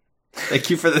 Chris. Thank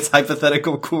you for this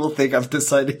hypothetical cool thing I've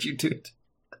decided you did.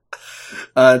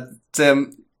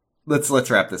 Sam, let's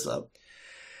wrap this up.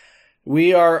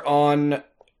 We are on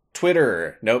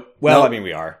Twitter. Nope. Well, I mean,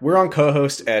 we are. We're on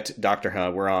co-host at Dr.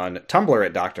 Huh. We're on Tumblr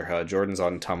at Dr. Huh. Jordan's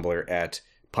on Tumblr at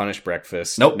Punish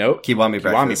Breakfast. Nope. Kiwami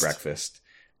Breakfast.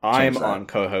 I'm on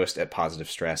co-host at Positive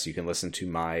Stress. You can listen to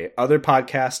my other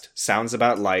podcast, Sounds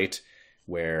About Light,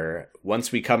 where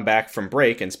once we come back from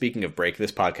break, and speaking of break,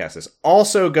 this podcast is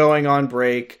also going on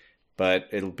break, but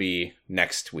it'll be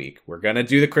next week. We're gonna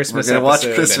do the Christmas episode, watch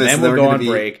Christmas, and then we'll go on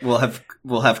break. We'll have Christmas.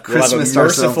 We'll have a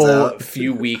merciful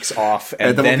few weeks off,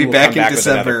 and then we'll be back in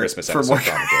December Christmas episode,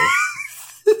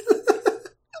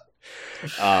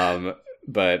 probably.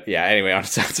 But yeah, anyway, on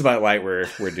Sounds About Light, we're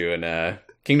doing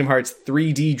Kingdom Hearts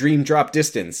 3D Dream Drop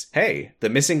Distance. Hey, the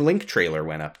Missing Link trailer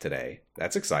went up today.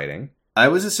 That's exciting. I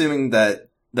was assuming that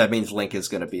means Link is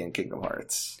going to be in Kingdom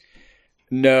Hearts.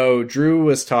 No, Drew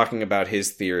was talking about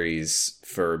his theories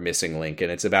for Missing Link,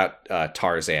 and it's about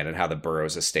Tarzan and how the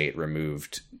Burroughs estate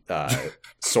removed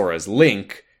Sora's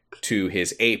Link to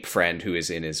his ape friend, who is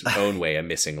in his own way a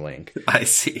missing link. I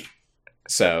see.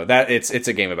 So that it's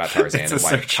a game about Tarzan and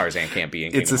why Tarzan can't be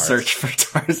in Kingdom Hearts. Search for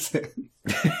Tarzan.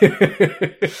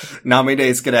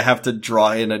 Namine's going to have to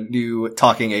draw in a new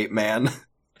talking ape man.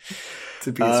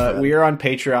 To be we are on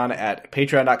Patreon at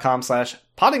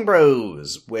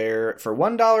patreon.com/pottingbros, where for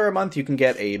 $1 a month you can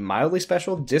get a mildly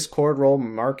special Discord role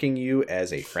marking you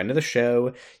as a friend of the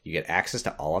show. You get access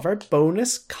to all of our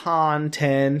bonus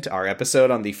content. Our episode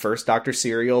on the first Doctor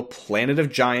serial, Planet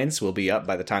of Giants, will be up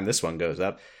by the time this one goes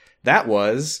up. That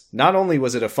was, not only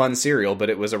was it a fun serial,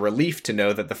 but it was a relief to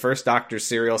know that the first Doctor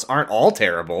serials aren't all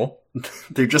terrible.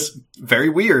 They're just very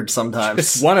weird sometimes.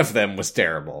 Just one of them was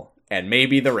terrible. And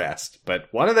maybe the rest, but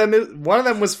one of them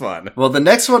was fun. Well, the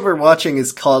next one we're watching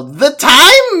is called The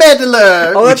Time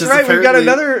Meddler. Oh, that's right. We've got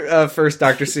another first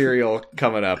Doctor serial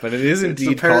coming up, and it is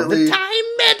indeed called The Time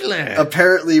Meddler.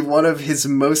 Apparently, one of his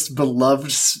most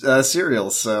beloved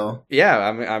serials. So yeah,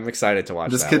 I'm excited to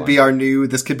watch. This could be our new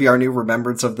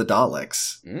Remembrance of the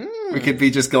Daleks. We could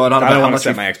be just going on about how much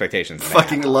set my expectations.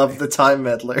 Fucking love The Time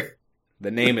Meddler.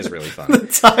 The name is really fun. The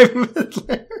Time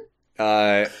Meddler.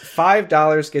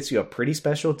 $5 gets you a pretty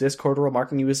special Discord role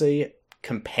marking you as a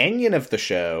companion of the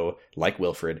show, like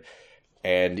Wilfred,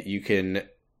 and you can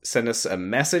send us a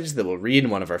message that we'll read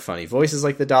in one of our funny voices,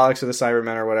 like the Daleks or the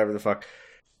Cybermen or whatever the fuck,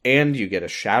 and you get a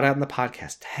shout out in the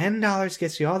podcast. $10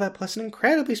 gets you all that, plus an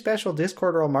incredibly special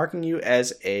Discord role marking you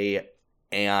as an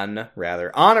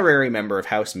honorary member of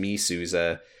House Me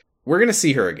Souza. We're gonna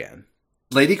see her again.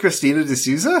 Lady Christina de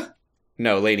Souza?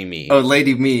 No, Lady Me. Oh,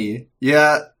 Lady Me.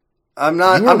 Yeah. I'm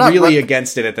not really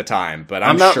against it at the time, but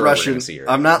I'm not sure rushing. We're gonna see her.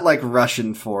 I'm not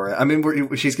rushing for it. I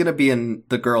mean, she's going to be in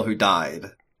The Girl Who Died.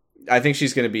 I think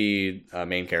she's going to be a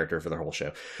main character for the whole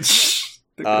show.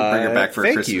 They're going to bring her back for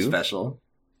a Christmas special.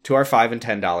 To our $5 and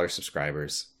 $10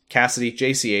 subscribers: Cassidy,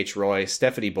 JCH, Roy,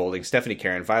 Stephanie Bolding, Stephanie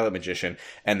Karen, Violet Magician,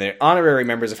 and the honorary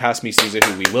members of House Me Souza,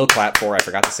 who we will clap for. I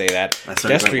forgot to say that.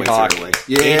 Destry Hawk,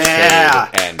 yeah,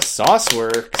 HK, and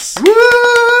Sauceworks.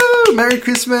 Woo! Merry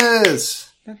Christmas!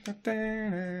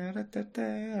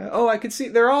 Oh, I can see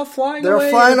they're all flying away.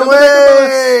 They're flying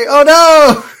away! Oh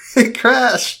no! It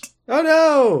crashed. Oh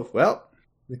no! Well,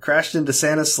 it crashed into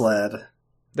Santa's sled.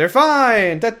 They're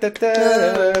fine! We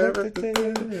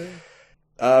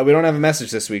don't have a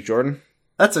message this week, Jordan.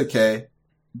 That's okay.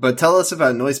 But tell us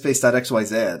about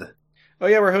Noisepace.xyz. Oh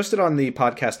yeah, we're hosted on the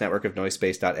podcast network of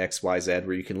Noisepace.xyz,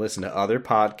 where you can listen to other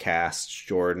podcasts,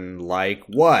 Jordan, like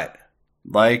what?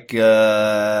 Like, Pot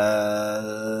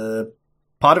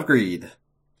of Greed.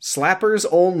 Slappers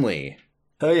Only.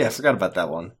 Oh yeah, I forgot about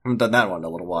that one. I haven't done that one in a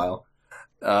little while.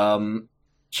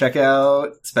 Check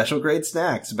out Special Grade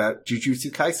Snacks about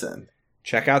Jujutsu Kaisen.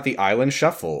 Check out the Island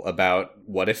Shuffle about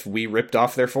what if we ripped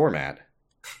off their format.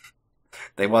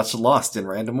 They watched Lost in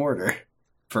random order,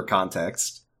 for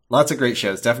context. Lots of great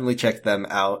shows. Definitely check them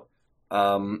out.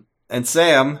 And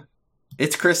Sam,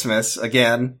 it's Christmas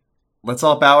again. Let's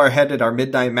all bow our head at our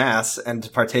midnight mass and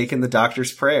partake in the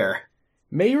doctor's prayer.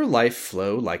 May your life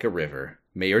flow like a river.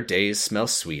 May your days smell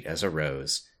sweet as a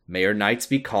rose. May your nights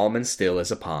be calm and still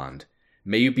as a pond.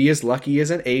 May you be as lucky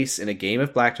as an ace in a game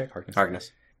of blackjack.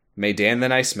 Harkness. May Dan the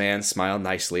Nice Man smile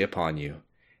nicely upon you.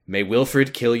 May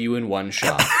Wilfred kill you in one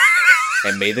shot.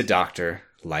 And may the doctor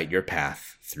light your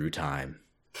path through time.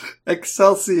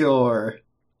 Excelsior!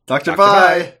 Doctor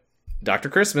Bye! Dr.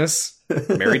 Christmas.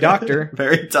 Merry Doctor.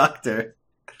 Merry Doctor.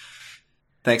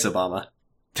 Thanks, Obama.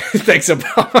 Thanks,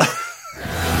 Obama.